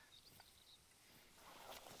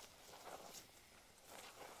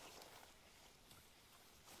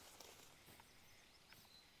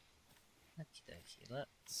 Okie dokie,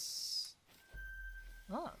 let's...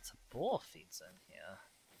 Oh, it's a boar feed zone here.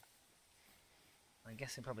 I'm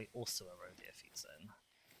guessing probably also a roe deer feed zone.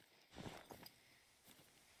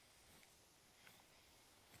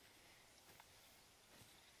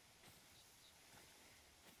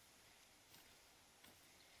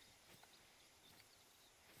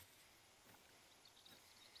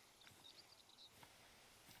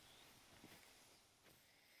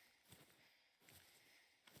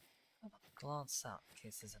 I'll glance out in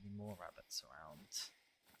case there's any more rabbits around.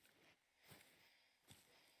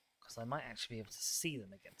 Because I might actually be able to see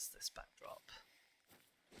them against this backdrop.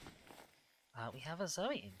 We have a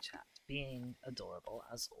Zoe in chat, being adorable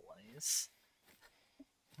as always.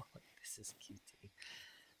 Oh, this is cutie.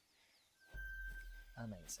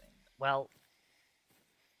 Amazing. Well,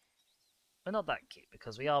 we're not that cute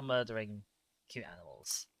because we are murdering cute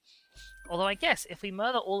animals. Although I guess if we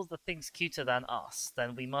murder all of the things cuter than us,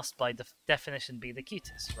 then we must by definition be the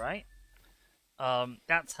cutest, right?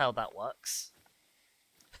 That's how that works.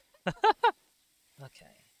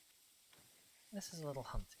 Okay. This is a little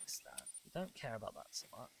hunting stand. We don't care about that so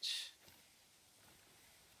much.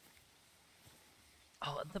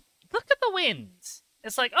 Oh, and look at the wind!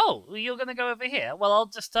 It's like, oh, you're gonna go over here? Well, I'll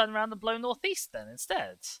just turn around and blow northeast then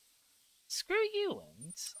instead. Screw you,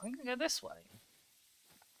 wind. I'm gonna go this way.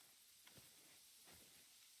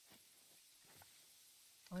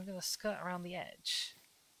 I'm gonna skirt around the edge.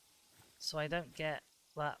 So I don't get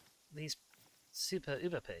these super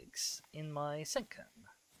uber pigs in my sink cone.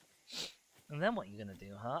 And then what are you gonna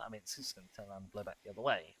do, huh? I mean, it's just gonna turn around and blow back the other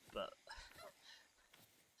way, but...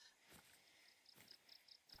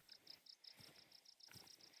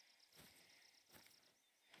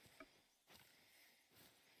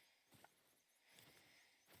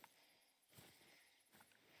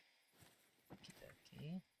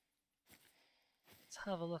 Okey-dokey. Let's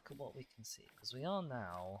have a look at what we can see, because we are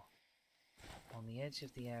now on the edge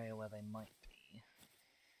of the area where they might be.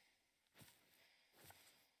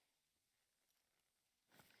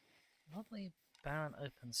 Lovely barren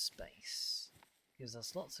open space. Gives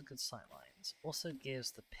us lots of good sightlines. Also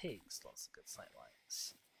gives the pigs lots of good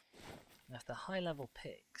sightlines. And if they're high-level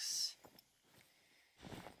pigs,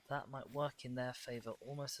 that might work in their favour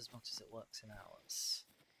almost as much as it works in ours.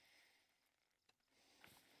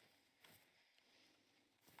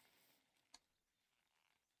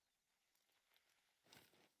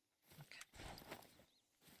 Okay.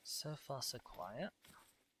 So far so quiet.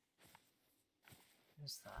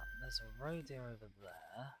 Who's that? There's a roe deer over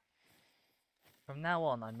there. From now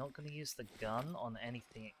on, I'm not going to use the gun on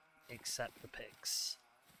anything except the pigs.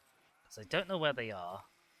 Because I don't know where they are.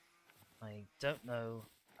 I don't know.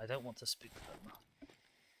 I don't want to spook them.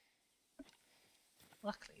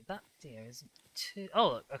 Luckily, that deer isn't too...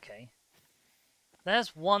 Oh, look, okay.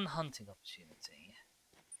 There's one hunting opportunity.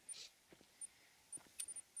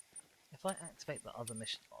 If I activate the other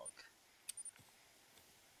mission log...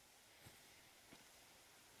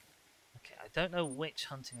 Okay, I don't know which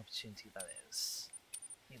hunting opportunity that is.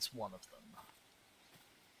 It's one of them.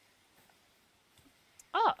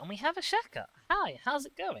 Ah, and we have a Shaka. Hi, how's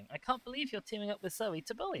it going? I can't believe you're teaming up with Zoe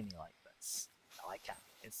to bully me like this. No, I can.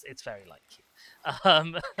 It's very like you.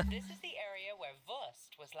 This is the area where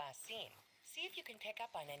Wurst was last seen. See if you can pick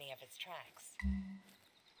up on any of its tracks.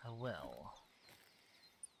 I will.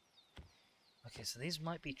 Okay, so these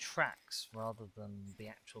might be tracks rather than the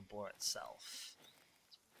actual boar itself.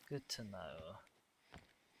 Good to know.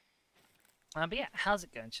 But yeah, how's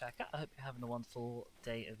it going, Shaka? I hope you're having a wonderful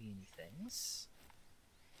day of uni things.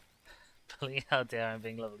 Bully, how dare I'm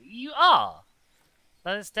being lovely. You are!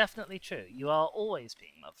 That is definitely true. You are always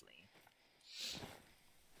being lovely.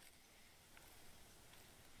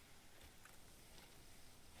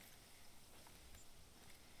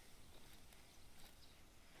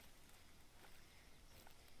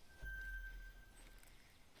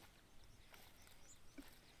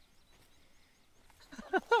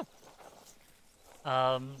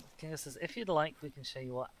 Kinga says, if you'd like, we can show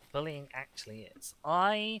you what bullying actually is.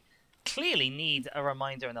 I clearly need a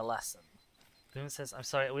reminder and a lesson. Boom says, I'm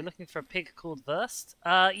sorry, are we looking for a pig called Wurst?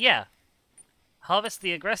 Yeah. Harvest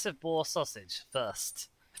the aggressive boar sausage first.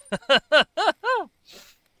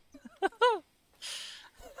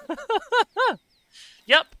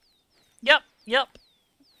 Yep.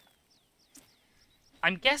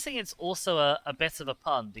 I'm guessing it's also a bit of a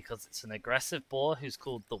pun because it's an aggressive boar who's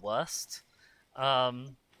called the Worst.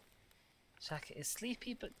 Shaka is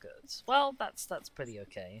sleepy but good. Well, that's pretty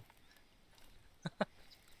okay.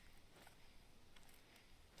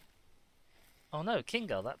 Oh no,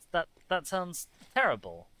 Kingo, that sounds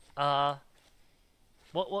terrible.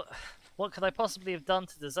 What What could I possibly have done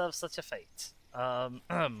to deserve such a fate? Oh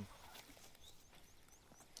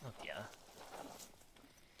dear.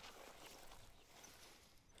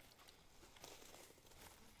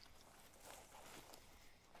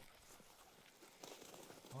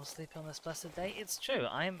 More sleepy on this blessed day? It's true.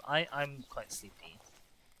 I'm quite sleepy.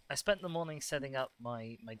 I spent the morning setting up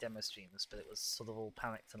my demo streams, but it was sort of all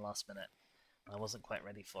panicked and last minute. I wasn't quite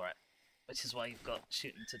ready for it, which is why you've got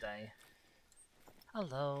shooting today.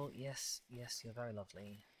 Hello, yes, you're very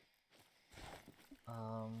lovely.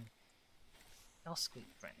 I'll squeak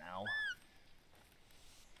right now.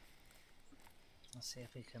 Let's see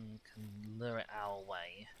if we can lure it our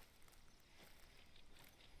way.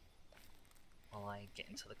 While I get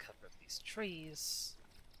into the cover of these trees.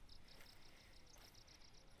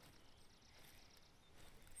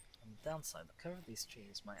 On the downside, the cover of these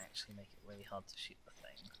trees might actually make it really hard to shoot the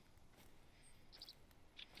thing.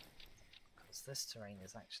 Because this terrain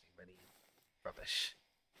is actually really rubbish.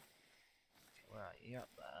 Okay, where are you? You're up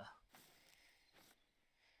there.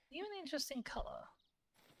 Are you an interesting colour?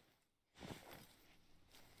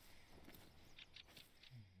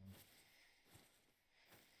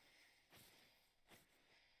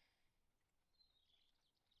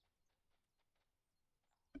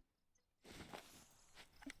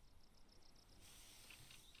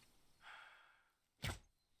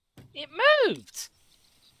 It moved!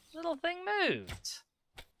 Little thing moved.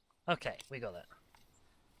 Okay, we got it.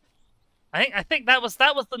 I think that was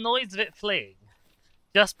the noise of it fleeing.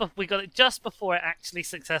 We got it just before it actually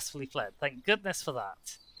successfully fled. Thank goodness for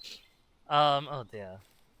that. Oh dear.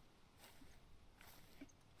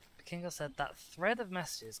 Kingo said that thread of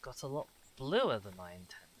messages got a lot bluer than I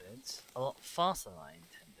intended. A lot faster than I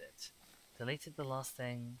intended. Deleted the last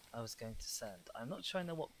thing I was going to send. I'm not sure I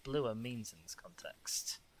know what bluer means in this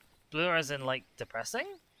context. Bluer as in, like,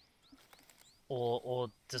 depressing? Or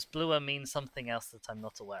does bluer mean something else that I'm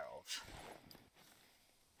not aware of?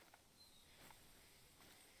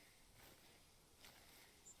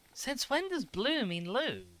 Since when does blue mean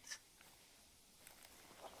lewd?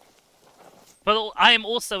 But I am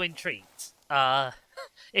also intrigued.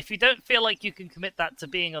 If you don't feel like you can commit that to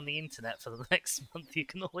being on the internet for the next month, you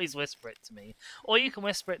can always whisper it to me. Or you can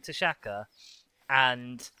whisper it to Shaka,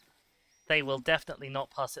 and they will definitely not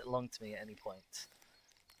pass it along to me at any point.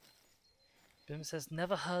 Boom says,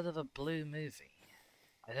 never heard of a blue movie.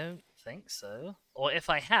 I don't think so. Or if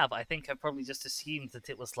I have, I think I probably just assumed that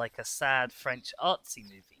it was like a sad French artsy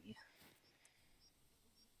movie.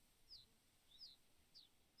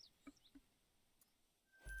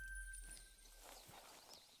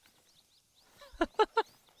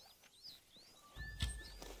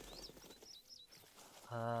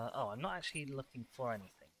 Oh, I'm not actually looking for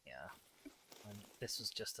anything here. This was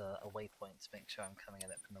just a waypoint to make sure I'm coming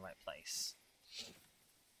at it from the right place.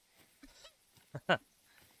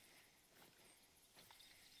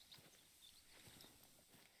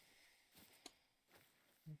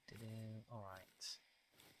 Alright.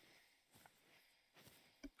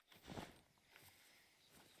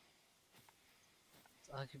 It's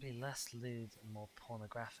arguably less lewd and more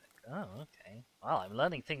pornographic. Oh, okay. Well, I'm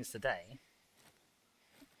learning things today.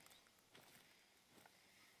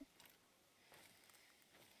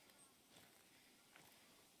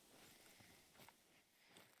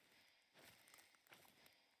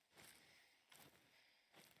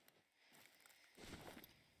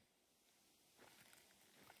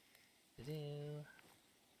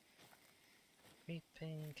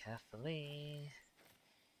 Creeping carefully.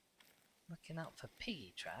 Looking out for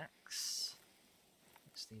piggy tracks.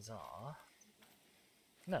 Which these are.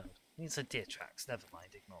 No, these are deer tracks. Never mind,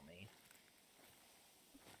 ignore me.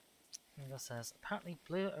 It says, apparently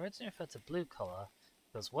blue originally referred to blue collar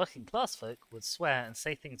because working class folk would swear and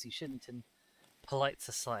say things you shouldn't in polite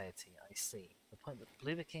society. I see. The point that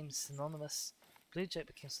blue joke became synonymous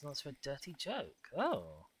for a dirty joke.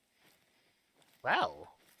 Oh. Well.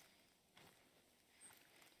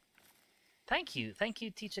 Thank you,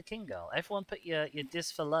 Teacher Kingo. Everyone put your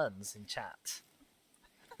dis for learns in chat.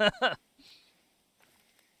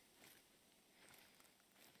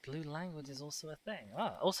 Blue language is also a thing.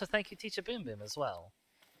 Oh, also thank you, Teacher Boom Boom, as well.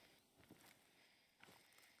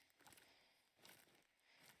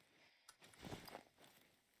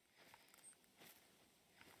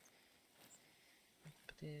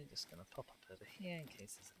 Just gonna pop up over here in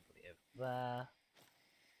case there's anybody over there.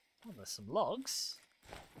 Oh, there's some logs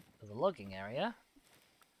for the logging area.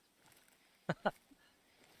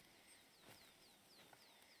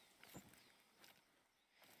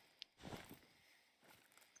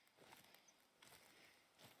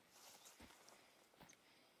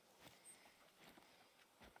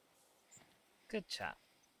 Good chat.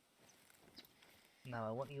 Now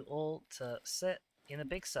I want you all to sit in a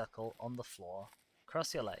big circle on the floor,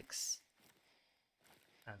 cross your legs,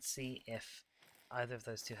 and see if either of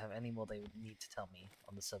those two have any more they would need to tell me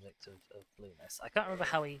on the subject of blueness. I can't remember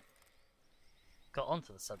how we got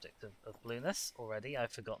onto the subject of blueness already,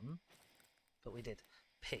 I've forgotten. But we did.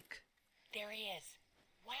 Pig. There he is.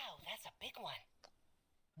 Wow, that's a big one.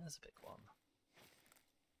 There's a big one.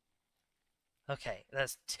 Okay,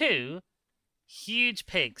 there's two huge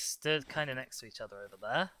pigs stood kind of next to each other over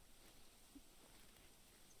there.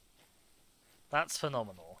 That's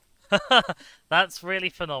phenomenal. That's really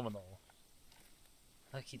phenomenal.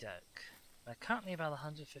 Okie doke. They're currently about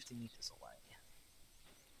 150 meters away.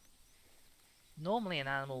 Normally an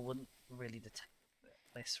animal wouldn't really detect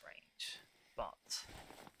this range, but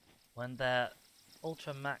when they're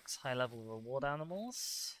ultra max high level reward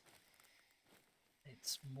animals,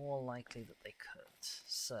 it's more likely that they could.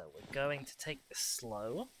 So we're going to take this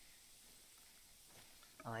slow.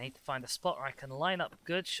 I need to find a spot where I can line up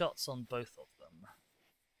good shots on both of them.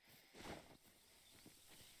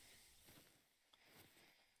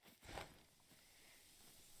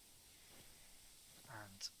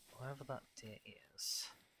 And wherever that deer is,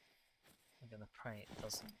 I'm going to pray it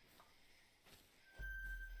doesn't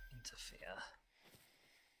interfere.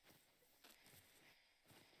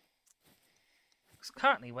 Because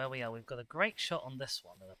currently where we are, we've got a great shot on this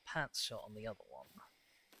one and a pants shot on the other one.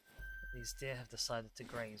 But these deer have decided to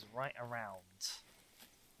graze right around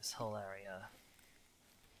this whole area.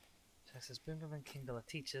 Jack says, Boom Boom and Kingle are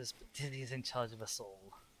teachers, but Diddy's in charge of us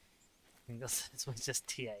all. Kingle says, we're just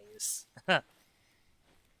TAs.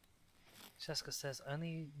 Cheska says,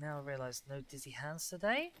 only now realise no dizzy hands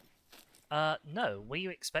today? No. Were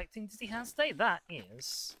you expecting dizzy hands today? That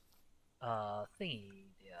is thingy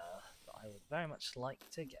that I would very much like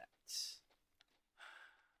to get.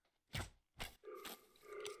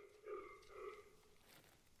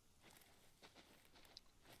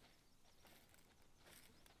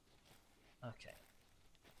 Okay.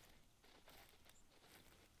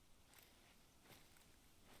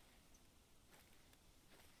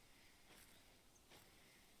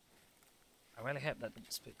 I really hope that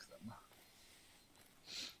didn't spook them.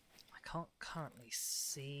 I can't currently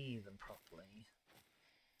see them properly.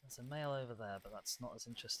 There's a male over there, but that's not as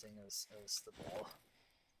interesting as the boar.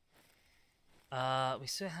 We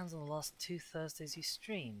saw your hands on the last 2 Thursdays you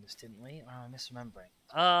streamed, didn't we? Oh, I'm misremembering.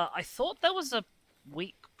 I thought there was a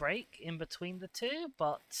week break in between the two,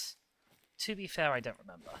 but to be fair, I don't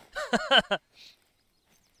remember.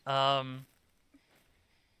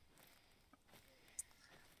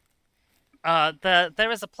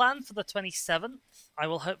 There is a plan for the 27th. I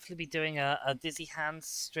will hopefully be doing a Dizzy Hands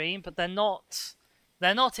stream, but they're not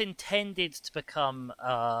intended to become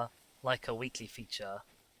like a weekly feature,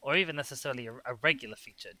 or even necessarily a regular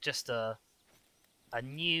feature. Just a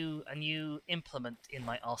new implement in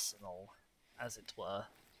my arsenal, as it were,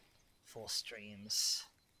 for streams.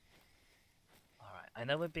 Alright, I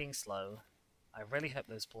know we're being slow. I really hope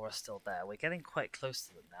those boar are still there. We're getting quite close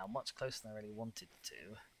to them now, much closer than I really wanted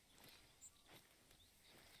to.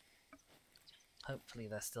 Hopefully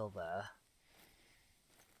they're still there.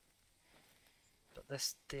 But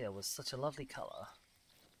this deer was such a lovely colour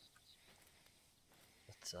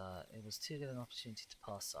that it was too good an opportunity to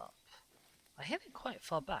pass up. I hit it quite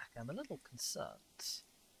far back. I'm a little concerned.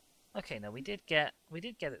 Okay, no, we did get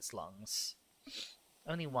its lungs.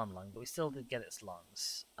 Only one lung, but we still did get its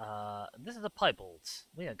lungs. This is a piebald.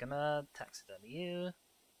 We are gonna taxidermy you.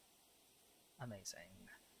 Amazing.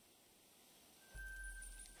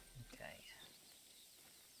 Okay.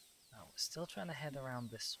 Now we're still trying to head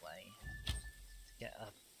around this way to get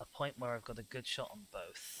a point where I've got a good shot on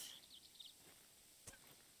both.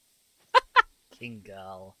 King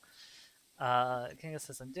Girl. King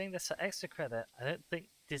says, I'm doing this for extra credit. I don't think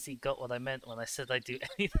Dizzy got what I meant when I said I'd do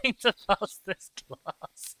anything to pass this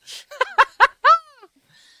class.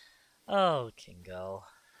 Oh, King Girl.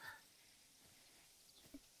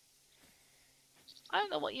 I don't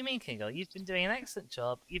know what you mean, King Girl. You've been doing an excellent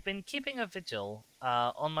job. You've been keeping a vigil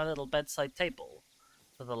on my little bedside table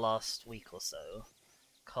for the last week or so.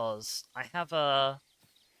 Because I have a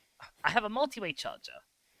multi-way charger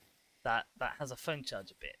that has a phone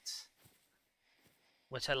charger bit,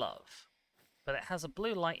 which I love, but it has a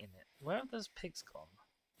blue light in it. Where have those pigs gone?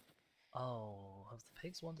 Oh, have the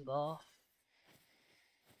pigs wandered off?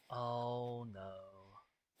 Oh no.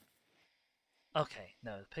 Okay,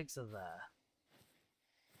 no, the pigs are there.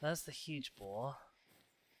 There's the huge boar.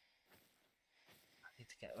 I need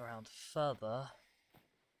to get around further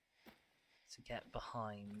to get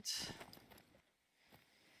behind.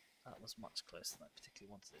 That was much closer than I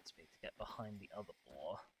particularly wanted it to be, to get behind the other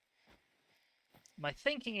boar. my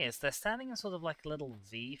thinking is they're standing in sort of like a little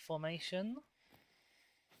V formation.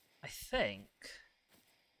 I think.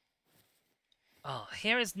 Oh,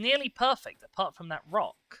 here is nearly perfect, apart from that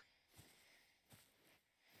rock.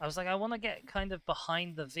 I was like, I want to get kind of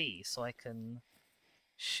behind the V so I can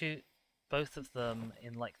shoot both of them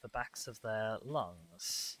in like the backs of their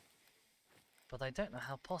lungs. But I don't know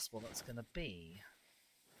how possible that's going to be.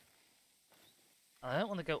 I don't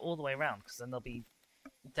want to go all the way around because then they'll be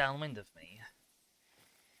downwind of me.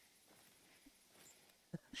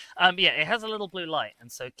 Yeah, it has a little blue light,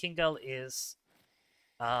 and so King Girl is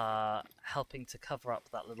helping to cover up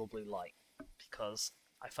that little blue light because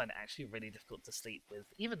I find it actually really difficult to sleep with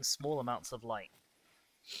even small amounts of light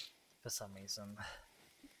for some reason.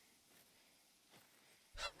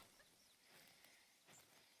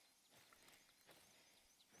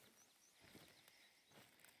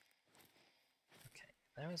 Okay,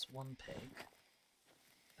 there is one pig,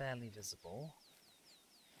 barely visible.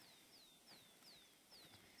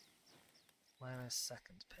 Where is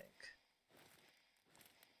second pig?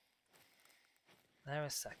 There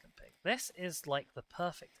is second pig. This is like the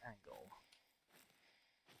perfect angle.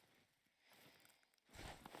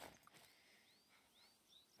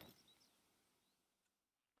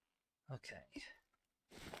 Okay.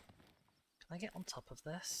 Can I get on top of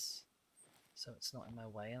this? So it's not in my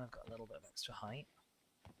way and I've got a little bit of extra height.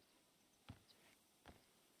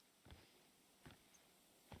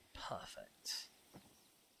 Perfect.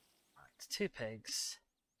 Right, 2 pigs.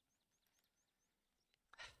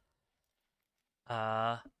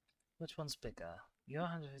 Which one's bigger? You're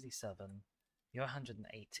 157. You're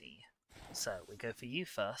 180. So we go for you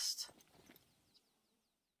first.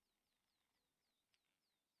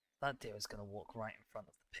 That deer is going to walk right in front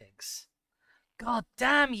of the pigs. God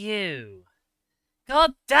damn you!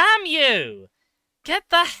 God damn you! Get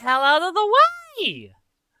the hell out of the way!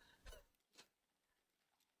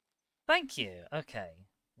 Thank you. Okay,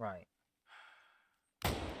 right.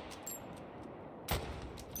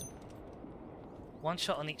 One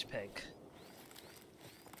shot on each pig.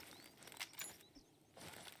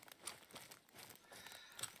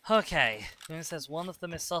 Okay, it says one of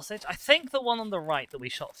them is sausage. I think the one on the right that we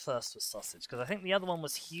shot first was sausage, because I think the other one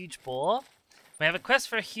was huge boar. We have a quest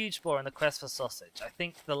for a huge boar and a quest for sausage. I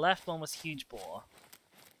think the left one was huge boar.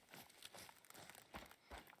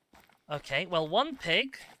 Okay, well, one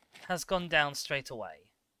pig has gone down straight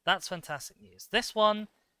away. That's fantastic news. This one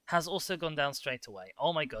has also gone down straight away.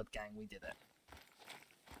 Oh my god, gang, we did it.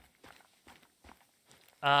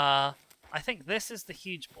 I think this is the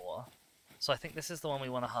huge boar, so I think this is the one we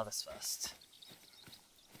want to harvest first.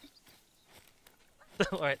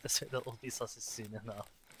 Alright, this will all be sausage soon enough.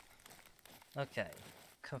 Okay,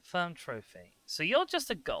 confirmed trophy. So you're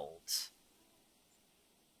just a gold.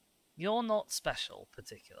 You're not special,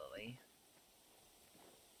 particularly.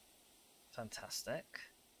 Fantastic.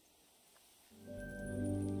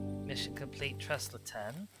 Mission complete, Tresla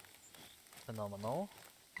 10. Phenomenal.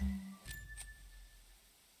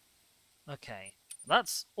 Okay,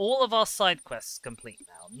 that's all of our side quests complete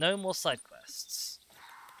now. No more side quests.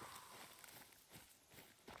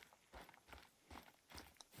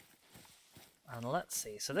 And let's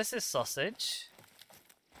see, so this is sausage.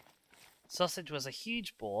 Sausage was a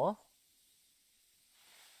huge boar.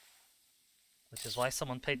 Which is why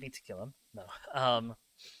someone paid me to kill him. No.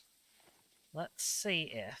 Let's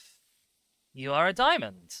see if you are a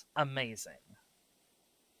diamond. Amazing.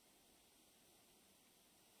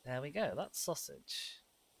 There we go, that's sausage.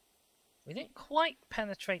 We didn't quite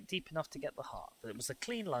penetrate deep enough to get the heart, but it was a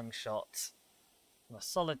clean lung shot from a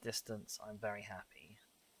solid distance. I'm very happy.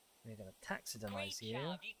 We're going to taxidermize you. Great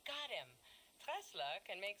job, you got him. Tresla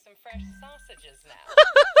can make some fresh sausages now.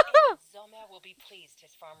 And Zomer will be pleased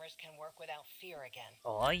his farmers can work without fear again.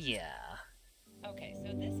 Oh yeah. Okay,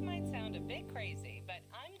 so this might sound a bit crazy, but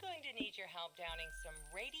I'm going to need your help downing some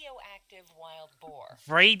radioactive wild boar.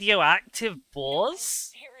 Radioactive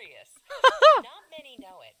boars? Serious. Not many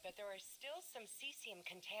know it, but there are still some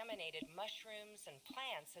cesium-contaminated mushrooms and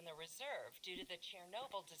plants in the reserve due to the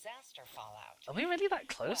Chernobyl disaster fallout. Are we really that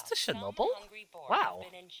close to Some Chernobyl? hungry boar Wow.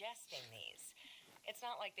 have been ingesting these. It's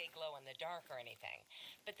not like they glow in the dark or anything,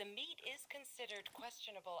 but the meat is considered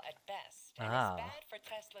questionable at best, and is bad for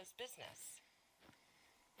Tesla's business.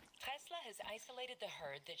 Tesla has isolated the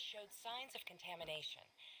herd that showed signs of contamination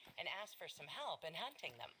and asked for some help in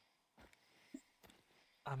hunting them.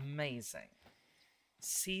 Amazing.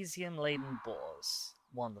 Cesium-laden boars.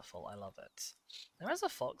 Wonderful, I love it. There is a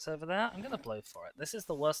fox over there. I'm going to blow for it. This is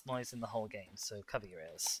the worst noise in the whole game, so cover your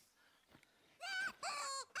ears.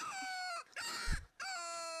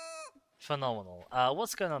 Phenomenal.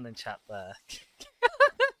 What's going on in chat there?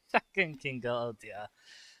 Jack and Kingo, oh dear.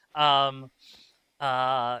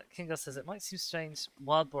 Kingo says it might seem strange.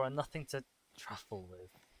 Wild boar are nothing to truffle with.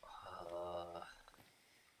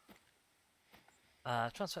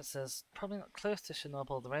 Transfer says probably not close to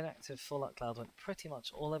Chernobyl. The radioactive fallout cloud went pretty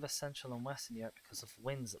much all over Central and Western Europe because of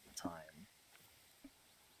winds at the time.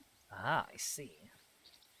 Ah, I see.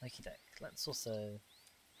 Okie doke. Let's also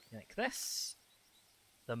make this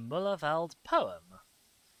the Mullerwald poem.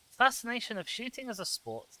 Fascination of shooting as a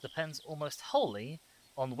sport depends almost wholly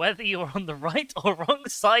on whether you are on the right or wrong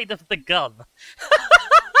side of the gun.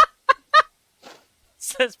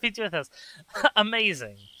 Says Peter with us.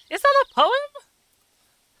 Amazing. Is that a poem?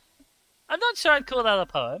 I'm not sure I'd call that a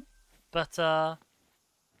poem, but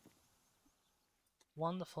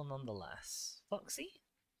wonderful nonetheless. Foxy?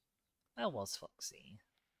 There was Foxy.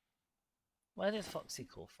 Where did Foxy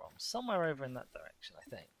call from? Somewhere over in that direction, I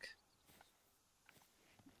think.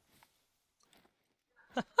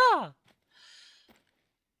 Ha!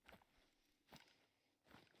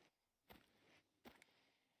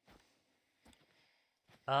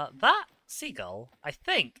 That seagull, I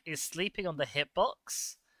think, is sleeping on the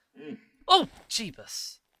hitbox. Oh,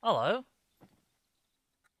 Jeebus. Hello.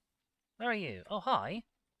 Where are you? Oh, hi.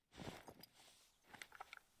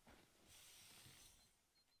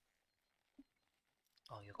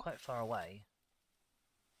 Oh, you're quite far away.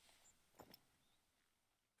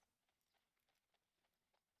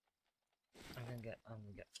 I'm gonna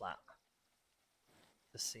get flat.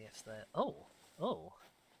 To see if they're... Oh.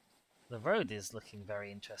 The road is looking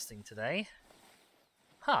very interesting today.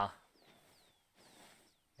 Huh.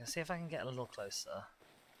 Let's see if I can get a little closer.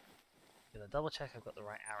 Gonna double check I've got the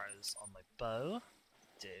right arrows on my bow.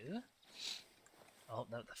 Do. Oh,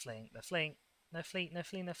 no, they're fleeing. They're fleeing. No flee, no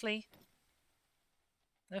flee, no flee.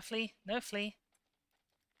 No flee, no flee.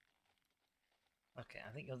 Okay,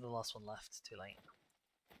 I think you're the last one left. Too late.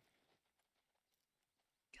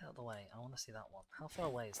 Get out of the way. I want to see that one. How far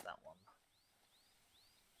away is that one?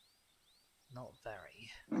 Not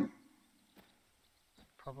very.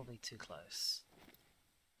 Probably too close.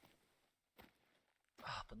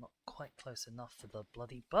 Ah, but not quite close enough for the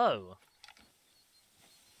bloody bow.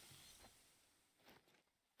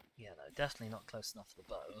 Yeah, no, definitely not close enough for the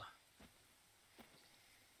bow.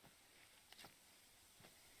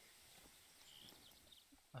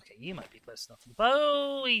 Okay, you might be close enough for the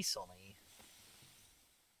bow. He saw me.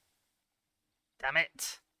 Damn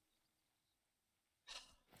it.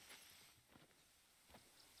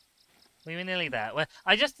 We were nearly there. Well,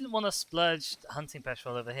 I just didn't want to splurge hunting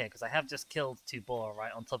petrol over here because I have just killed 2 boar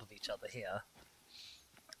right on top of each other here,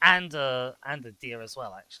 and a deer as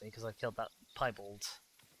well actually because I killed that piebald.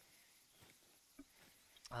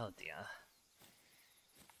 Oh dear.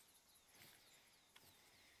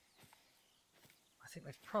 I think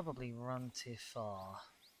they've probably run too far,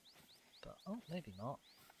 but oh maybe not.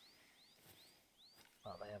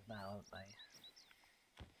 Well, they have now, haven't they?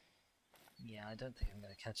 Yeah, I don't think I'm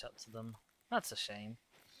going to catch up to them. That's a shame.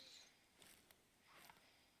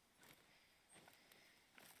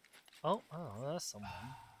 Oh, there's someone.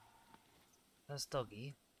 There's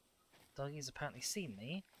Doggy. Doggy's apparently seen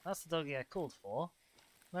me. That's the doggy I called for.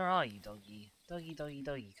 Where are you, Doggy? Doggy, Doggy,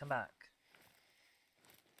 Doggy, come back.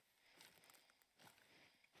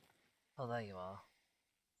 Oh, there you are.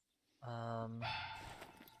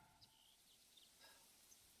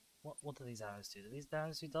 What do these arrows do? Do these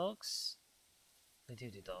arrows do dogs? They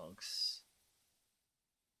do dogs.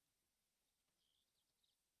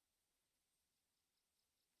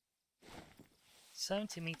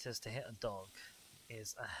 70 meters to hit a dog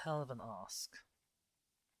is a hell of an ask.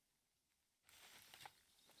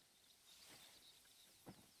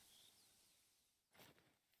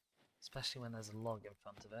 Especially when there's a log in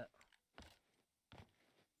front of it.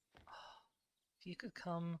 If you could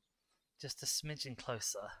come just a smidgen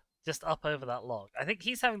closer. Just up over that log. I think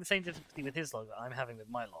he's having the same difficulty with his log that I'm having with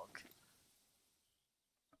my log.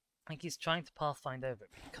 I think he's trying to pathfind over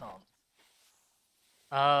it, but he can't.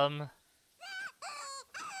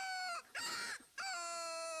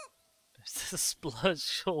 Splurge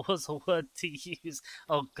sure was a word to use.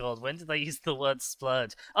 Oh god, when did I use the word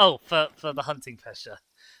splurge? Oh, for the hunting pressure.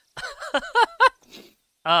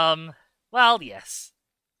 Well, yes.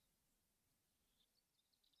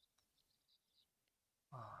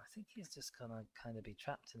 Oh, I think he's just gonna kind of be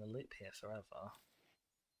trapped in a loop here forever.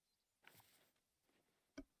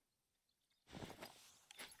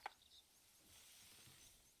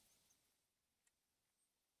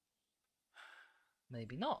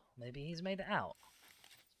 Maybe not. Maybe he's made it out.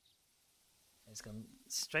 He's gone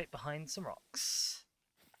straight behind some rocks.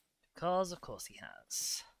 Because, of course, he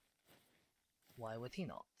has. Why would he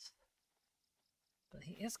not? But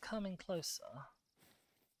he is coming closer.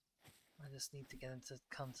 I just need to get him to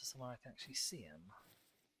come to somewhere I can actually see him.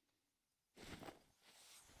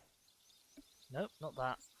 Nope, not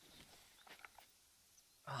that.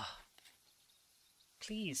 Ah.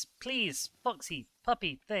 Please, please, foxy,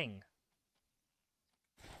 puppy thing.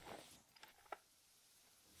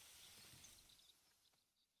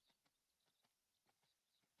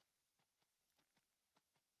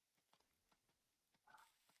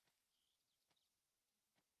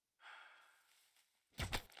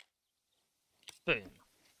 Boom.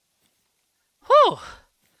 Whew!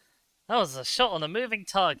 That was a shot on a moving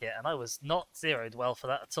target, and I was not zeroed well for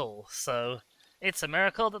that at all, so it's a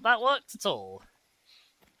miracle that that worked at all.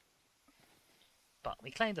 But we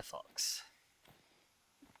claimed a fox.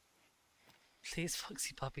 Please,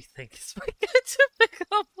 foxy puppy thing, is my to pick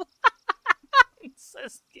up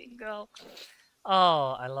says King Girl.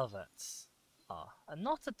 Oh, I love it. Oh, and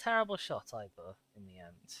not a terrible shot either, in the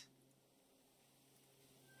end.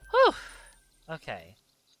 Whew! Okay.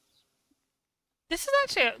 This is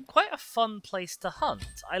actually quite a fun place to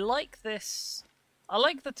hunt. I like this. I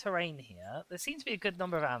like the terrain here. There seems to be a good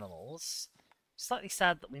number of animals. Slightly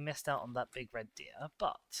sad that we missed out on that big red deer,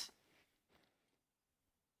 but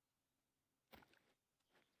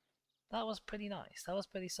that was pretty nice. That was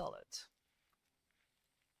pretty solid.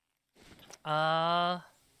 Right,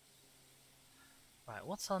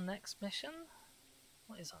 what's our next mission?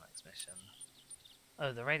 What is our next mission?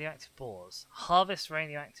 Oh, the radioactive boars. Harvest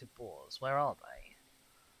radioactive boars. Where are they?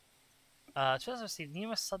 Tours received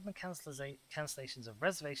numerous sudden cancellations of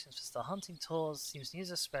reservations for star hunting tours. Seems news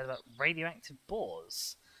has spread about radioactive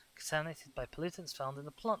boars contaminated by pollutants found in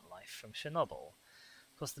the plant life from Chernobyl.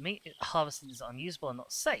 Of course, the meat harvested is unusable and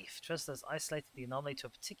not safe. Travelers isolated the anomaly to a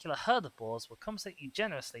particular herd of boars will compensate you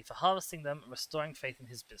generously for harvesting them and restoring faith in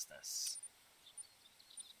his business.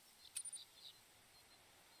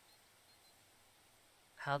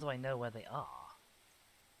 How do I know where they are?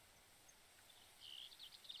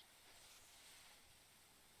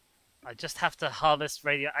 I just have to harvest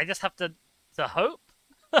radio. I just have to hope?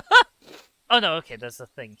 Oh no, okay, there's a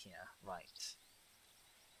thing here. Right.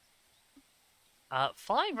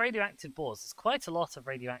 5 radioactive boars. There's quite a lot of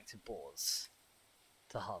radioactive boars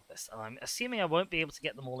to harvest. And I'm assuming I won't be able to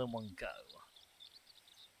get them all in one go.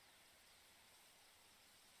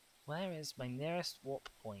 Where is my nearest warp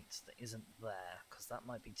point that isn't there? Because that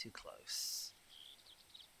might be too close.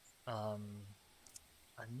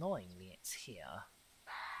 Annoyingly, it's here.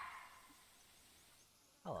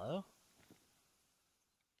 Hello.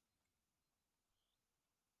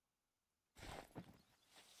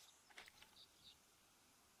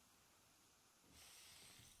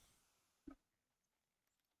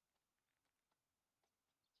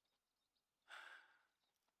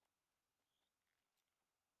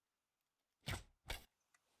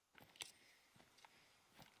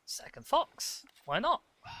 Second fox. Why not?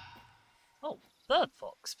 Oh, third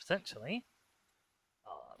fox, potentially.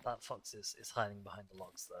 Oh, that fox is hiding behind the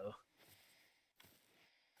logs, though.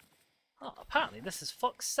 Oh, apparently this is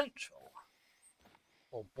Fox Central.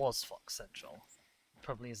 Or was Fox Central.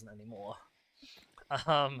 Probably isn't anymore.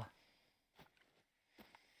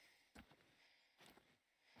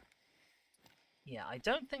 Yeah, I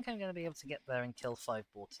don't think I'm going to be able to get there and kill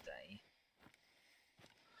 5 boar today.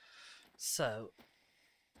 So,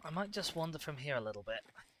 I might just wander from here a little bit.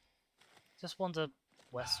 Just wander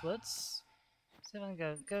westwards. See if I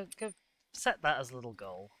can go set that as a little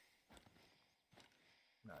goal.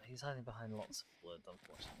 No, he's hiding behind lots of wood,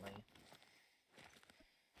 unfortunately.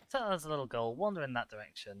 Set that as a little goal, wander in that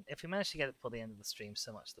direction. If we manage to get it before the end of the stream,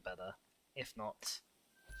 so much the better. If not,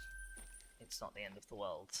 it's not the end of the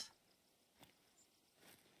world.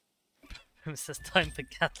 Who says time for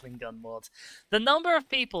Gatling gun mod? The number of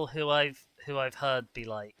people who I've heard be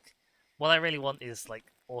like, what I really want is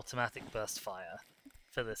like automatic burst fire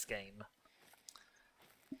for this game.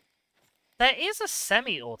 There is a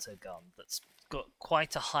semi-auto gun that's got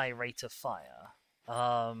quite a high rate of fire.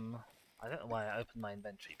 I don't know why I opened my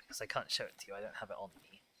inventory because I can't show it to you. I don't have it on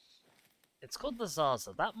me. It's called the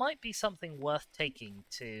Zaza. That might be something worth taking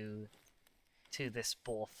to this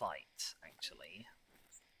boar fight, actually.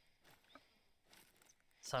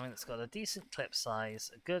 Something that's got a decent clip size,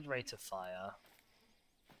 a good rate of fire.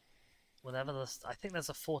 Whatever the, I think there's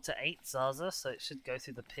a 4 to 8 Zaza, so it should go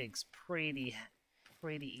through the pigs pretty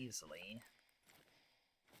easily.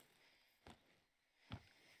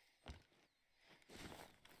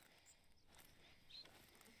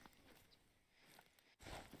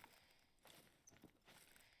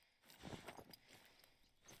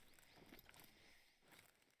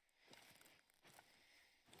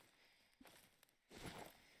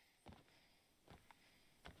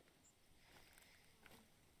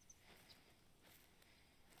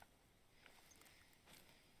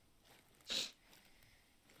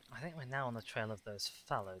 now on the trail of those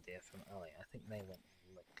fallow deer from earlier. I think they went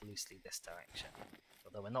loosely this direction,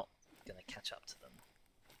 although we're not going to catch up to them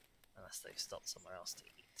unless they've stopped somewhere else to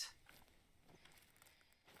eat.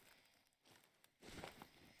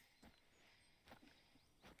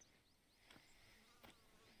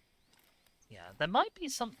 Yeah, there might be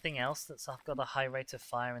something else that's got a high rate of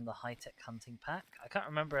fire in the high-tech hunting pack. I can't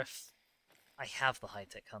remember if I have the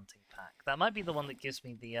high-tech hunting pack. That might be the one that gives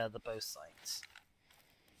me the bow sights.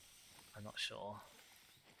 I'm not sure.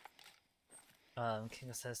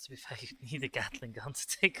 King says, to be fair, you need a Gatling gun to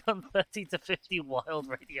take on 30 to 50 wild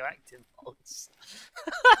radioactive logs.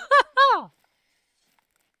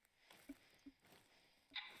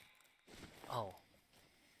 Oh.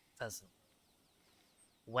 Pheasant.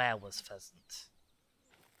 Where was pheasant?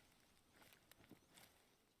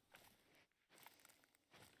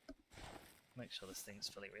 Make sure this thing's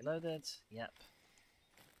fully reloaded. Yep.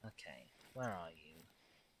 Okay. Where are you?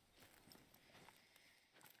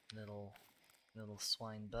 Little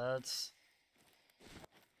swine birds.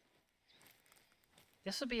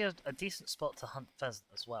 This would be a decent spot to hunt pheasant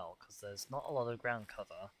as well, because there's not a lot of ground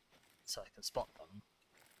cover, so I can spot them.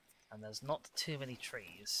 And there's not too many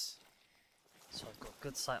trees, so I've got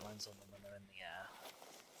good sightlines on them when they're in the air.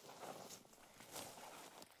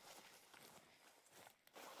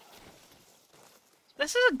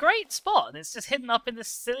 This is a great spot, and it's just hidden up in this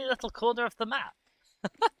silly little corner of the map.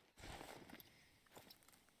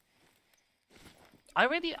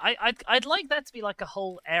 I'd like that to be like a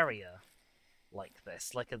whole area like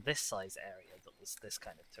this, like a this size area that was this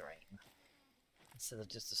kind of terrain, instead of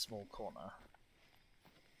just a small corner.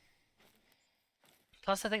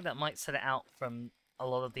 Plus, I think that might set it out from a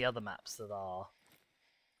lot of the other maps that are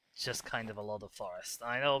just kind of a lot of forest.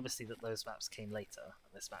 I know obviously that those maps came later,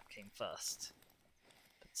 and this map came first,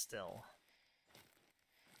 but still.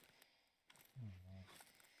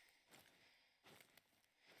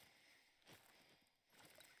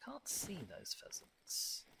 I can't see those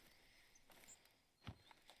pheasants.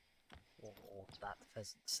 Or that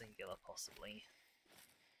pheasant singular, possibly.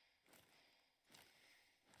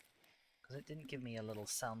 Because it didn't give me a little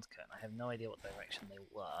sound cone. I have no idea what direction they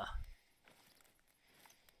were.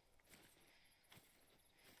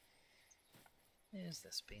 Is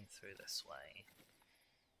this been through this way?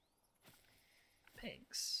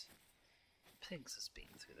 Pigs. Pigs has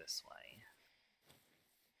been through this way.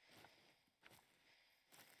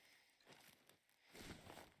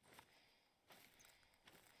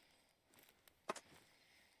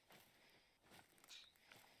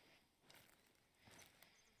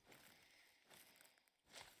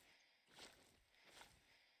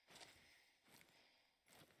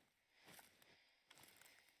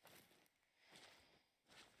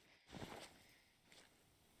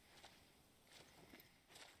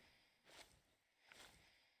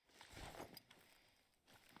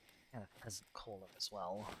 And a peasant caller as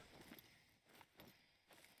well.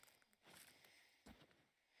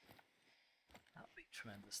 That would be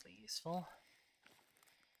tremendously useful.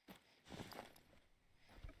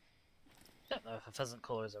 Don't know if a pheasant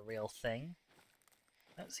caller is a real thing.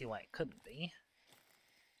 Don't see why it couldn't be.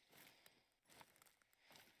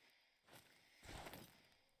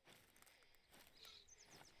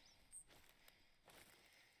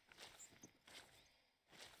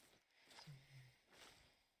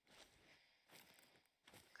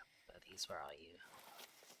 Buddies, where are you?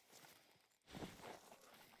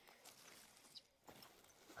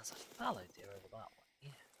 There's a fallow deer over that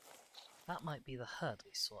way. That might be the herd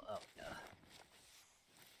we saw earlier.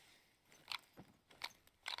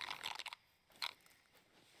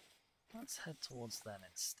 Let's head towards them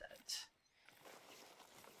instead.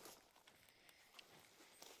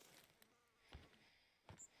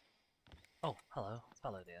 Oh, hello,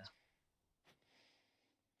 fallow deer.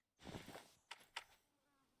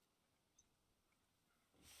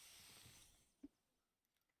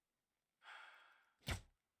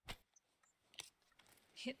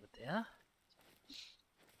 Hit the deer.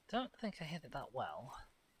 Don't think I hit it that well.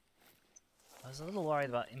 I was a little worried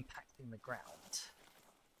about impacting the ground.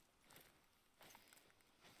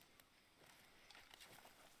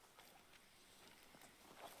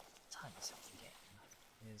 What time is it again?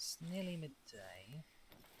 It is nearly midday.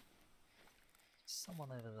 Someone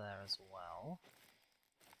over there as well.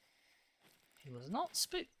 He was not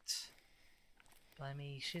spooked by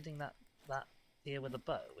me shooting that deer with a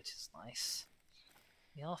bow, which is nice.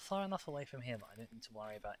 We are far enough away from here that I don't need to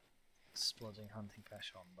worry about exploding hunting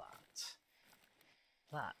pressure on that.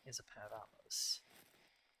 That is a pair of antlers.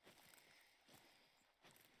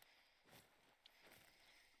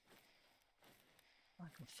 I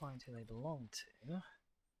can find who they belong to.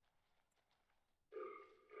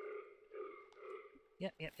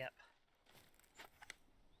 Yep.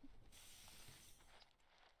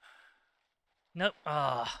 Nope.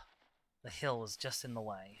 Ah, the hill was just in the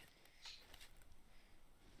way.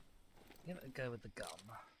 Give it a go with the gun.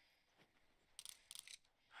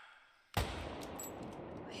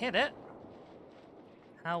 Hit it?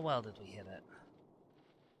 How well did we hit it?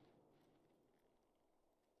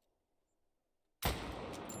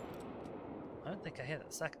 I don't think I hit it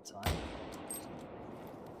the second time.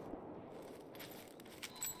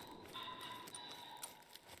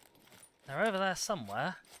 They're over there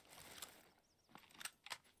somewhere.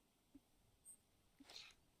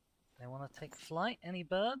 They want to take flight? Any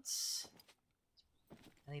birds?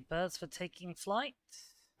 Any birds for taking flight?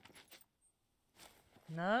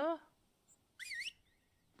 No?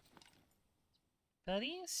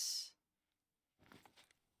 Birdies?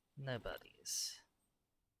 No birdies.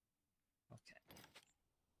 Okay.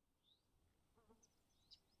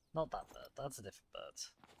 Not that bird, that's a different bird.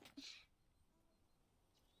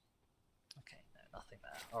 Okay, no, nothing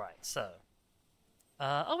there. Alright, so.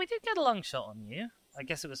 Oh, we did get a long shot on you. I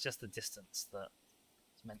guess it was just the distance that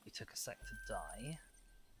meant we took a sec to die.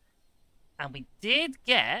 And we did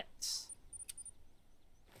get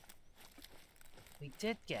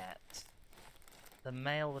the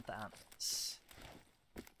male with the antlers.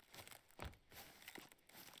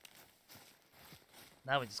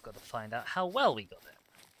 Now we just got to find out how well we got it.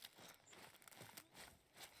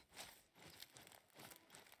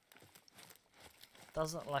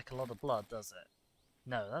 Doesn't look like a lot of blood, does it?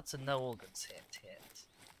 No, that's a no organs hit.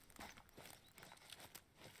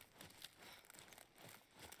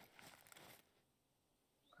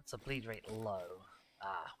 That's a bleed rate low.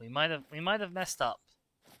 Ah, we might have messed up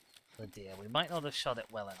the deer. We might not have shot it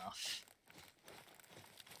well enough.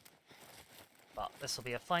 But this will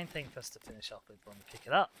be a fine thing for us to finish off with when we pick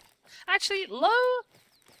it up. Actually, low,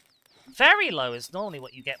 very low is normally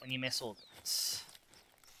what you get when you miss organs.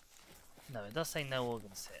 No, it does say no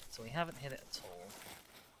organs hit, so we haven't hit it at all.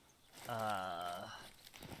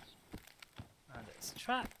 And its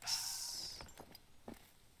tracks.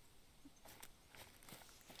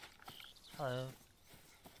 Hello.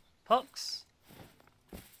 Pox?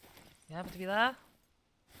 You happen to be there?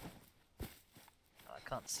 Oh, I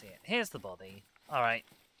can't see it. Here's the body. Alright.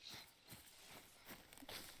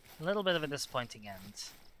 A little bit of a disappointing end.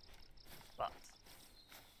 But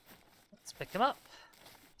let's pick him up.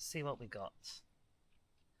 See what we got.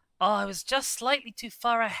 Oh, I was just slightly too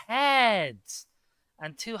far ahead.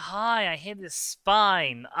 And too high. I hit his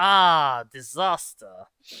spine. Ah, disaster.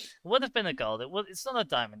 It would have been a gold. It's not a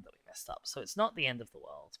diamond that we messed up, so it's not the end of the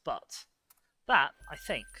world. But that, I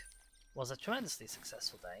think, was a tremendously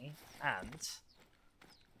successful day. And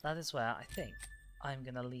that is where I think I'm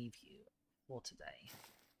going to leave you for today.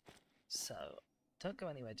 So, don't go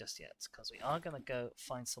anywhere just yet, because we are going to go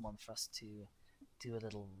find someone for us to do a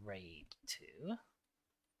little raid to.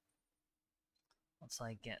 Once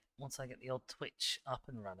I get the old Twitch up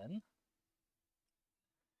and running.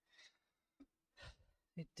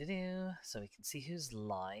 So we can see who's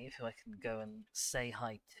live, who I can go and say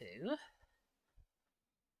hi to.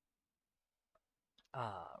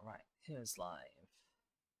 Ah, right, who is live?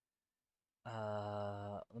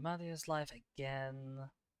 Lamadia's live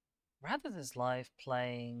again. Radith is live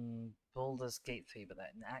playing Baldur's Gate 3, but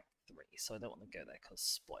they're in Act 3, so I don't want to go there because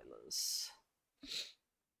spoilers.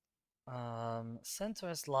 Centaur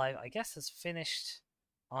is live, I guess has finished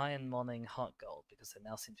Iron Morning Heart Gold because they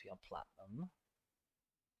now seem to be on Platinum.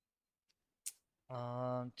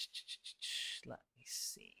 Let me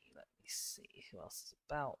see who else is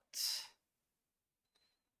about.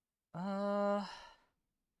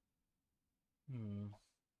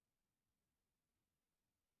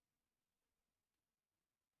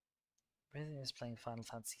 Everything is playing Final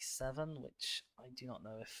Fantasy VII, which I do not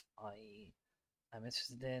know if I'm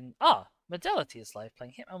interested in. Ah, Modality is live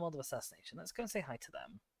playing Hitman World of Assassination. Let's go and say hi to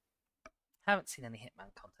them. Haven't seen any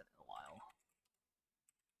Hitman content in a while.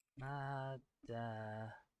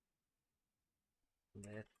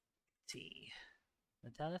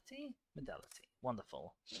 Modality.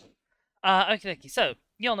 Wonderful. Okay, so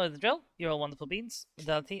you all know the drill. You're all wonderful beans.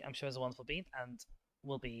 Modality, I'm sure, is a wonderful bean, and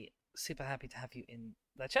we'll be super happy to have you in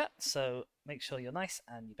their chat. So make sure you're nice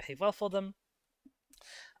and you behave well for them.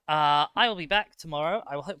 I will be back tomorrow.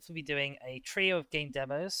 I will hopefully be doing a trio of game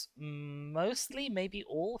demos, mostly, maybe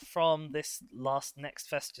all, from this next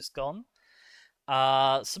fest just gone.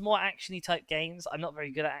 Some more action-y type games. I'm not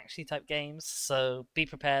very good at action-y type games, so be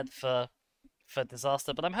prepared for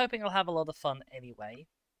disaster. But I'm hoping I'll have a lot of fun anyway.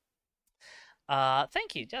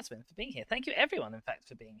 Thank you, Jasmine, for being here. Thank you, everyone, in fact,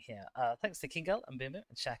 for being here. Thanks to King Girl and Boomer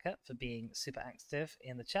and Shaka for being super active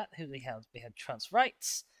in the chat. Who we had? We had Trans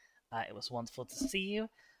Rights. It was wonderful to see you.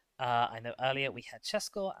 I know earlier we had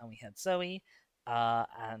Chescore and we had Zoe,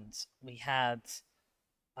 and we had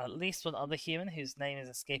at least one other human whose name is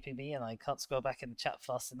escaping me, and I can't scroll back in the chat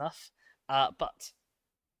fast enough. But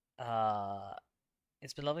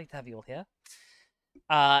it's been lovely to have you all here.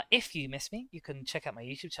 If you miss me, you can check out my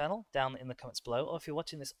YouTube channel down in the comments below, or if you're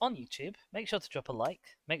watching this on YouTube, make sure to drop a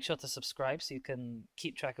like, make sure to subscribe so you can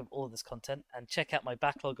keep track of all of this content, and check out my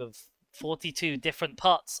backlog of 42 different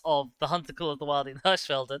parts of The Hunter Call of the Wild in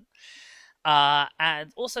Hirschfelden.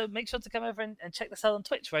 And also make sure to come over and check this out on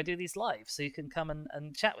Twitch where I do these live, so you can come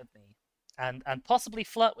and chat with me and possibly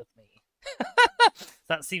flirt with me.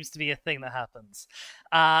 That seems to be a thing that happens.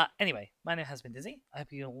 Anyway, my name has been Dizzy. I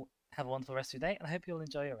hope you all have a wonderful rest of your day, and I hope you all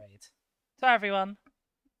enjoy your raid. So everyone,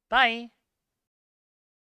 bye!